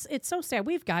mean, it's so sad.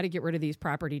 We've got to get rid of these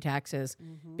property taxes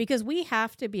because we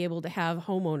have to be able to have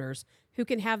homeowners who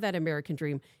can have that American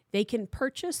dream. They can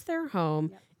purchase their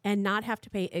home and not have to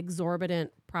pay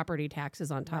exorbitant property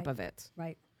taxes on top of it.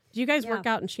 Right. Do you guys work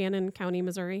out in Shannon County,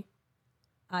 Missouri?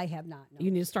 I have not. No.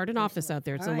 You need to start an office out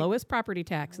there. It's the lowest property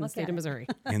tax in the Look state at of it. Missouri.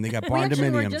 And they got We actually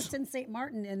were barndominiums. just in St.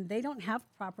 Martin, and they don't have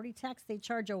property tax. They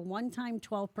charge a one-time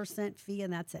 12% fee,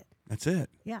 and that's it. That's it.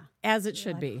 Yeah. As it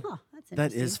should be. Huh, that's That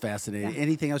interesting. is fascinating.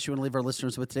 Anything else you want to leave our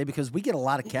listeners with today? Because we get a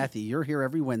lot of Kathy. You're here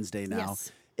every Wednesday now.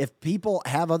 Yes. If people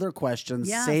have other questions,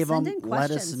 Yeah, save send them. in Let us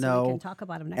questions so know. we can talk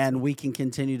about 'em next and week. we can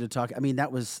continue to talk. I mean,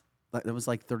 that was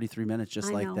like 33 minutes, just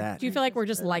I like know. that. Do you feel like we're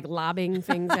just like lobbing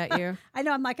things at you? I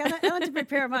know. I'm like, I don't have to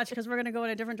prepare much because we're going to go in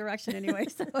a different direction anyway.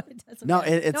 So it doesn't No,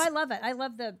 matter. it's- I love it. I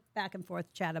love the back and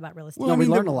forth chat about real estate. Well, No, I we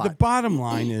mean, learn a the lot. bottom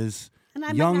line is and I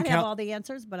might young not have Cal- all the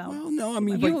answers, but I'll. Well, no, I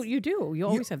mean, You do. You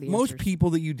always have the most answers. people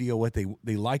that you deal with,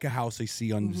 they like a house they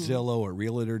see on Zillow or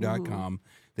Realtor.com.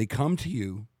 They come to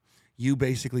you. You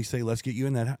basically say, "Let's get you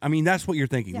in that." I mean, that's what you're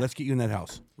thinking. Let's get you in that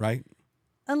house, right?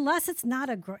 Unless it's not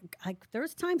like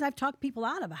there's times I've talked people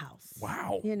out of a house.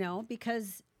 Wow. You know,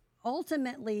 because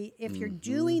ultimately, if you're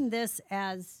doing this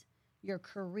as your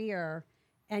career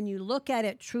and you look at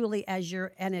it truly as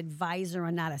you're an advisor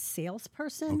and not a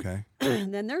salesperson, Okay.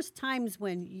 then there's times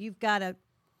when you've got to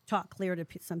talk clear to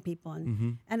some people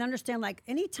and understand, like,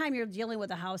 anytime you're dealing with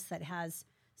a house that has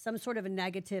some sort of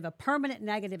a permanent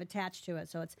negative attached to it,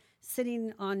 so it's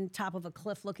sitting on top of a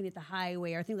cliff looking at the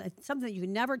highway or something that you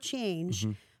can never change,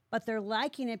 but they're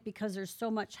liking it because there's so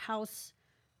much house,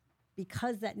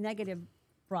 because that negative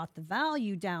brought the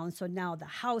value down, so now the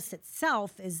house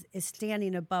itself is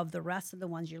standing above the rest of the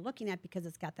ones you're looking at because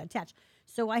it's got that attached.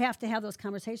 So I have to have those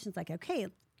conversations like, okay,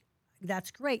 that's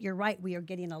great. You're right. We are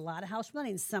getting a lot of house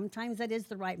running. Sometimes that is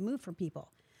the right move for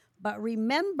people. But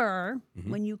remember,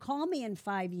 when you call me in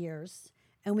 5 years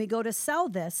and we go to sell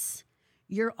this,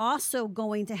 you're also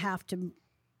going to have to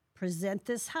present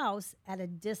this house at a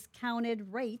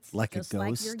discounted rate, Like a just like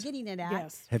ghost? you're getting it at,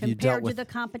 Yes. Have you compared dealt to with- the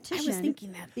competition. I was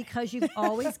thinking that. Because you've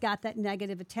always got that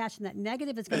negative attached, and that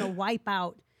negative is going to wipe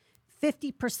out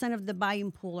 50% of the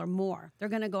buying pool or more. They're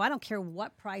going to go, I don't care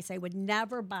what price, I would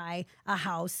never buy a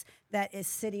house that is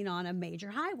sitting on a major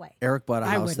highway. Eric bought a I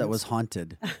house that wouldn't. was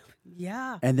haunted,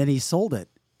 Yeah. and then he sold it.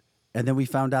 And then we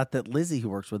found out that Lizzie, who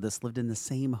works with us, lived in the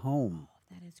same home.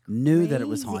 That is Knew that it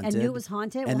was crazy. haunted. And knew it was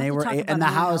haunted. And We'll they have to were, talk about and the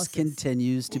haunted house houses.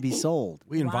 continues to be sold.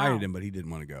 We invited Wow. him, but he didn't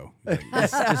want to go. He's like,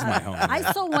 this is my home.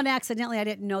 I sold one accidentally. I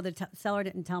didn't know. The seller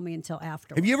didn't tell me until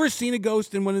after. Have you ever seen a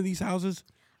ghost in one of these houses?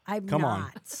 I'm Come on.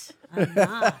 not. I'm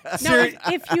not. Now,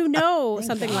 if you know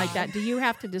something like that, do you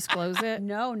have to disclose it?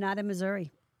 No, not in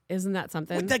Missouri. Isn't that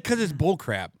something? Because it's bull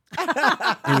crap.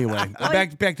 Anyway,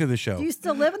 back to the show. Do you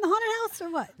still live in the haunted house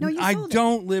or what? No, you I sold it.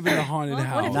 don't live in a haunted Well,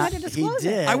 what if house. you had to He disclose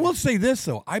did. it? I will say this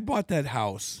though. I bought that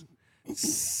house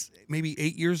maybe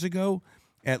 8 years ago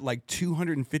at like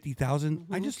 $250,000.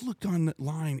 I just looked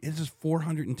online. It's a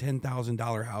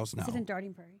 $410,000 house now. Is it in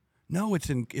Darting Prairie? No, it's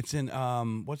in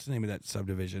what's the name of that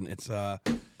subdivision? It's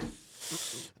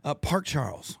Park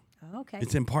Charles. Oh, okay.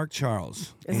 It's in Park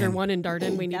Charles. Is there And one in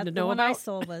Darden we need That's to the know one I about?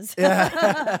 sold was.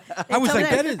 I was like,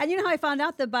 that is. And you know how I found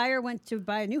out? The buyer went to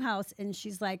buy a new house, and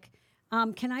she's like,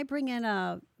 "Can I bring in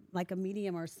a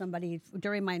medium or somebody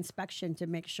during my inspection to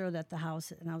make sure that the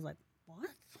house?" And I was like, "What?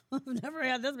 I've never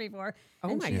had this before." Oh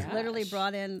and my she's literally gosh.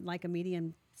 brought in like a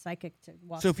medium psychic to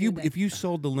walk. So if through you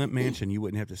sold the Limp Mansion, you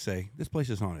wouldn't have to say this place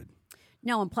is haunted.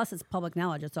 no, and plus it's public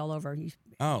knowledge; it's all over.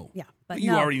 Oh, Yeah, but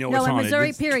you no, already know no, it's in haunted. Missouri,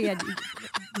 It's- period.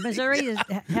 Missouri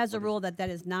has a rule that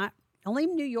is not only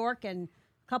New York and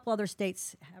a couple other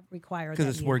states have required. Because that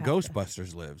it's you where have to-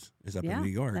 Ghostbusters lives, is up Yeah, in New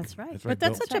York. that's right. But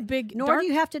that's Bill. such a big. Nor dark- do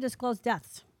you have to disclose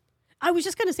deaths. I was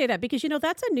just going to say that because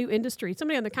that's a new industry.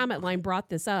 Somebody on the comment line brought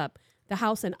this up. The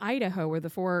house in Idaho where the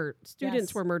 4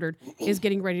 students Yes. were murdered is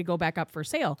getting ready to go back up for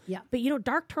sale. Yeah. But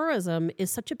dark tourism is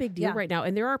such a big deal Yeah. right now,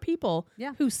 and there are people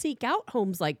Yeah. who seek out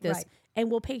homes like this Right. and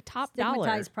will pay top dollar.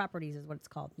 Stigmatized properties is what it's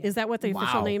called. Yeah. Is that what the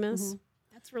official Wow. name is?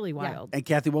 That's really wild. And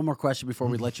Kathy, one more question before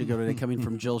we let you go today, coming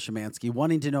from Jill Shemansky,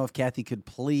 wanting to know if Kathy could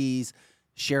please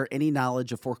share any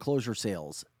knowledge of foreclosure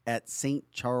sales at St.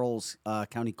 Charles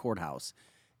County Courthouse.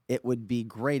 It would be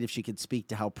great if she could speak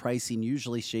to how pricing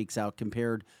usually shakes out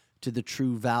compared to the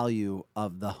true value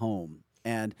of the home.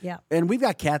 And and we've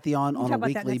got Kathy on talk a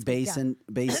about that weekly next week,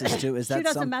 yeah. basis too. Is Shoot that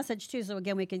us a something? message too, so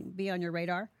again we can be on your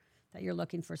radar that you're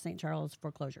looking for St. Charles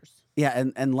foreclosures. Yeah,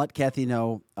 and let Kathy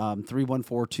know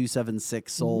 314-276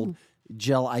 sold.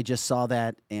 Jill, I just saw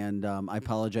that, and I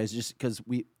apologize just because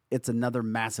it's another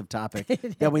massive topic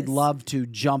that we'd love to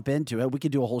jump into. We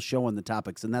could do a whole show on the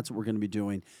topics, and that's what we're going to be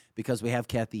doing because we have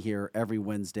Kathy here every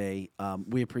Wednesday.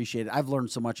 We appreciate it. I've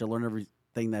learned so much. I learned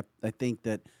everything that I think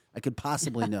that I could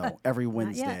possibly know every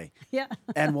Wednesday. Yeah.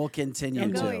 And we'll continue to.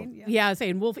 Going, Yeah,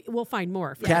 saying we'll find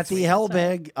more. Kathy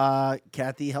Helbig,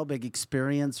 Kathy Helbig,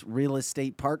 Experience Real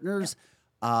Estate Partners.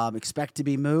 Expect to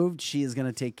be moved. She is going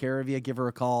to take care of you. Give her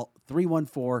a call,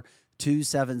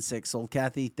 314-276. So,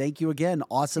 Kathy, thank you again.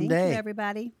 Awesome Thank day. you,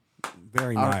 everybody.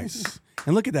 Very nice.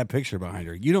 And look at that picture behind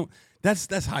her. You don't.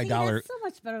 That's high dollar. That's so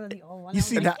much better than the old one. You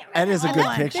see That is a good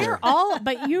picture. They're all,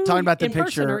 but you Talking about the in person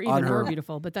picture are even on her- more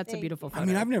beautiful. But that's a beautiful photo. I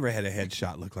mean, I've never had a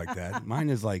headshot look like that. Mine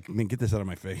is like, I mean, get this out of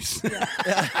my face. Your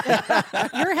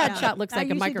headshot looks like I a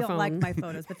usually microphone. don't like my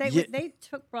photos, but Yeah. they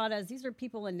brought us. These are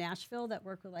people in Nashville that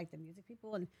work with like the music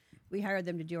people, and we hired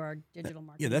them to do our digital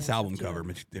marketing. Yeah, that's and album stuff,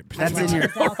 cover. too. That's in your-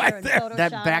 It's out there and That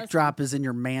Photoshop us. backdrop is in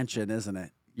your mansion, isn't it?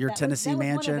 Your That was- Tennessee that was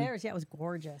mansion. One of theirs. Yeah, it was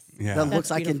gorgeous. Yeah. That That's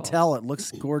looks. I can beautiful. tell it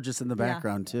looks gorgeous in the Yeah.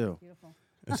 background too. Beautiful.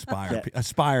 Aspire,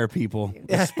 aspire, people.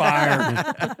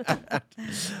 Aspire.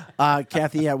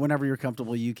 Kathy, whenever you're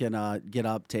comfortable, you can get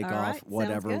up, take All off, right, sounds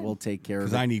whatever. good. We'll take care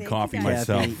Because of it. I need Thank coffee you, guys.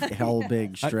 myself. Kathy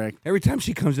Helbig, strict. Every time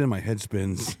she comes in, my head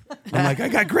spins. I'm like, I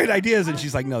got great ideas, and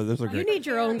she's like, No, those are You great. need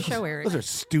your own show, Eric. Those are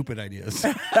stupid ideas.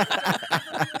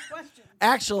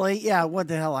 Actually, yeah, what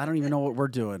the hell? I don't even know what we're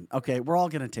doing. Okay, we're all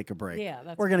going to take a break. Yeah,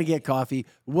 that's we're going to get coffee.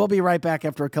 We'll be right back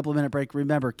after a couple of minute break.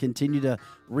 Remember, continue to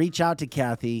reach out to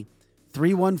Kathy,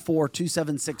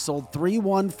 314-276-SOLD,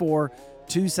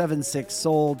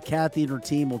 314-276-SOLD. Kathy and her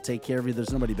team will take care of you.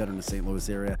 There's nobody better in the St. Louis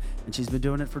area, and she's been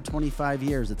doing it for 25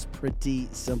 years. It's pretty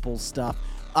simple stuff.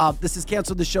 This is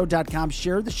canceltheshow.com.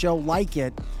 Share the show, like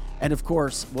it, and of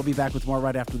course, we'll be back with more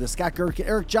right after this. Scott Gurkin,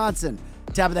 Eric Johnson,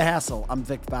 Tab of the Hassle. I'm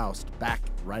Vic Faust. Back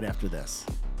right after this.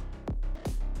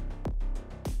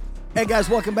 Hey guys,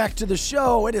 welcome back to the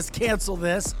show. It is Cancel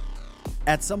This.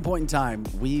 At some point in time,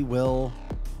 we'll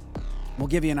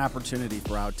give you an opportunity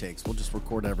for outtakes. We'll just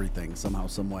record everything somehow,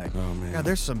 some way. Oh, man. Yeah,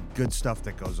 there's some good stuff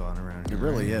that goes on around It here.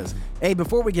 really is. Hey,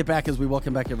 before we get back, as we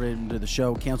welcome back everybody to the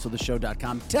show,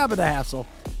 canceltheshow.com, Tab of the Hassle,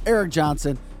 Eric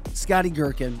Johnson, Scotty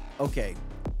Gherkin. Okay,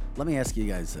 let me ask you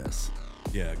guys this.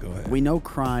 Yeah, go ahead. We know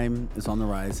crime is on the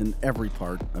rise in every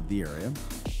part of the area,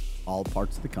 all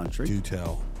parts of the country. Do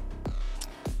tell.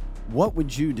 What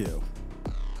would you do?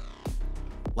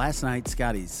 Last night,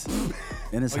 Scotty's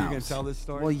in his Oh, you're house. gonna tell this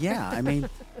story? Well, yeah. I mean,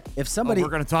 if Oh, somebody, we're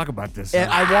going to talk about this. and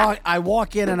I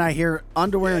walk in and I hear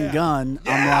underwear and gun.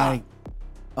 I'm like,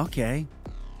 okay,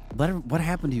 what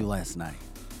happened to you last night?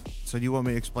 So do you want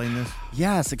me to explain this?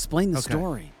 Yes, explain the Okay.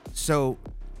 story. So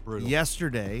Brutal.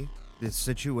 yesterday, this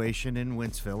situation in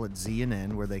Wentzville at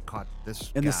Z&N where they caught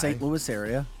this In guy. the St. Louis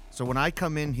area. So when I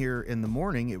come in here in the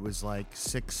morning, it was like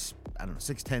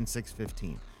 6:10,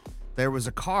 6:15. There was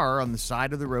a car on the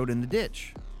side of the road in the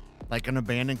ditch, like an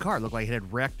abandoned car. It looked like it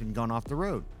had wrecked and gone off the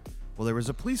road. Well, there was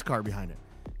a police car behind it.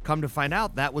 Come to find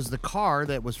out, that was the car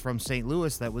that was from St.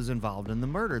 Louis that was involved in the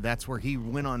murder. That's where he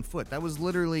went on foot. That was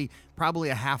literally probably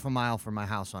a half a mile from my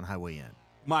house on Highway N.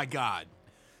 My God.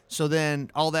 So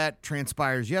then all that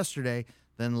transpires yesterday.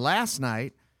 Then last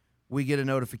night, we get a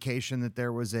notification that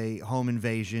there was a home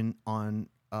invasion in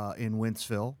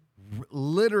Wentzville,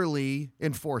 literally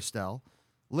in Forestell,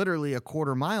 literally a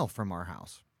quarter mile from our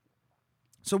house.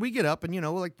 So we get up and,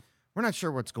 we're not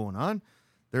sure what's going on.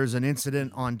 There's an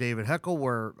incident on David Heckel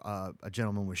where a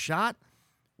gentleman was shot.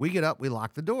 We get up, we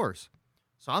lock the doors.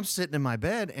 So I'm sitting in my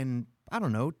bed, and I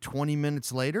don't know, 20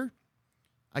 minutes later,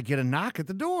 I get a knock at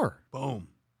the door. Boom.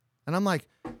 And I'm like,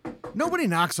 nobody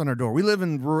knocks on our door. We live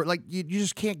in rural, like you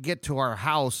just can't get to our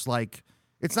house. Like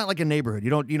it's not like a neighborhood. I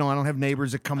don't have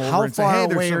neighbors that come over How and say, far hey,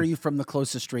 there's away some. are you from the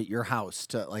closest street, your house,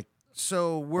 to like?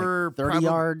 So we're 30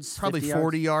 yards, probably 50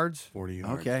 40 yards 40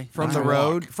 yards. Okay. from That's the a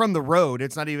road. From the road,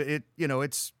 it's not even it.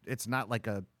 It's not like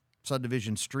a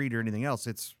subdivision street or anything else.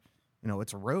 It's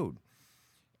it's a road,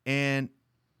 and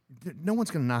no one's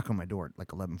going to knock on my door at like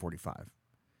 11:45.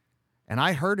 And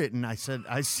I heard it, and I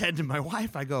said to my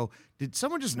wife, I go, did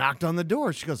someone just knocked on the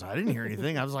door? She goes, I didn't hear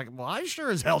anything. I was like, well, I sure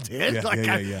as hell did.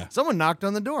 Yeah. Someone knocked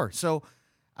on the door. So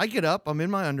I get up, I'm in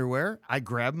my underwear, I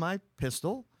grab my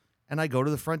pistol, and I go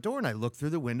to the front door, and I look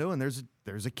through the window, and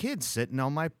there's a kid sitting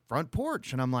on my front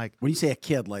porch, and I'm like, When you say a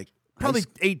kid, like probably high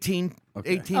 18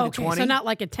 Okay, to 20. so not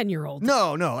like a 10-year-old.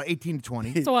 No, 18 to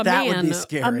 20. So That would be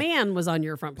scary. a man was on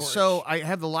your front porch. So I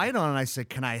have the light on, and I said,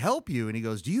 can I help you? And he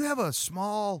goes, do you have a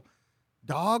small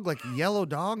dog, like a yellow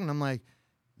dog? And I'm like,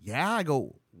 yeah.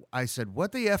 I said,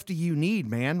 what the F do you need,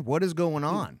 man? What is going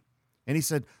on? And he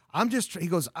said, he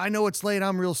goes, I know it's late.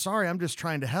 I'm real sorry. I'm just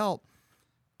trying to help.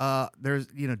 Do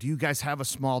you guys have a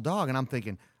small dog? And I'm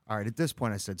thinking, All right, at this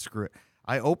point, I said, screw it.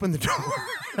 I open the door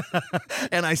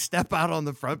and I step out on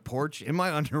the front porch in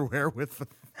my underwear with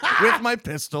my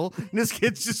pistol. And this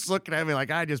kid's just looking at me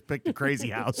like I just picked a crazy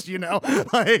house,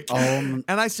 Like, and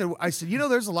I said,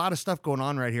 there's a lot of stuff going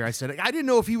on right here. I said, I didn't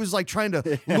know if he was like trying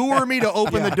to lure me to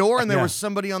open the door and there was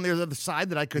somebody on the other side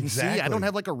that I couldn't see. I don't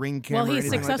have like a ring camera. Well, he or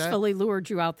anything successfully lured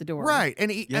you out the door. Right.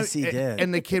 And he did.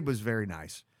 And the kid was very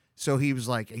nice. So he was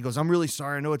like, he goes, I'm really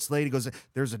sorry. I know it's late. He goes,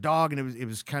 there's a dog and it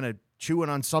was kind of chewing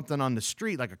on something on the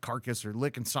street, like a carcass or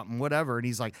licking something, whatever. And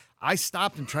he's like, I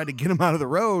stopped and tried to get him out of the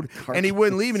road and he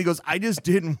wouldn't leave. And he goes, I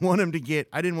didn't want him to get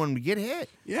hit.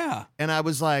 Yeah. And I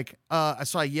was like,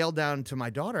 so I yelled down to my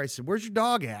daughter. I said, where's your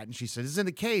dog at? And she said, he's in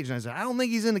the cage. And I said, I don't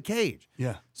think he's in the cage.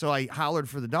 Yeah. So I hollered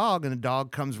for the dog and the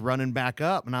dog comes running back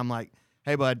up. And I'm like,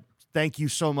 hey, bud, thank you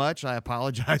so much. I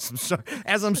apologize. I'm sorry.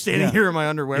 As I'm standing here in my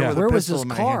underwear with Where a was pistol his in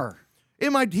my car? hand.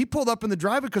 He pulled up in the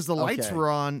driveway because the lights were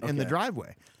on in the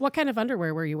driveway. What kind of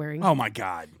underwear were you wearing? Oh my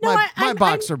God. No, my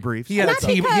boxer briefs. He had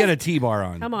a T-bar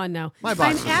on. Come on now. My I'm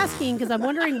boxers. asking because I'm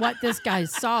wondering what this guy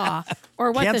saw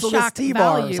or what Cancel the this shock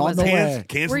T-bars value on was. the way.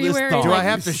 Cancel Were you this wearing, thong. Do I like,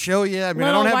 have to show you? I mean, I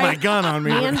little don't have my white gun on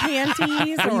me. Man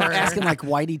panties Are you or asking like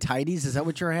whitey tighties? Is that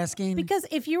what you're asking? because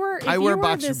if you were I wear you were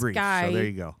boxer this briefs, guy, so there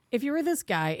you go. If you were this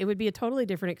guy, it would be a totally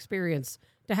different experience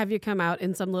to have you come out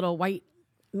in some little white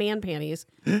man panties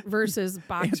versus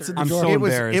boxers. I'm so It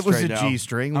was embarrassed a right now.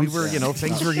 G-string. We were,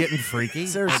 things were getting freaky.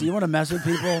 Seriously, you want to mess with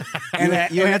people?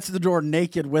 you answer the door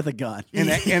naked with a gun. And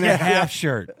a half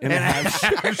shirt. And a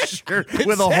half shirt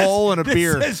with a hole and a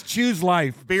beer. It says choose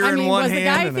life. Beer I in mean, one was the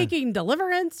hand. guy and thinking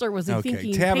deliverance or was he Okay,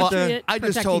 thinking Tabitha, patriot I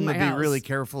just told him to protecting be my really house?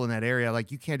 careful in that area.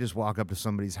 Like, you can't just walk up to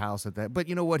somebody's house at that. But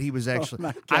you know what? He was actually,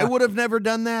 my I God. would have never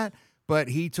done that. But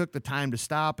he took the time to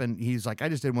stop, and he's like, I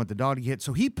just didn't want the dog to get hit.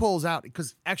 So he pulls out,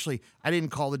 because actually, I didn't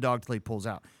call the dog till he pulls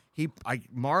out.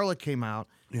 Marla came out,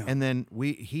 and then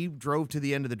he drove to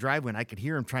the end of the driveway, and I could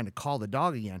hear him trying to call the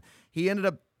dog again. He ended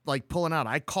up like pulling out.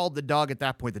 I called the dog at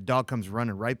that point. The dog comes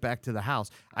running right back to the house.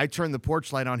 I turn the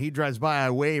porch light on. He drives by. I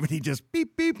wave, and he just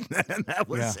beep, beep, and that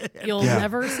was it. You'll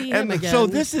never see him again. So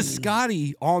this is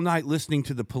Scotty all night listening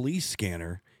to the police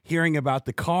scanner, hearing about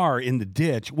the car in the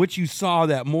ditch, which you saw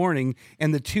that morning,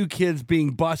 and the two kids being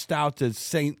bussed out to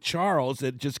St. Charles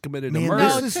that just committed a Man, murder.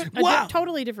 no, this it's is- a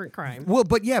totally different crime. Well,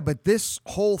 but this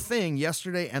whole thing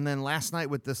yesterday and then last night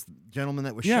with this gentleman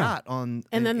that was shot on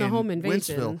And then the in home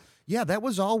invasion. Wentzville. Yeah, that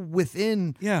was all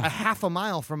within a half a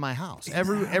mile from my house.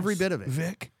 Every bit of it.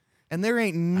 Vic. And there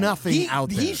ain't nothing out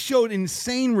there. He showed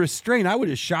insane restraint. I would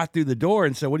have shot through the door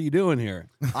and said, "What are you doing here?"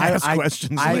 Ask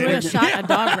questions You later. would have shot a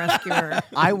dog rescuer.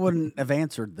 I wouldn't have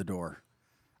answered the door.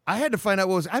 I had to find out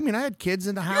what was. I mean, I had kids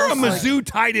in the house. You're a like- Mizzou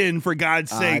tight end, for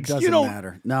God's It sakes. doesn't You don't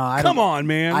matter. No, I Come don't- on,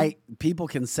 man. People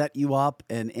can set you up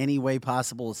in any way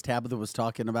possible, as Tabitha was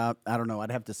talking about. I don't know.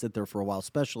 I'd have to sit there for a while,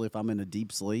 especially if I'm in a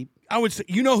deep sleep. I would say,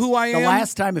 you know who I The am?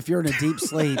 last time, if you're in a deep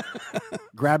sleep,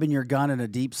 grabbing your gun in a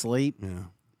deep sleep,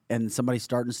 and somebody's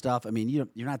starting stuff, I mean, you're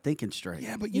not thinking straight.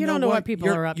 Yeah, but You don't know what people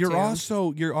You're- are up you're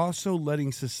to. You're also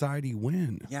letting society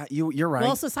win. Yeah, you're right.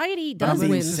 Well, society But I'm does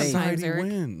being win safe. sometimes, Society Eric.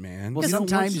 win, man. well, You don't want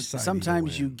society to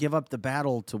sometimes you win. give up the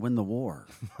battle to win the war.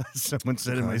 Someone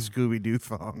said in my Scooby Doo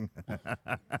thong. Now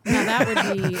that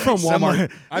would be. from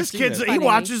Walmart. I've This seen kid's it. he Funny.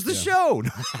 watches the show.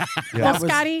 Well,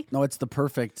 Scotty, No, it's the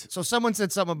perfect. So someone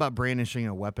said something about brandishing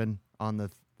a weapon on the.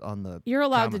 you're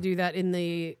allowed to comment. do that in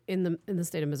the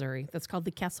state of Missouri. That's called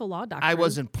the Castle Law Doctrine. I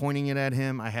wasn't pointing it at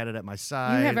him. I had it at my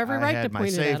side. have every I right had to my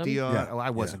point it at safety him. on. Yeah. Oh, I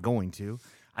wasn't going to.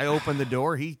 I opened the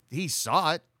door. He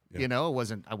saw it. Yeah. You know,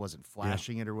 I wasn't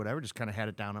flashing it or whatever. Just kind of had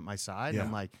it down at my side. Yeah. And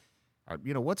I'm like,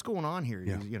 what's going on here?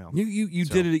 Yeah. You know, You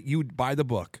So- did it. You buy the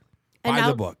book. And Buy now,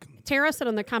 the book. Tara said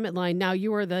on the comment line, now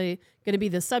you are going to be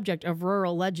the subject of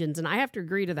rural legends. And I have to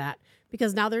agree to that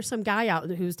because now there's some guy out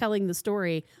who's telling the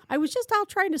story. I was just out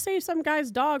trying to save some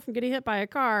guy's dog from getting hit by a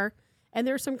car. And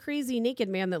there's some crazy naked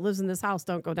man that lives in this house.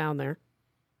 Don't go down there.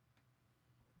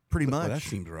 pretty Well, much. that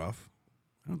seems rough.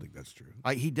 I don't think that's true.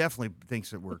 He definitely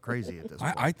thinks that we're crazy at this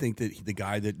point. I think that the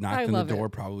guy that knocked I on the love door it.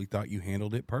 probably thought you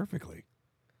handled it perfectly.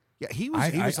 Yeah, he was.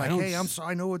 He I was like, don't "Hey, I'm s-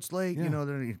 sorry. I know it's late. Yeah. You know."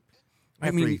 Then he, I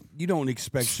after mean, he you don't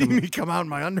expect see me come out in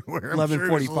my underwear. I'm sure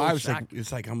he was a little 11:45. shocked.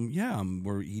 It's like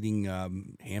we're eating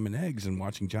ham and eggs and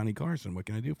watching Johnny Carson. What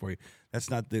can I do for you? That's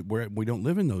not that we don't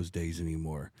live in those days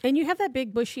anymore. And you have that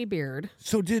big bushy beard.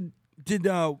 So did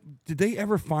they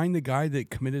ever find the guy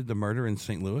that committed the murder in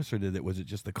St. Louis, or was it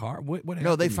just the car? What happened?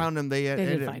 No, they found him. They did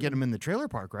ended up find getting him in the trailer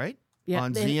park, right? Yeah,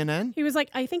 On they- CNN. He was like,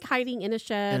 I think hiding in a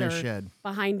shed In a or shed.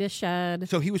 behind a shed.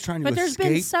 So he was trying to But there's been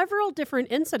escape. several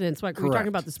different incidents, like we were talking Correct.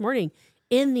 about this morning,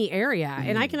 in the area.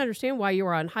 And Mm. I can understand why you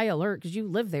were on high alert because you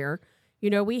live there. You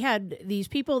know, we had these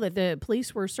people that the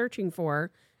police were searching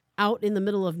for out in the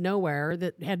middle of nowhere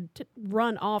that had to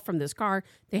run off from this car.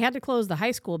 They had to close the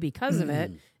high school because of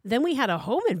it. Then we had a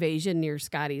home invasion near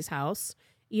Scotty's house.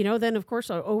 You know, then, of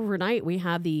course, overnight we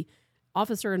had the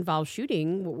officer-involved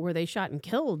shooting where they shot and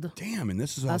killed. Damn, and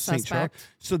this is all a St. Charles. suspect.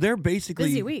 So they're basically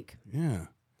Busy week. Yeah,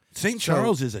 St.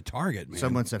 Charles is a target, man.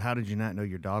 Someone said, "How did you not know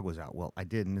your dog was out?" Well, I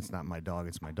didn't. It's not my dog.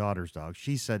 It's my daughter's dog.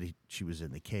 She said she was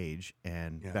in the cage,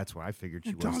 and that's why I figured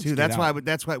she was dogs too. get That's why. out.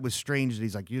 That's why it was strange that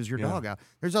he's like, "Use your dog out."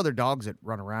 There's other dogs that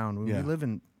run around. We live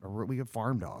in. We have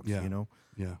farm dogs. Yeah. You know.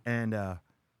 Yeah. And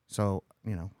so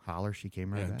holler. She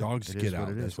came right back. Dogs It get is out.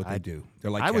 it That's is. what they do.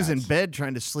 They're like I was in cats. bed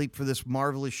trying to sleep for this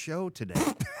marvelous show today.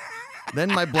 Then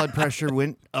my blood pressure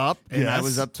went up, and I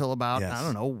was Yes. up till about Yes. I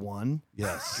don't know 1.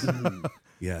 Yes.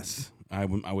 Yes. I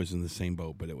was in the same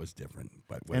boat, but it was different.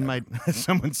 But And whatever.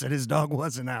 someone said his dog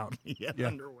wasn't out. He had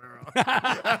underwear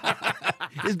on.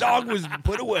 His dog was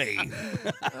put away.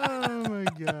 Oh my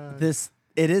god!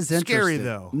 It is interesting. Scary,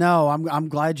 though. No, I'm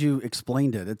glad you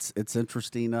explained it. It's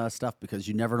interesting stuff because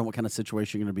you never know what kind of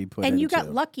situation you're going to be put And into. you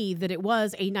got lucky that it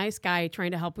was a nice guy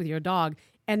trying to help with your dog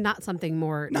and not something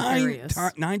more nefarious.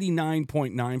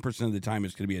 99.9% of the time,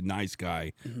 it's going to be a nice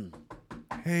guy.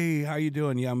 Hey, how you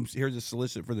doing? Yeah, I'm here to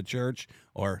solicit for the church.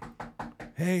 Or,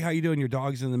 hey, how you doing? Your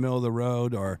dog's in the middle of the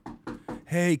road. Or,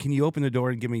 hey, can you open the door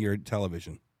and give me your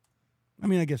television? I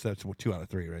mean, I guess that's 2 out of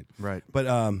 3, right? Right. But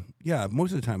yeah,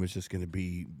 most of the time it's just going to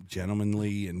be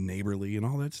gentlemanly and neighborly and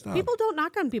all that stuff. People don't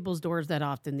knock on people's doors that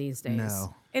often these days.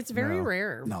 No. It's very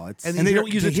rare. No, it's And they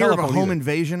don't use to a hear of a telephone home either.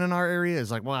 invasion in our area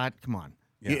is like, what? Come on.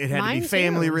 Yeah. It had to Mine be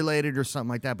family too. related or something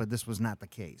like that, but this was not the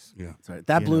case. Yeah. sorry.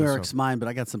 That You blew know, so- Eric's mind, but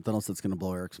I got something else that's going to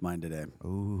blow Eric's mind today.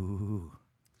 Ooh.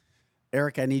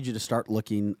 Eric, I need you to start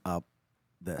looking up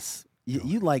this.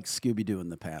 You like Scooby Doo in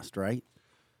the past, right?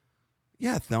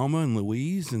 Yeah, Thelma and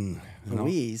Louise and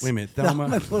Louise. Wait a minute, Thelma.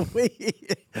 and Louise.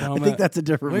 I Thelma- think that's a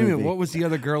different Wait a movie. minute, what was the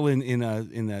other girl in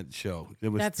that show? It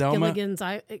was That's Thelma. Gilligan's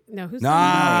Eye. No, who's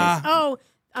Nah.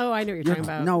 Oh, I know what you're talking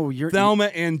about. No, you're Thelma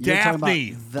and you're talking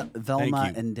Daphne. about Thank Velma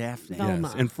you. and Daphne. Velma.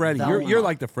 Yes, and Freddie. Velma. You're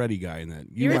like the Freddie guy in that.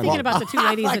 You're might thinking be- about the two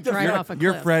ladies that drive off a cliff.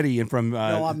 You're Freddie, and from.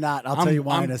 No, I'm not. I'll tell you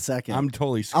why in a second. I'm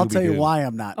totally. I'll tell you Scooby-Doo. why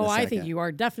I'm not. In Oh, a I second. think you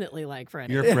are definitely like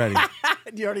Freddie. You're Freddie,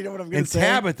 You already know what I'm going and to say.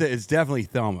 Tabitha is definitely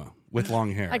Thelma with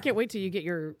long hair. I can't wait till you get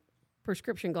your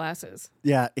prescription glasses.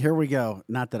 Yeah, here we go.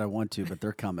 Not that I want to, but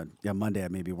they're coming. Yeah, Monday I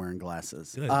may be wearing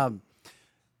glasses. Good.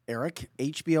 Eric,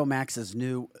 HBO Max's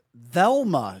new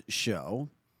Velma show,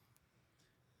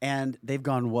 and they've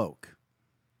gone woke.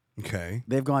 Okay.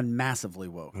 They've gone massively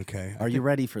woke. Okay. Are you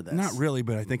ready for this? Not really,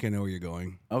 but I think I know where you're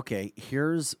going. Okay,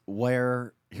 here's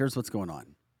what's going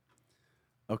on.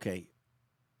 Okay.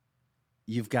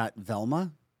 You've got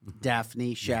Velma,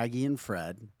 Daphne, Shaggy, and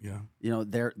Fred. Yeah. You know,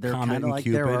 they're Comet kind of and like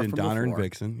Cupid they are and from Donner and before.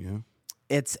 Vixen. Yeah.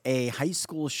 It's a high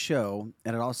school show,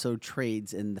 and it also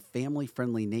trades in the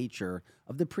family-friendly nature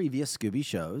of the previous Scooby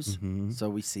shows. Mm-hmm. So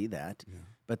we see that.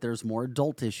 But there's more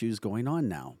adult issues going on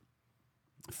now.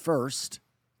 First,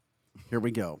 here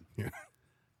we go. Yeah.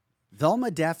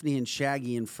 Velma, Daphne, and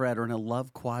Shaggy and Fred are in a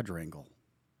love quadrangle.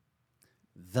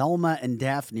 Velma and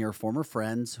Daphne are former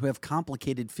friends who have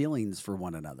complicated feelings for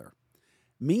one another.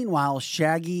 Meanwhile,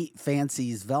 Shaggy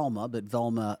fancies Velma, but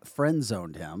Velma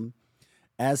friend-zoned him.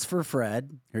 As for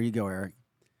Fred, here you go, Eric.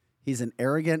 He's an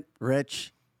arrogant,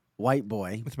 rich, white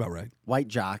boy, That's about right. white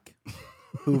jock,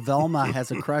 who Velma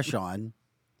has a crush on.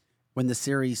 When the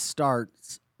series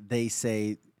starts, they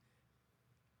say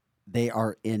they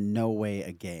are in no way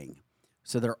a gang.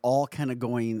 So they're all kind of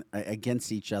going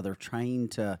against each other, trying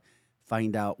to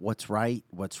find out what's right,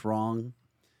 what's wrong.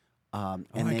 I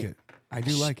like it. I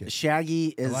do like it. Shaggy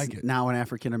is like it. now an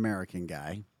African-American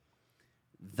guy.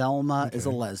 Velma is a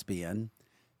lesbian.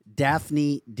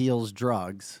 Daphne deals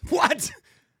drugs. What?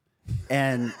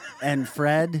 And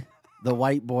Fred, the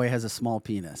white boy, has a small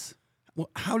penis. Well,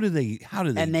 how do they?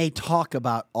 And they talk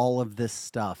about all of this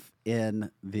stuff in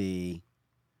the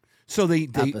So they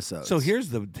episodes. So here's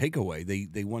the takeaway.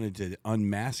 They wanted to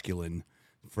unmasculine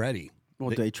Freddie. well,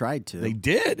 they tried to. They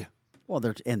did. well,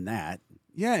 they're in that.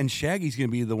 Yeah, and Shaggy's going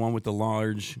to be the one with the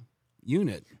large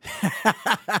unit.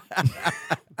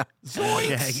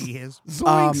 Zoinks. Shaggy is.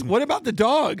 Zoinks. What about the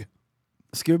dog?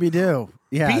 Scooby Doo.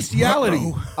 Yeah.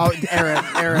 Bestiality. Oh, Eric.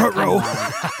 come on.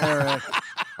 Eric.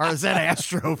 Or is that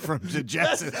Astro from the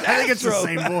Jetsons? I think it's the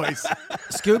same voice.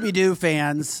 Scooby Doo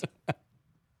fans,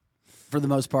 for the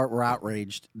most part, were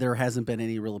outraged. There hasn't been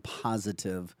any real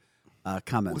positive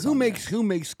comments. Who on makes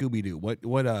Scooby Doo?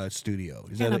 What studio?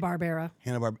 Is that Hanna-Barbera.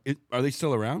 Hanna-Barbera? Are they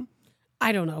still around?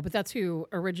 I don't know, but that's who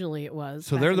originally it was.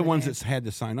 So back they're in the ones day. that had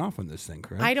to sign off on this thing,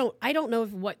 correct? I don't know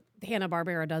if what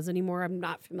Hanna-Barbera does anymore. I'm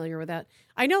not familiar with that.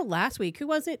 I know last week, who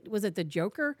was it? Was it the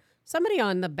Joker? Somebody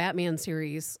on the Batman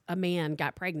series, a man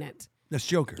got pregnant. That's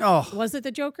Joker. Oh, Was it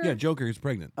the Joker? Yeah, Joker is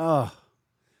pregnant. oh.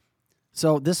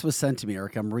 So this was sent to me,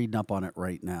 Eric. I'm reading up on it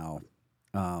right now.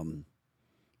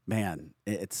 Man,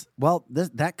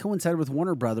 that coincided with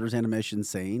Warner Brothers Animation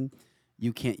saying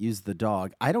you can't use the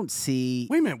dog. I don't see.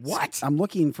 Wait a minute, what? I'm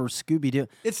looking for Scooby Doo.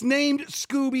 It's named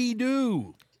Scooby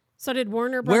Doo. So did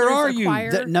Warner Brothers Where are you?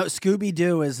 acquire? No, Scooby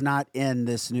Doo is not in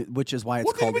this new, which is why it's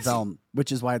What called kind of- Velma.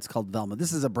 Which is why it's called Velma.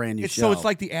 This is a brand new show. So it's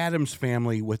like the Addams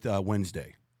Family with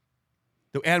Wednesday.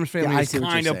 The Addams Family I is see what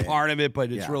you're kind of saying. part of it,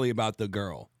 but it's Yeah. really about the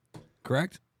girl.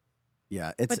 Correct?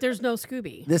 yeah. It's But there's no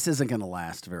Scooby. this isn't going to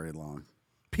last very long.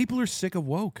 People are sick of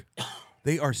woke.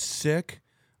 They are sick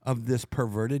of this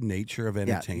perverted nature of Yeah,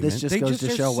 entertainment. this just they goes just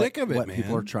to are show sick what, of it, what man.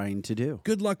 people are trying to do.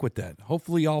 Good luck with that.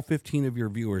 Hopefully, all 15 of your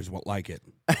viewers will like it.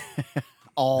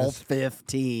 All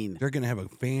 15. They're going to have a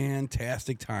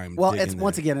fantastic time. Well, digging it's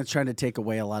once that. again, it's trying to take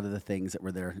away a lot of the things that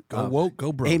were there. Go woke,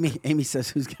 go broke. Amy says,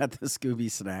 "Who's got the Scooby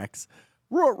snacks?"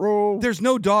 Ruh-roh. There's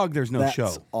no dog. There's no That's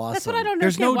show. awesome. That's what I don't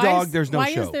There's understand. no Why dog, is- there's no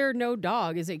why show. is there no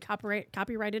dog? Is it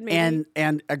copyrighted? Maybe.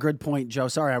 And a good point, Joe.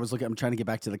 Sorry, I'm trying to get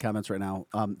back to the comments right now.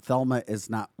 Thelma is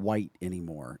not white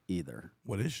anymore either.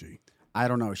 What is she? I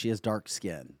don't know. She has dark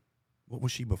skin. What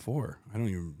was she before? I don't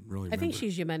even really remember. I think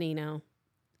she's Yemeni now.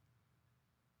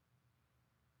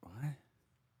 What?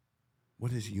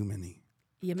 What is Yemeni?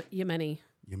 Yemeni.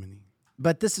 Yemeni.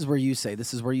 But this is where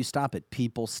you stop it.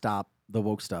 People stop the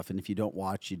woke stuff, and if you don't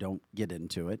watch, you don't get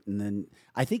into it. And then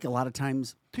I think a lot of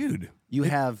times Dude. you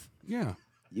have Yeah.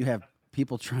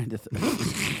 people trying to.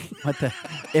 What the?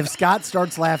 If Scott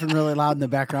starts laughing really loud in the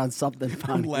background, something I'm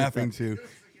funny. laughing too.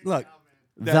 Look.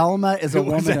 Velma is a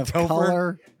was woman that of Topher?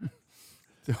 color.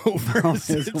 Topher,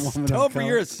 is a woman of Topher, color.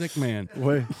 you're a sick man.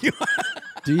 Wait,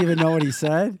 do you even know what he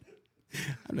said?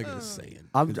 I'm not going to say it.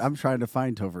 I'm trying to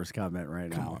find Topher's comment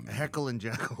right Come now. on, man. Heckle and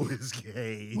Jekyll is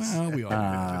gay. Well, we all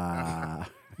Ah.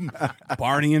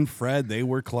 Barney and Fred, they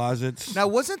were closets. Now,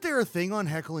 wasn't there a thing on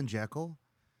Heckle and Jekyll?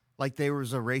 Like there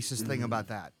was a racist thing about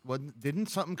that. Didn't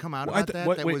something come out Well, about that?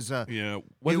 That wait, was yeah.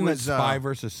 Wasn't was, it Spy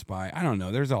versus Spy? I don't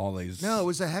know. There's all these. no, it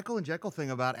was a Heckle and Jekyll thing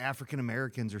about African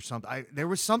Americans or something. There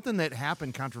was something that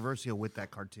happened controversial with that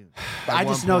cartoon. I At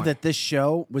just one know point. that this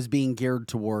show was being geared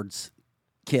towards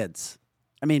kids.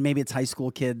 I mean, maybe it's high school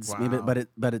kids, maybe, Wow.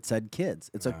 but it said kids.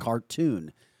 It's a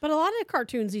cartoon. But a lot of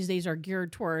cartoons these days are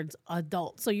geared towards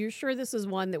adults. So you're sure this is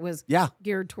one that was Yeah.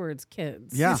 geared towards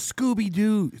kids? Yeah. Scooby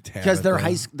Doo. Because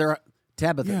they're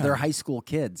Tabitha, Yeah. they're high school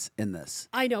kids in this.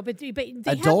 I know, but they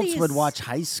have Adults these, would watch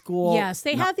high school. Yes,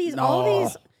 they No- have these no. all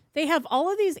these. They have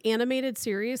all of these animated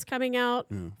series coming out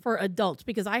for adults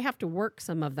because I have to work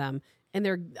some of them,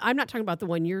 and I'm not talking about the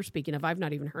one you're speaking of. I've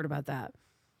not even heard about that.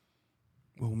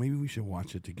 Well, maybe we should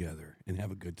watch it together and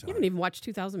have a good You time. haven't even watched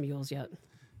 2,000 Mules yet.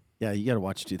 Yeah, you got to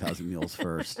watch 2,000 Mules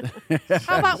first.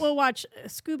 How about we'll watch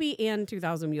Scooby and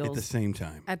 2,000 Mules At the same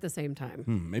time. at the same time?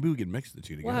 Maybe we can mix the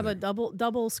two together. We'll have a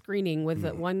double screening with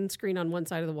one screen on one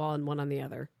side of the wall and one on the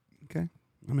other. Okay,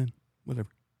 I'm in. Whatever.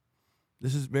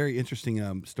 This is a very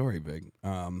interesting story, Big.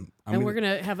 We're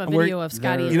gonna have a we're- video of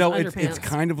Scotty. in You know, his it's underpants.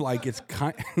 kind of like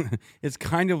it's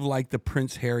kind of like the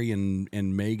Prince Harry and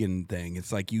Meghan thing.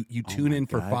 It's like you tune in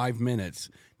for God. 5 minutes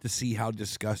to see how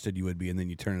disgusted you would be, and then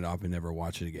you turn it off and never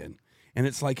watch it again. And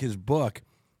it's like his book.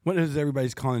 What is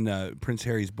everybody's calling Prince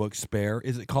Harry's book? Spare?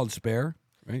 Is it called Spare?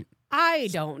 Right? I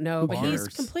don't know, but he's cares?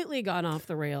 completely gone off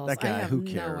the rails. That guy, I have who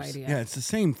no cares? idea. Yeah, it's the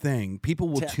same thing. People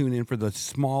will tune in for the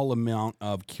small amount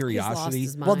of He's lost curiosity.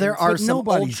 his mind. Well, there are But some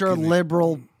nobody's ultra gonna-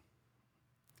 liberal,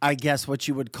 I guess what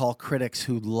you would call critics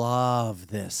who love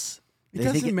this. It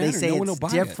doesn't matter. They say No one it's will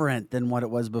buy it. different than what it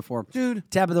was before. Dude.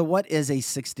 Tabitha, what is a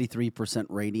 63%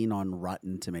 rating on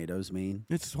Rotten Tomatoes mean?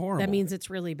 It's horrible. That means it's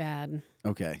really bad.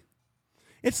 Okay.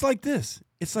 It's like this.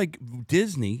 It's like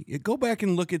Disney. Go back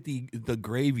and look at the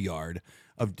graveyard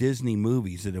of Disney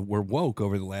movies that were woke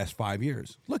over the last 5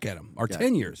 years. Look at them. Or Yeah.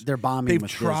 10 years. They're bombing They've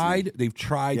with tried. Disney. They've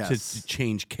tried Yes. to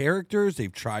change characters.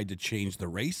 They've tried to change the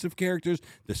race of characters,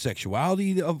 the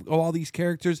sexuality of all these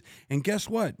characters. And guess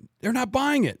what? They're not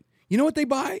buying it. You know what they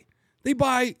buy? They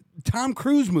buy Tom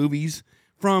Cruise movies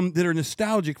that are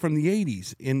nostalgic from the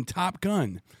 80s in Top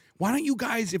Gun. Why don't you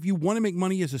guys, if you want to make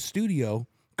money as a studio,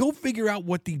 go figure out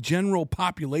what the general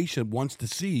population wants to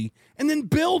see and then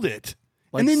build it.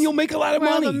 And then you'll make a lot of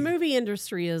Well, money. the movie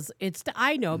industry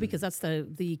I know because that's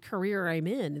the career I'm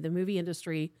in. The movie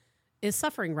industry is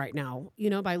suffering right now,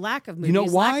 by lack of movies, You know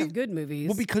why? lack of good movies.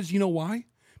 Well, because you know why?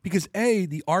 Because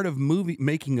the art of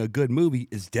making a good movie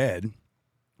is dead.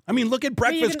 I mean, look at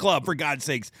Breakfast can- Club, for God's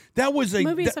sakes. That was a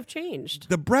Movies have changed.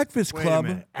 the Breakfast Wait a Club.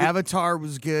 minute. Avatar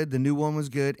was good. The new one was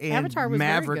good. And Avatar was very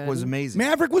Maverick good. was amazing.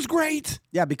 Maverick was great.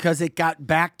 Yeah, because it got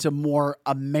back to more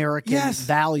American Yes.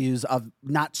 values of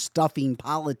not stuffing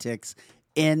politics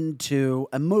into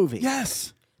a movie.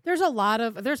 Yes. There's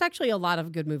actually a lot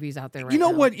of good movies out there right You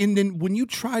know now. what? And then when you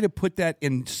try to put that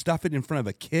and stuff it in front of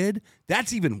a kid,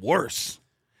 that's even worse.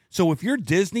 So if you're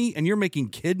Disney and you're making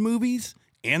kid movies,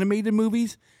 animated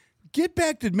movies, get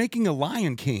back to making a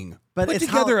Lion King. But put it's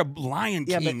together a Lion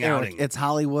Yeah, but King Eric, outing. it's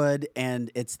Hollywood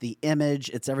and it's the image,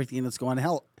 it's everything that's going to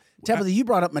hell. Tabitha, you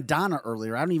brought up Madonna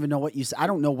earlier. I don't even know what you said. I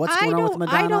don't know what's going on with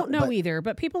Madonna. I don't know but either,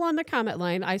 but people on the comment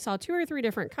line, I saw 2 or 3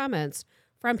 different comments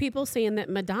from people saying that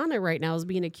Madonna right now is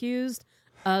being accused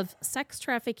of sex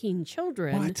trafficking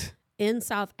children What? in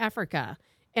South Africa.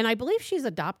 And I believe she's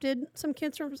adopted some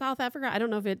kids from South Africa. I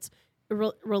don't know if it's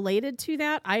related to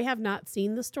that. I have not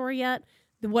seen the story yet.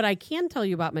 What I can tell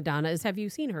you about Madonna is, have you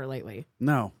seen her lately?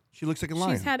 No. She looks like a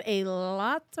lion. She's had a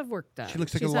lot of work done. She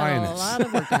looks like She's a had lioness. a lot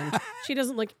of work done. She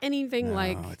doesn't look anything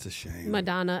like Oh, it's a shame.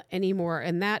 Madonna anymore,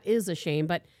 and that is a shame.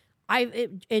 But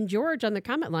and George on the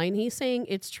comment line, he's saying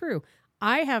it's true.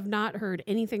 I have not heard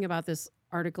anything about this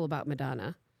article about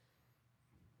Madonna.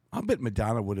 I'll bet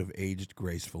Madonna would have aged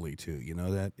gracefully too. You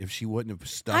know that? If she wouldn't have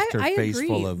stuffed her I face agree.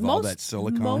 full of all that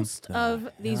silicone. Most of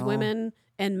these hell? women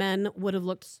and men would have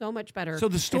looked so much better. So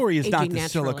the story if is not aging the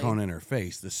naturally. silicone in her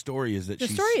face. The story is that The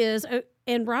she's story is,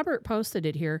 and Robert posted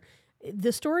it here.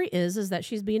 The story is that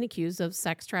she's being accused of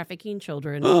sex trafficking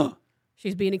children.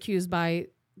 She's being accused by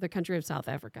the country of South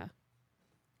Africa.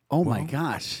 Oh my Well,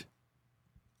 gosh.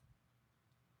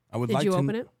 I would Did like you to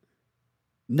open it?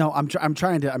 No, I'm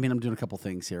trying to. I mean, I'm doing a couple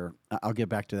things here. I'll get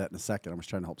back to that in a second. I was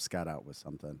trying to help Scott out with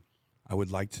something. I would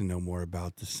like to know more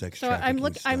about the sex So trafficking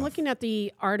I'm stuff. looking at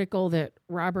the article that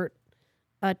Robert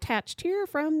attached here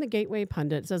from the Gateway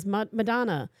Pundit. It says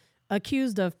Madonna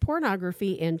accused of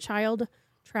pornography and child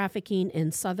trafficking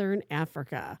in southern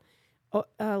Africa.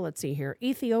 Let's see here.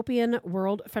 Ethiopian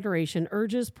World Federation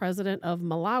urges president of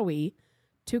Malawi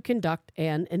to conduct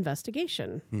an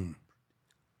investigation.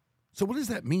 So what does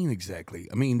that mean exactly?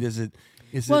 I mean, is it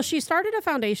Well, she started a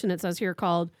foundation, it says here,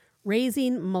 called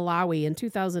Raising Malawi in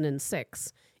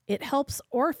 2006. It helps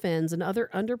orphans and other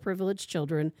underprivileged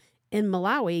children in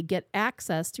Malawi get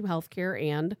access to healthcare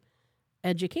and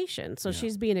education. So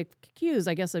she's being accused,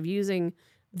 I guess, of using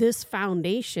this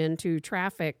foundation to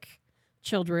traffic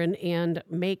children and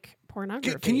make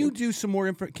pornography. Can you do some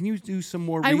more can you do some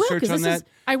more I will, research 'cause on this that?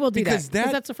 is- I will do that, 'cause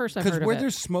that that's the first I've Because heard of where it.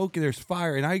 there's smoke, there's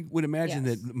fire, and I would imagine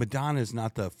Yes. that Madonna is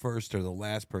not the first or the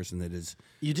last person that is.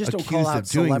 You just don't accused call out of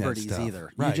doing that celebrities stuff.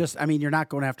 either. Right. You just, I mean, you're not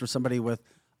going after somebody with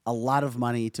a lot of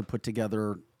money to put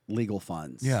together legal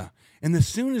funds. Yeah, and as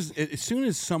soon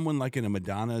as someone like in a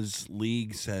Madonna's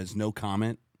league says no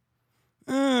comment,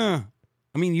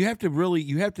 I mean,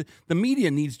 the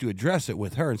media needs to address it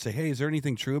with her and say, hey, is there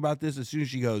anything true about this? As soon as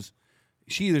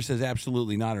she either says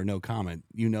absolutely not or no comment,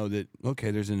 you know that,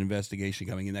 okay, there's an investigation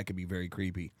coming, and that could be very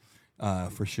creepy,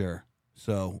 for sure.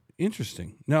 So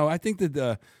interesting. No, I think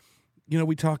that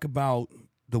we talk about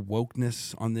the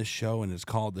wokeness on this show, and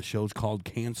the show's called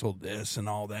Cancel This and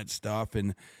all that stuff.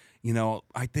 And,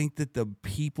 I think that the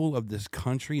people of this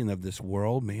country and of this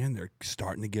world, man, they're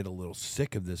starting to get a little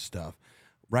sick of this stuff.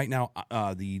 Right now,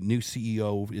 the new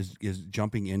CEO is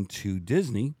jumping into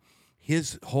Disney.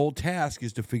 His whole task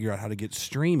is to figure out how to get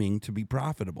streaming to be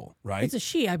profitable, right? It's a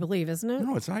she, I believe, isn't it?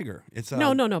 No, it's Iger. It's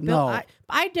No. Bill, no.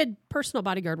 I did personal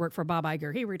bodyguard work for Bob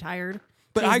Iger. He retired.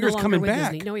 But He's no Iger's longer coming with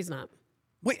back. Disney. No, he's not.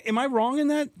 Wait, am I wrong in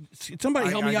that?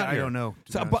 Somebody help me out I here. don't know,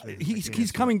 to So, be but honest with you. I he's can't he's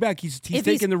answer coming back. He's If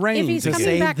taking the reins. If he's To coming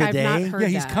save back, the I've day? not heard Yeah,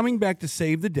 he's that. coming back to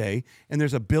save the day, and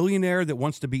there's a billionaire that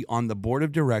wants to be on the board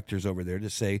of directors over there to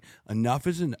say enough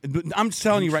is enough. I'm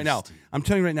telling you right now.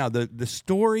 The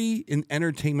story in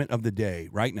entertainment of the day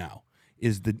right now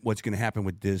is what's going to happen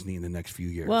with Disney in the next few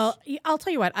years. Well, I'll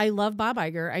tell you what. I love Bob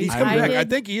Iger. he's coming back. I did-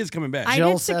 think he is coming back. I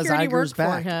Jill did says security work Iger's for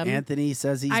back. him. Anthony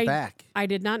says he's back. I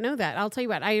did not know that. I'll tell you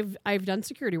what. I've done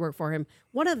security work for him.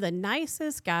 One of the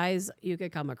nicest guys you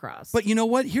could come across. But you know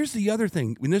what? Here's the other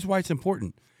thing, and this is why it's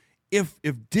important. If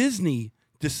Disney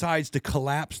decides to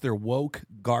collapse their woke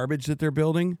garbage that they're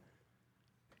building,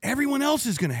 everyone else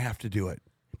is going to have to do it.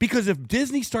 Because if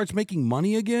Disney starts making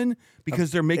money again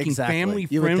because they're making Exactly. You would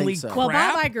family-friendly think so. well,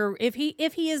 crap, Bob Iger, if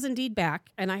he is indeed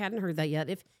back, and I hadn't heard that yet.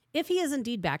 If he is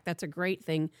indeed back, that's a great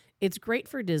thing. It's great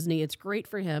for Disney. It's great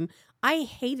for him. I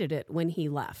hated it when he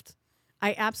left.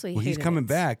 I absolutely hated he's coming it.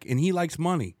 back, and he likes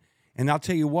money. And I'll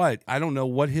tell you what, I don't know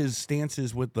what his stance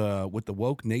is with the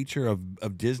woke nature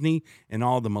of Disney and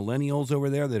all the millennials over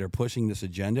there that are pushing this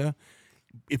agenda.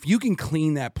 if you can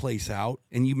clean that place out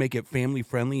and you make it family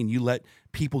friendly and you let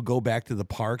people go back to the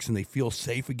parks and they feel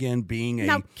safe again being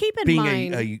Now, keep in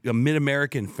being mind- a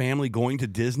mid-American family going to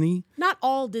Disney. Not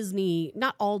all Disney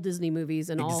movies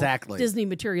and Exactly. all Disney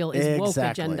material is woke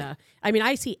Exactly. agenda. I mean,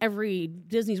 I see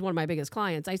Disney's one of my biggest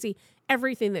clients. I see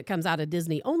everything that comes out of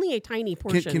Disney. Only a tiny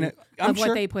portion I'm of sure-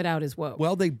 what they put out is woke.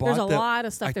 Well, they bought There's a lot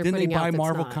of stuff they're didn't putting they out buy that's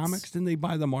Marvel not. Comics? Didn't they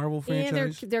buy the Marvel Yeah,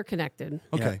 franchise? they're connected.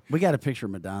 Okay. Yeah. We got a picture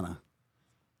of Madonna.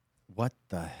 What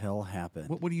the hell happened?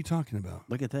 What are you talking about?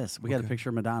 Look at this. We got a Okay. picture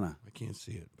of Madonna. I can't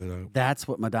see it, but That's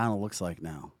what Madonna looks like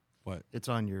now. what? It's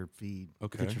on your feed.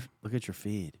 Okay. Look at your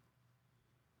feed.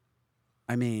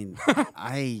 I mean,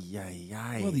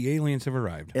 Well, the aliens have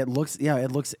arrived. it looks That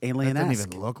doesn't alien-esque.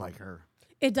 even look like her.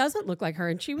 It doesn't look like her,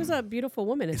 and she was a beautiful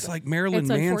woman. It's like Marilyn it's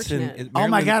Manson. unfortunate. Oh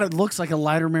my God! It looks like a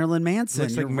lighter Marilyn Manson.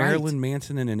 Looks like You're right. Marilyn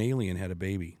Manson and an alien had a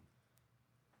baby.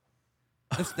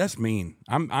 That's mean.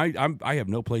 I have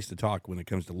no place to talk when it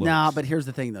comes to looks. No, but here's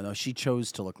the thing, though. No, she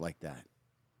chose to look like that.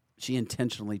 She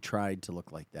intentionally tried to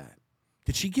look like that.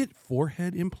 did she get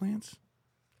forehead implants?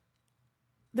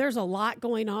 There's a lot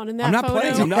going on in that I'm not photo.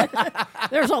 playing. I'm not.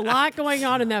 There's a lot going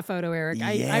on in that photo, Eric.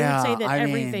 I Yeah, would say that I mean,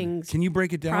 everything's. Can you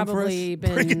break it down Probably for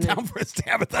us? Break it been- down for us,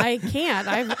 Tabitha. I can't.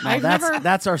 I've No, never.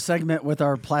 that's our segment with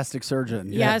our plastic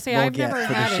surgeon. Yeah, that see, we'll I've get never for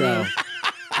the had show. any.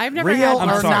 I've never Real had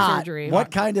or plastic not, surgery. what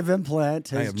kind of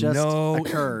implant I has have just no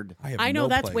occurred? I, have I know no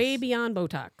that's place. way beyond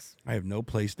Botox. I have no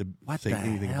place to What say the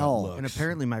anything hell? about looks. And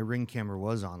apparently my Ring camera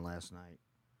was on last night.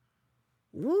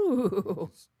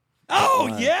 Woo!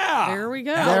 Oh yeah, There we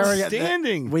go. There we go.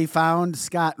 Outstanding. We found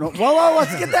Scott. Whoa!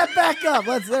 Let's get that back up.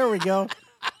 There we go.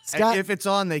 Scott, If it's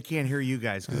on, they can't hear you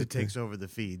guys because it takes over the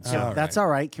feed. So, All that's all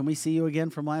right. Can we see you again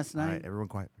from last all night? right, everyone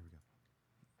quiet. Here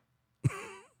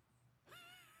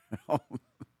we go.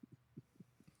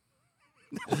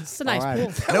 It's a nice All right.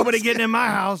 pool. Nobody getting in my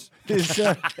house. Just,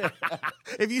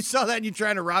 If you saw that and you're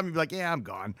trying to rob me, you'd be like, yeah, I'm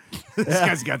gone. This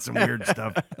guy's got some weird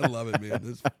stuff. I love it, man.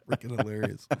 This is freaking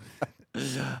hilarious.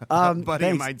 A buddy of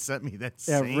thanks. mine sent me that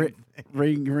Yeah, same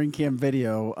thing. ring cam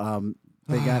video.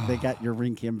 They got your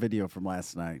ring cam video from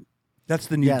last night. That's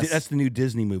the new. Yes. That's the new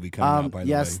Disney movie coming out. By the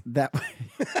yes, way,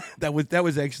 that that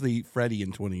was actually Freddie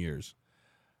in 20 years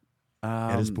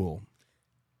at his pool,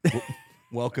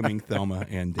 welcoming Thelma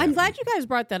and. I'm Daphne. glad you guys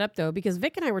brought that up though, because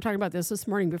Vic and I were talking about this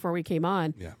morning before we came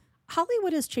on. Yeah.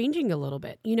 Hollywood is changing a little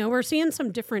bit. You know, we're seeing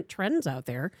some different trends out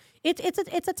there.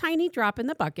 It's a tiny drop in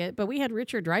the bucket, but we had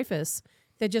Richard Dreyfuss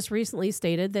that just recently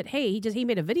stated that, hey, he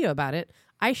made a video about it.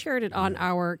 I shared it on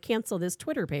our Cancel This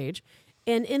Twitter page.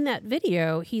 And in that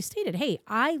video, he stated, hey,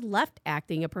 I left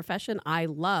acting, a profession I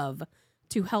love,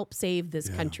 to help save this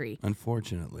country.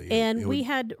 Unfortunately, And we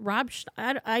had Rob.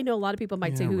 I know a lot of people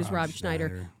might say, "Who's Rob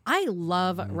Schneider?" I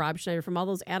love Rob Schneider from all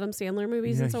those Adam Sandler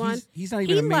movies Yeah, and so on. he's not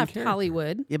even he a main left character.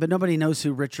 Hollywood. yeah, but nobody knows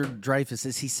who Richard Dreyfuss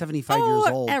is. He's 75 Oh,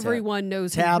 years old. everyone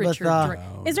knows who Tabitha. Richard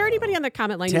Dreyfuss is. There anybody on the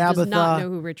comment line who does not know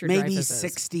who Richard maybe Dreyfuss is?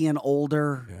 60 and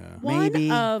older. One Maybe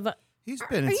of. He's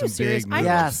been Are in you some serious? big I'm movies.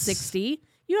 not Yes. 60.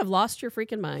 You have lost your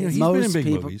freaking mind. Yeah, he's Most been in big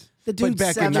people. movies. The But dude's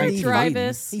back in 70.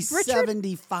 Dreyfuss. He's Richard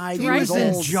 75 He years was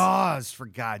in old. Jaws, for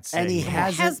God's sake. And he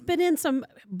has hasn't. been in some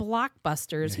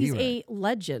blockbusters. Yeah, He's you're a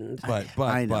legend. but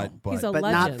I know. He's a but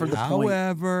not for legend. the point.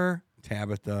 however,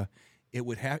 Tabitha, it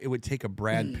would take a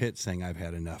Brad Pitt saying, "I've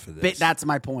had enough of But this." that's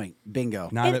my point. Bingo.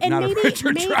 not And a maybe,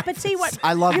 Richard but see what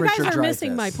I love you Richard guys are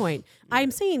missing Dreyfuss. my point.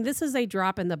 I'm saying this is a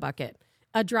drop in the bucket.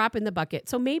 A drop in the bucket.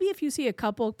 So maybe if you see a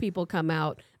couple people come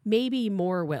out, maybe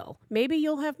more will. Maybe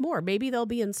you'll have more. Maybe they'll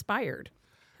be inspired.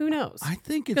 Who knows? I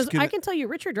think it's because gonna- I can tell you,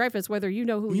 Richard Dreyfuss, whether you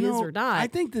know who he You is know, or not, I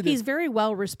think that he's very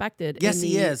well respected. Yes, in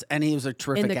he the- is, and he was a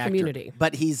terrific the actor. community.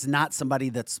 But he's not somebody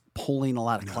that's pulling a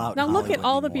lot of clout. Now in look at Hollywood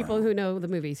all the anymore. people who know the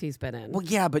movies he's been in. Well,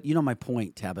 yeah, but you know my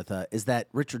point, Tabitha, is that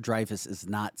Richard Dreyfuss is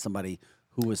not somebody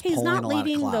who is He's pulling not a lot of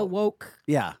leading clout. the woke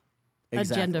Yeah,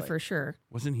 exactly. agenda for sure.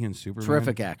 Wasn't he in Superman?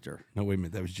 Terrific actor. No, wait a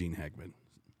minute. That was Gene Hackman.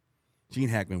 Gene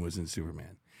Hackman was in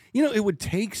Superman. You know, it would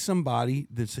take somebody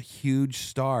that's a huge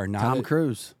star. Not Tom a-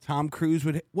 Cruise. Tom Cruise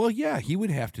would. Well, yeah, he would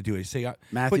have to do it. Say,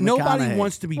 Matthew but nobody McConaughey.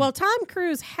 wants to be. Well, Tom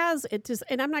Cruise has it,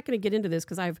 and I'm not going to get into this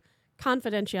because I have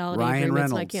confidentiality Ryan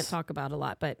agreements and I Reynolds. can't talk about a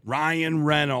lot. But Ryan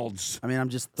Reynolds. I mean, I'm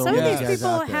just some throwing of these these guys people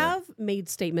out there. have made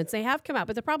statements. They have come out.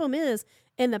 But the problem is,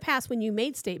 in the past, when you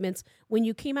made statements, when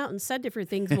you came out and said different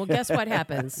things, well, guess what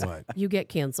happens? What? You get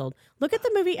canceled. Look at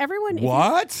the movie. Everyone, if you-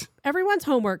 What? everyone's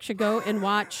homework should go and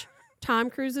watch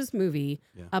Tom Cruise's movie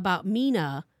about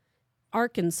Mena,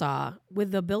 Arkansas,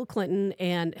 with the Bill Clinton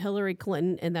and Hillary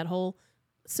Clinton and that whole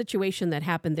situation that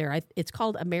happened there. It's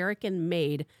called American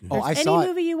Made. Oh, There's I any saw it.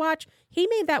 movie you watch, he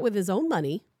made that with his own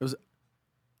money, It was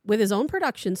with his own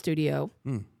production studio.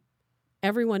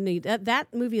 Everyone needs that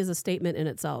movie is a statement in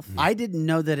itself. I didn't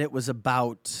know that it was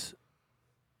about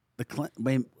the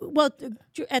Clinton. Well,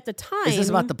 at the time, Is this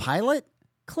about the pilot?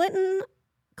 Clinton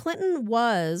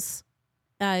was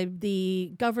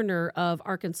the governor of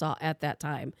Arkansas at that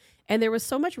time, and there was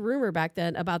so much rumor back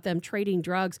then about them trading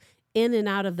drugs in and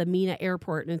out of the Mena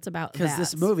airport, and it's about Because that.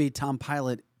 this movie, Tom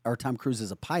Cruise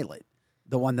is a pilot,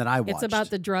 the one that I watched. It's about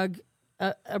the drug,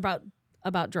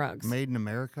 about drugs. Made in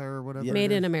America or whatever.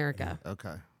 Made it in is? America.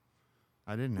 Okay.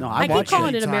 I didn't know. No, that. I I keep watched calling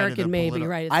it Tied to the American made, but you're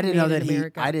politi- right. It's I didn't know Made that in he.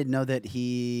 America. I didn't know that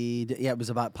he. Yeah, it was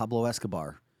about Pablo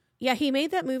Escobar. Yeah, he made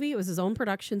that movie. It was his own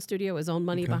production studio, his own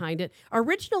money behind it.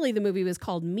 Originally, the movie was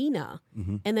called Mena,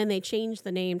 and then they changed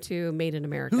the name to Made in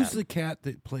America. Who's the cat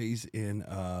that plays in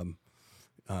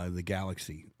the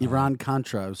Galaxy? Iran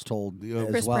Contra, I was told as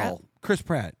Chris well. Pratt? Chris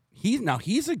Pratt.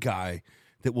 He's a guy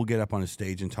that will get up on a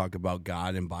stage and talk about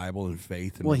God and Bible and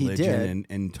faith and Well, he religion did.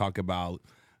 and talk about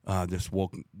this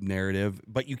woke narrative.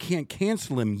 But you can't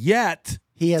cancel him yet.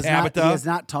 He has not. Tabitha. He has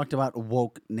not talked about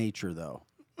woke nature, though.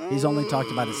 He's only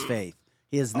talked about his faith.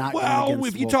 He has not. gone Well, against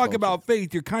if you woke talk culture. about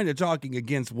faith, you're kind of talking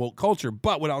against woke culture.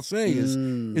 But what I'll say is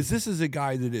this is a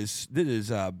guy that is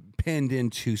penned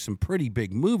into some pretty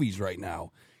big movies right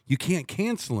now. You can't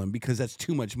cancel him because that's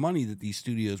too much money that these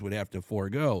studios would have to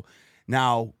forego.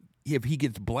 Now, if he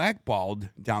gets blackballed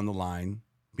down the line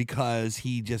because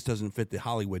he just doesn't fit the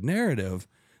Hollywood narrative,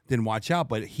 then watch out.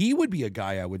 But he would be a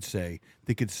guy, I would say,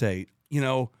 that could say,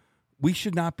 we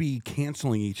should not be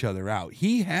canceling each other out.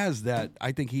 He has that.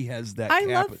 I think he has that. I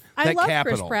love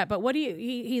capital. Chris Pratt, but what do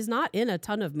he's not in a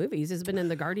ton of movies. He's been in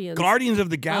the Guardians of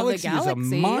the Galaxy is a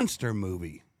Galaxy. monster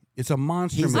movie. It's a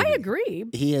monster He's- movie. I agree,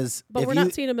 he is. but if we're you-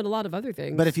 not seeing him in a lot of other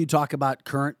things. But if you talk about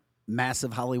current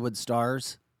massive Hollywood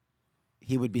stars,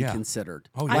 he would be Yeah. considered.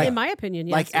 Oh, I- yeah. in my opinion,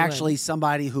 yes, like he would. actually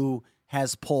somebody who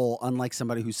has pull, unlike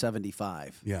somebody who's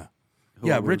 75. Yeah. who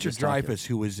Yeah, we were Richard just talking. Dreyfuss,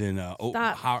 who was in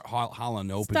Stop.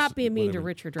 Holland Opus. Stop being mean to whatever.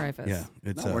 Richard Dreyfuss. Yeah,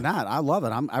 it's No, we're not. I love it.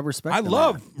 I respect. I the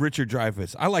love man. Richard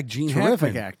Dreyfuss. I like Gene Terrific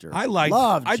Hackman. actor. I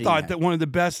Love I Gene thought Hackman. that one of the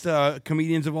best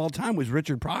comedians of all time was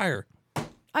Richard Pryor.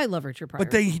 I love Richard Pryor.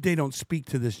 But they don't speak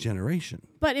to this generation.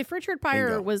 But if Richard Pryor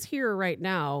Bingo. was here right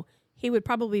now, he would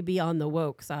probably be on the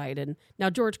woke side. And now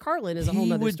George Carlin is a whole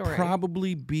He other would story.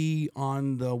 probably be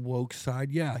on the woke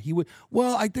side. Yeah, he would.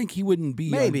 Well, I think he wouldn't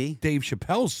be Maybe. on Dave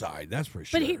Chappelle's side. That's for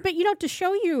sure. But to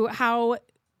show you how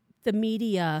the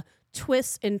media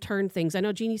twists and turn things. I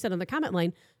know Jeannie said on the comment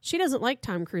line she doesn't like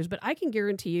Tom Cruise, but I can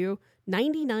guarantee you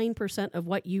 99% of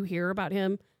what you hear about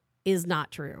him is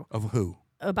not true Of who?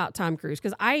 about Tom Cruise.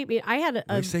 Because I had a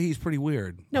They say he's pretty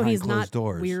weird. no, behind he's closed not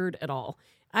doors. weird at all.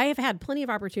 I have had plenty of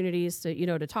opportunities to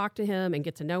to talk to him and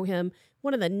get to know him.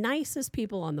 One of the nicest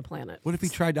people on the planet. What if he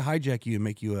tried to hijack you and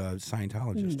make you a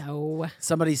Scientologist? No.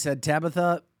 Somebody said,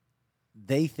 Tabitha,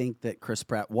 they think that Chris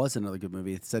Pratt was another good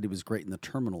movie. It said he was great in The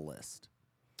Terminal List.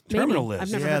 Terminal Maybe. I've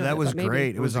List. never Yeah, heard of that it, was but maybe.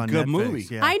 great. It was a on good Netflix, movie.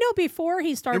 Yeah. I know before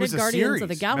he It started was a Guardians series. of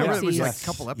the Remember, Galaxy. it was like Yes. a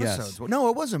couple Yes. episodes. No,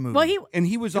 it was a movie. Well, And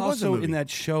he was It was a also movie. in that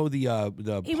show, the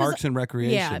He was- Parks and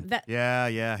Recreation. Yeah, that,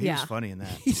 yeah, he was Yeah. funny in that.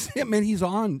 He's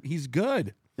on. He's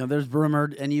good. Now, there's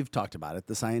rumored, and you've talked about it,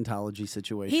 the Scientology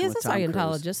situation. he is with a Tom Cruise.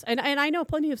 Scientologist, and I know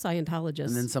plenty of Scientologists.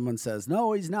 And then someone says,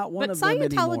 no, he's not one but of them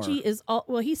Scientology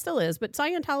anymore. is he still is, but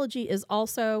Scientology is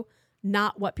also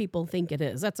not what people think it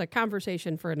is. That's a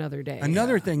conversation for another day.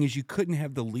 Another thing is you couldn't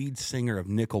have the lead singer of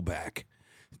Nickelback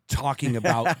talking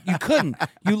about you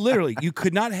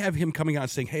could not have him coming out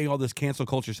and saying, hey, all this cancel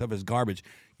culture stuff is garbage.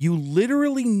 You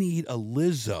literally need a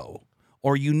Lizzo,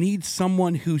 or you need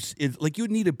someone who's like, you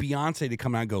need a Beyonce to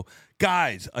come out and go,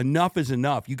 guys, enough is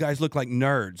enough. You guys look like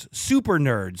nerds, super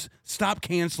nerds. Stop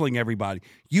canceling everybody.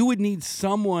 You would need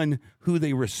someone who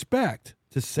they respect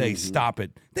to say, stop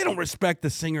it. They don't respect the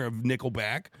singer of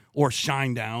Nickelback or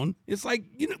Shinedown. It's like,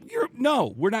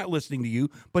 we're not listening to you,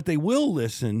 but they will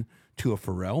listen to a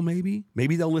Pharrell maybe.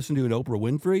 Maybe they'll listen to an Oprah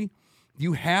Winfrey.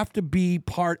 You have to be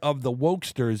part of the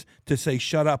wokesters to say,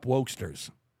 shut up, wokesters.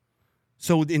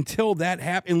 So until that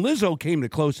happened, and Lizzo came the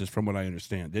closest from what I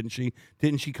understand, didn't she?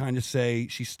 Didn't she kind of say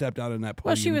she stepped out on that podium?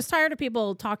 Well, she was tired of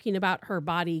people talking about her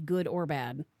body, good or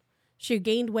bad. She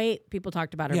gained weight, people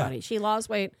talked about her Yeah. body. She lost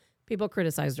weight, people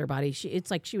criticized her body. It's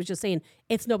like she was just saying,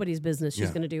 it's nobody's business. She's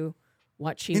Yeah. going to do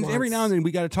what she And wants. every now and then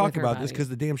we got to talk with her about this body. because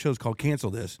the damn show's called Cancel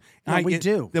This. No, we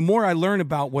do. The more I learn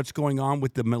about what's going on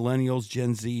with the millennials,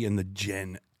 Gen Z, and the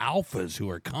Gen Alphas who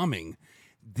are coming,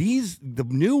 the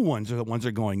new ones are the ones that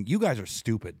are going, you guys are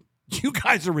stupid. You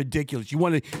guys are ridiculous. You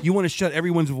want to shut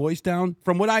everyone's voice down?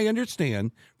 From what I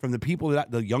understand, from the people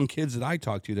the young kids that I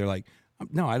talk to, they're like,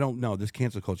 no, I don't know. This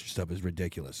cancel culture stuff is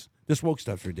ridiculous. This woke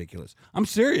stuff's ridiculous. I'm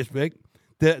serious, Vic.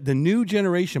 The new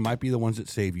generation might be the ones that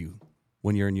save you.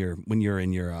 when you're in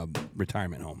your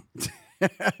retirement home.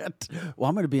 Well,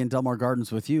 I'm going to be in Delmar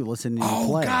Gardens with you listening to you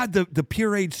play. Oh God, the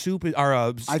pureed soup is, our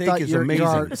I steak thought is you're amazing.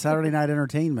 our Saturday night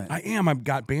entertainment. I am. I've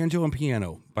got banjo and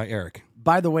piano by Eric.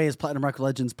 By the way, is Platinum Rock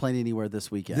Legends playing anywhere this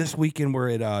weekend? This weekend we're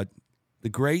at the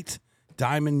Great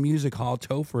Diamond Music Hall,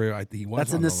 Topher. I think he was.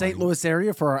 That's on in the St. line. Louis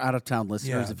area for our out-of-town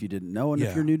listeners, Yeah. if you didn't know. And Yeah.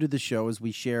 if you're new to the show, as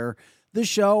we share the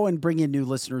show and bring in new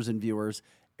listeners and viewers,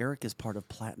 Eric is part of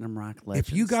Platinum Rock Legends.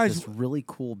 If you guys- this really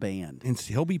cool band. And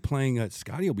he'll be playing.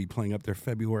 Scotty will be playing up there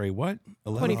February what?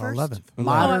 21st? 11th.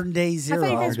 Modern Day I Zero.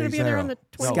 thought you guys were going to be there on the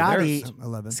 20th. Scotty, there's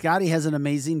 11. Scotty has an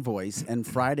amazing voice, and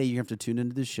Friday you have to tune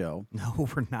into the show No,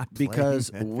 we're not because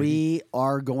playing that we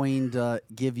are going to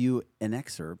give you an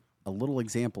excerpt, a little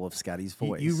example of Scotty's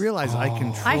video. voice. You realize I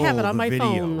control I have it on the my video,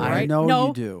 phone, right? I right? know no.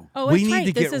 you do. Oh, we that's need right.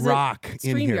 to This get is Rock a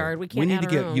in here. StreamYard. We can't need add to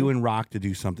our get own. you and Rock to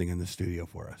do something in the studio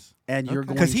for us. And you're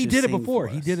going Because he to did it sing before.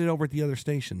 for He us. did it over at the other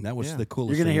station. That was Yeah. the coolest.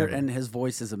 You're going to thing hear ever. it, and his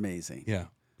voice is amazing. Yeah,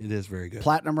 it is very good.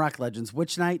 Platinum Rock Legends.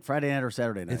 Which night? Friday night or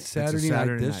Saturday night? It's Saturday,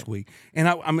 Saturday night this night. week, and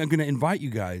I'm going to invite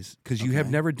you guys because you have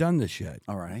never done this yet.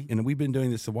 All right. And we've been doing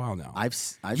this a while now. I've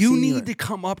you seen need to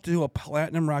come up to a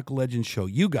Platinum Rock Legends show,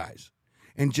 you guys,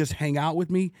 and just hang out with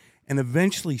me. And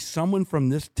eventually, someone from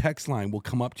this text line will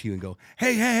come up to you and go,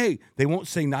 "Hey, hey, hey!" They won't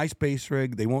say "nice bass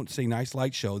rig." They won't say "nice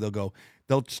light show."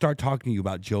 They'll start talking to you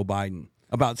about Joe Biden,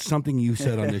 about something you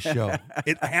said on this show.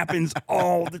 It happens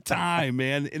all the time,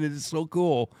 man, and it is so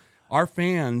cool. Our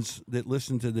fans that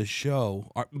listen to this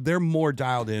show they're more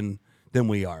dialed in than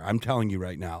we are. I'm telling you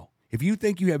right now. If you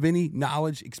think you have any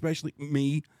knowledge, especially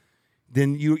me,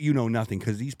 then you know nothing,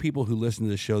 because these people who listen to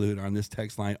the show that are on this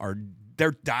text line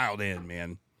they're dialed in,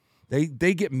 man.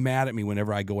 They get mad at me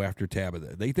whenever I go after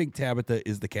Tabitha. They think Tabitha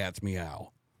is the cat's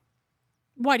meow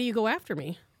Why do you go after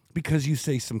me? because you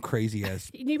say some crazy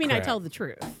ass. You mean I crap. tell the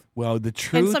truth? Well, the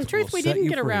truth And some truth will we set didn't you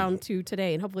get free. around to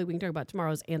today, and hopefully we can talk about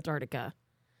tomorrow's Antarctica,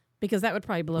 because that would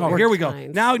probably blow. Oh, your here we go.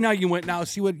 minds. Now you went. Now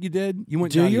see what you did. You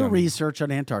went. Do nutty your on me. research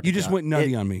on Antarctica. You just went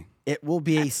nutty on me. It will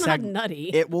be That's not nutty.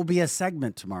 It will be a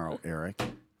segment tomorrow, Eric.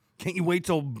 Can't you wait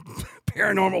till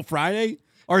Paranormal Friday?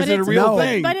 Or But is it a it's- real No.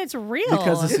 thing? But it's real.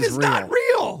 Because this it is is not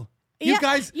real. You Yeah,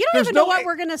 guys, you don't there's even know no what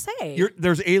we're gonna say.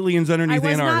 There's aliens I underneath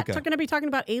was not Antarctica. going to be talking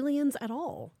about aliens at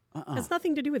all. Has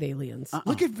nothing to do with aliens.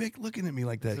 Look at Vic looking at me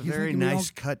like that. It's a He's very looking at me all- nice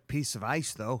cut piece of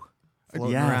ice, though.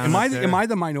 floating Yeah. around Am up I there. am I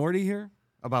the minority here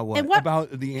About what? And what-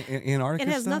 about the Antarctica?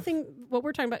 It has stuff? nothing. What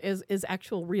we're talking about is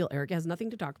actual real, Eric. It has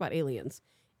nothing to talk about aliens.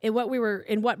 And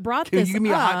what brought Can this you give me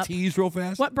a hot up. tease real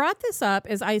fast? What brought this up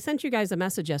is I sent you guys a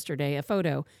message yesterday, a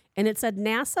photo, and it said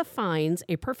NASA finds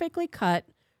a perfectly cut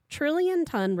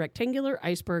trillion-ton rectangular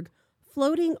iceberg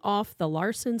floating off the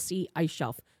Larsen Sea ice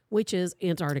shelf, which is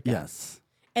Antarctica. Yes.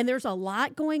 And there's a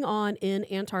lot going on in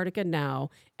Antarctica now.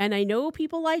 And I know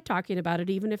people like talking about it,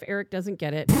 even if Eric doesn't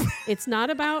get it. It's not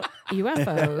about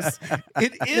UFOs.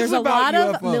 It is There's a about lot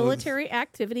of UFOs. military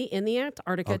activity in the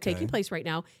Antarctica Okay. taking place right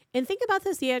now. And think about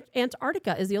this, the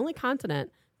Antarctica is the only continent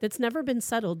that's never been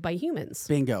settled by humans.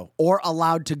 Bingo. Or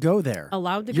allowed to go there.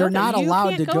 Allowed to go You're there. not You allowed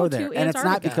can't to go go to there. And it's not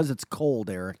Antarctica. because it's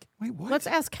cold, Eric. Wait, what? Let's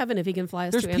ask Kevin if he can fly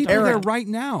us There's to people Antarctica. there right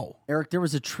now. Eric, there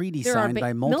was a treaty There are signed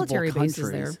by multiple military bases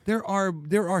countries. there.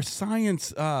 There are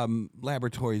science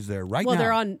laboratories there right Well,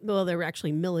 now. they're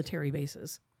actually military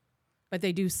bases, but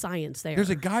they do science there. There's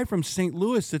a guy from St.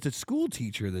 Louis that's a school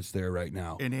teacher that's there right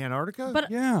now. in Antarctica?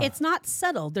 But Yeah. it's not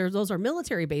settled. Those are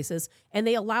military bases, and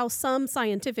they allow some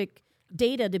scientific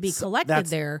data to be collected that's-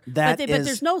 there. that but is-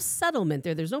 there's no settlement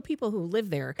there. There's no people who live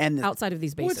there And- outside of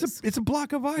these Well, bases. it's a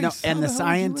block of ice. No, How and the hell would you live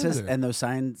scientists there? and those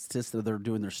scientists that are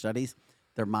doing their studies,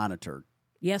 they're monitored.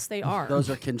 Yes, they are. Those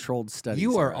are controlled studies.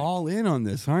 You are Eric. all in on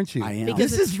this, aren't you? I am.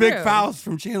 Because This it's is Vic true. Faust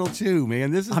from Channel 2,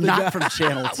 man. This is I'm the not guy- from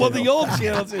Channel 2. Well, the old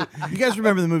Channel 2. You guys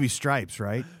remember the movie Stripes,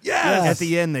 right? Yes. At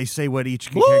the end, they say what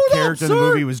each Load up, character in the sir.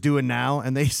 movie was doing now,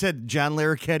 and they said John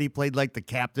Larroquette played like the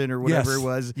captain or whatever Yes. it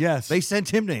was. Yes. They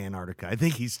sent him to Antarctica. I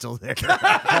think he's still there.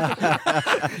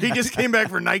 He just came back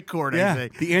for night court, I Yeah,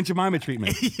 think. the Aunt Jemima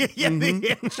treatment. Yeah,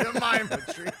 the Aunt Jemima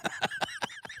tree.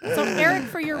 So, Eric,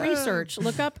 for your research,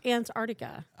 look up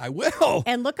Antarctica. I will.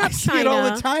 And look up I see it all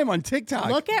China. the time on TikTok.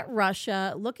 Look at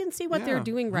Russia. Look and see what they're Yeah,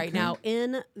 doing right okay. now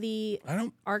in the I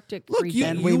don't Arctic look.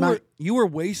 region. You were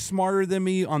way smarter than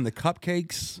me on the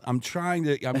cupcakes. I'm trying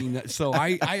to. I mean, so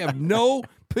I have no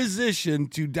position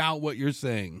to doubt what you're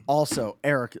saying. Also,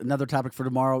 Eric, another topic for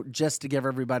tomorrow, just to give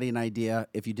everybody an idea,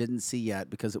 if you didn't see yet,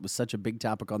 because it was such a big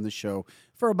topic on the show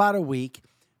for about a week.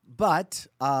 But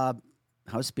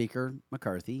House Speaker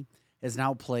McCarthy has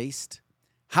now placed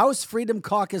House Freedom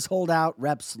Caucus holdout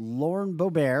reps Lauren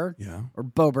Boebert, Yeah. or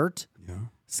Boebert, Yeah.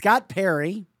 Scott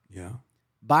Perry, Yeah.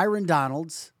 Byron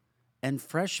Donalds, and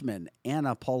freshman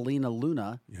Anna Paulina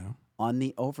Luna on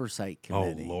the oversight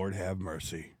committee. Oh, Lord have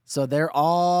mercy. So they're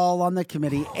all on the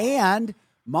committee. And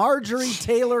Marjorie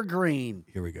Taylor Greene,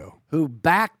 Here we go. who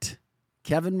backed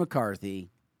Kevin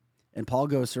McCarthy, and Paul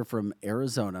Gosar from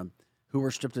Arizona, who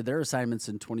were stripped of their assignments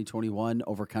in 2021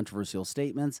 over controversial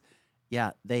statements.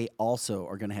 Yeah, they also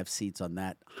are going to have seats on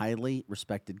that highly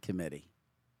respected committee.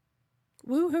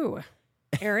 Woohoo.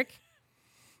 Eric,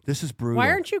 This is brutal. why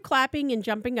aren't you clapping and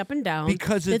jumping up and down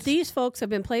Because that it's- these folks have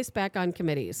been placed back on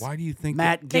committees? Why do you think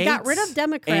Matt They Gates, got rid of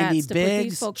Democrats Andy to put Biggs,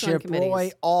 these folks on Chip committees.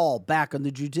 Roy, all back on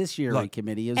the Judiciary Look,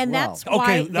 Committee as and well. that's Okay,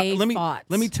 why now, they let me- fought.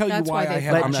 let me tell you That's why they I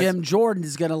have- fought. But I'm not- Jim Jordan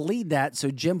is going to lead that, so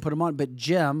Jim put him on. But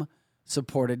Jim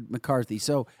supported McCarthy.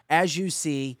 So as you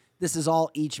see, this is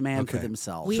all each man for Okay.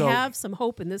 themselves. We So- have some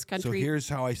hope in this So country. here's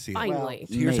how I see it. Finally.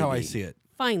 Here's how I maybe. see it.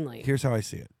 Finally. Here's how I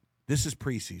see it. This is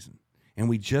preseason, and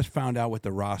we just found out what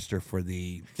the roster for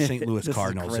the St. Louis This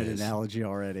Cardinals is a great is. analogy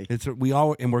already. It's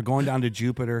and we're going down to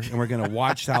Jupiter, and we're going to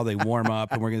watch how they warm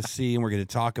up, and we're going to see, and we're going to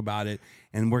talk about it,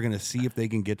 and we're going to see if they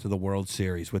can get to the World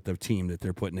Series with the team that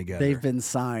they're putting together. They've been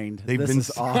signed. They've this been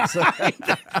is awesome.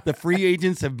 The free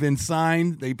agents have been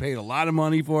signed. They paid a lot of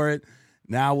money for it.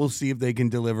 Now we'll see if they can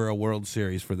deliver a World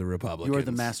Series for the Republicans. You are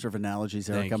the master of analogies,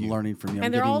 Eric. Thank I'm you. learning from you. I'm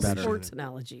and they're getting all better. sports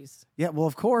analogies. Yeah, well,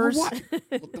 of course.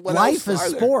 What Life else is are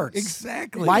there? sports.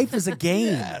 Exactly. Life is a game.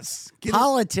 Yes. Get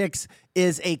Politics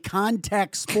is a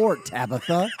contact sport,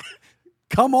 Tabitha.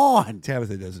 Come on.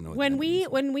 Tabitha doesn't know what When that means.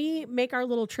 when we make our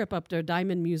little trip up to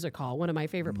Diamond Music Hall, one of my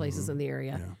favorite places in the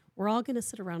area, we're all going to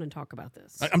sit around and talk about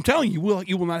this. I'm telling you,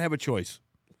 you will not have a choice.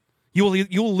 You will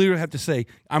literally have to say,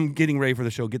 "I'm getting ready for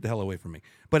the show. Get the hell away from me."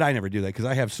 But I never do that because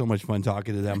I have so much fun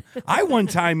talking to them. I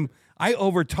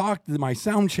overtalked my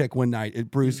sound check one night at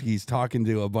Brewski's talking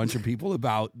to a bunch of people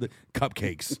about the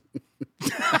cupcakes.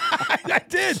 I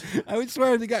did. I would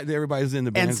swear to God, everybody's in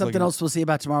the band. And something else we'll see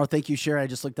about tomorrow. Thank you, Sherry. I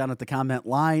just looked down at the comment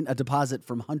line. A deposit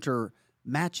from Hunter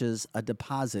matches a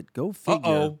deposit. Go figure.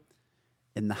 Uh-oh.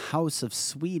 In the House of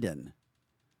Sweden.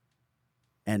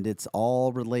 And it's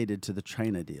all related to the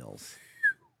China deals.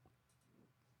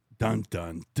 Dun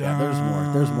dun dun.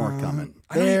 Yeah, there's more coming.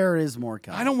 There is more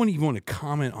coming. I don't even want to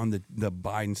comment on the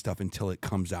Biden stuff until it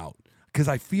comes out because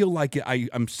I feel like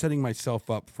I'm setting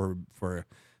myself up for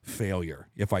failure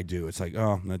if I do. It's like,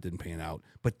 oh, that didn't pan out.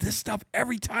 But this stuff,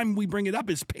 every time we bring it up,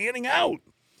 is panning out.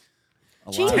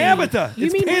 Gee, Tabitha, you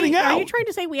it's mean panning Are out. you trying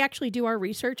to say we actually do our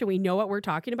research and we know what we're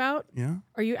talking about? Yeah.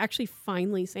 Are you actually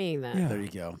finally saying that? Yeah. There you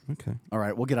go. Okay. All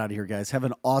right, we'll get out of here, guys. Have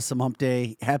an awesome hump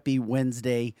day. Happy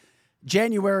Wednesday,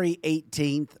 January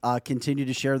 18th. Continue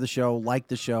to share the show, like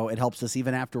the show. It helps us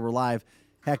even after we're live.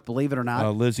 Heck, believe it or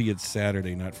not, Lizzie, it's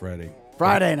Saturday, not Friday.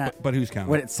 Friday night. But who's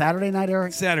counting? Wait, it's Saturday night,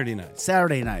 Eric? Saturday night.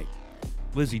 Saturday night.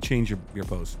 Lizzie, change your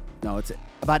post. No, it's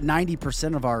about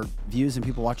 90% of our views and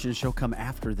people watching the show come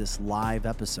after this live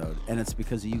episode, and it's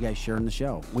because of you guys sharing the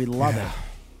show. We love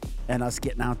it, and us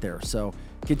getting out there. So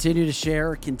continue to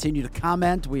share, continue to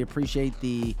comment. We appreciate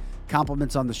the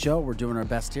compliments on the show. We're doing our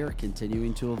best here,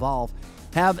 continuing to evolve.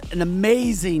 Have an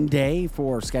amazing day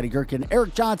for Scotty Gherkin,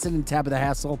 Eric Johnson, and Tabitha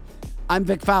Hassel. I'm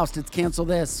Vic Faust. It's Cancel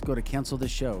This. Go to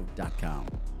cancelthisshow.com.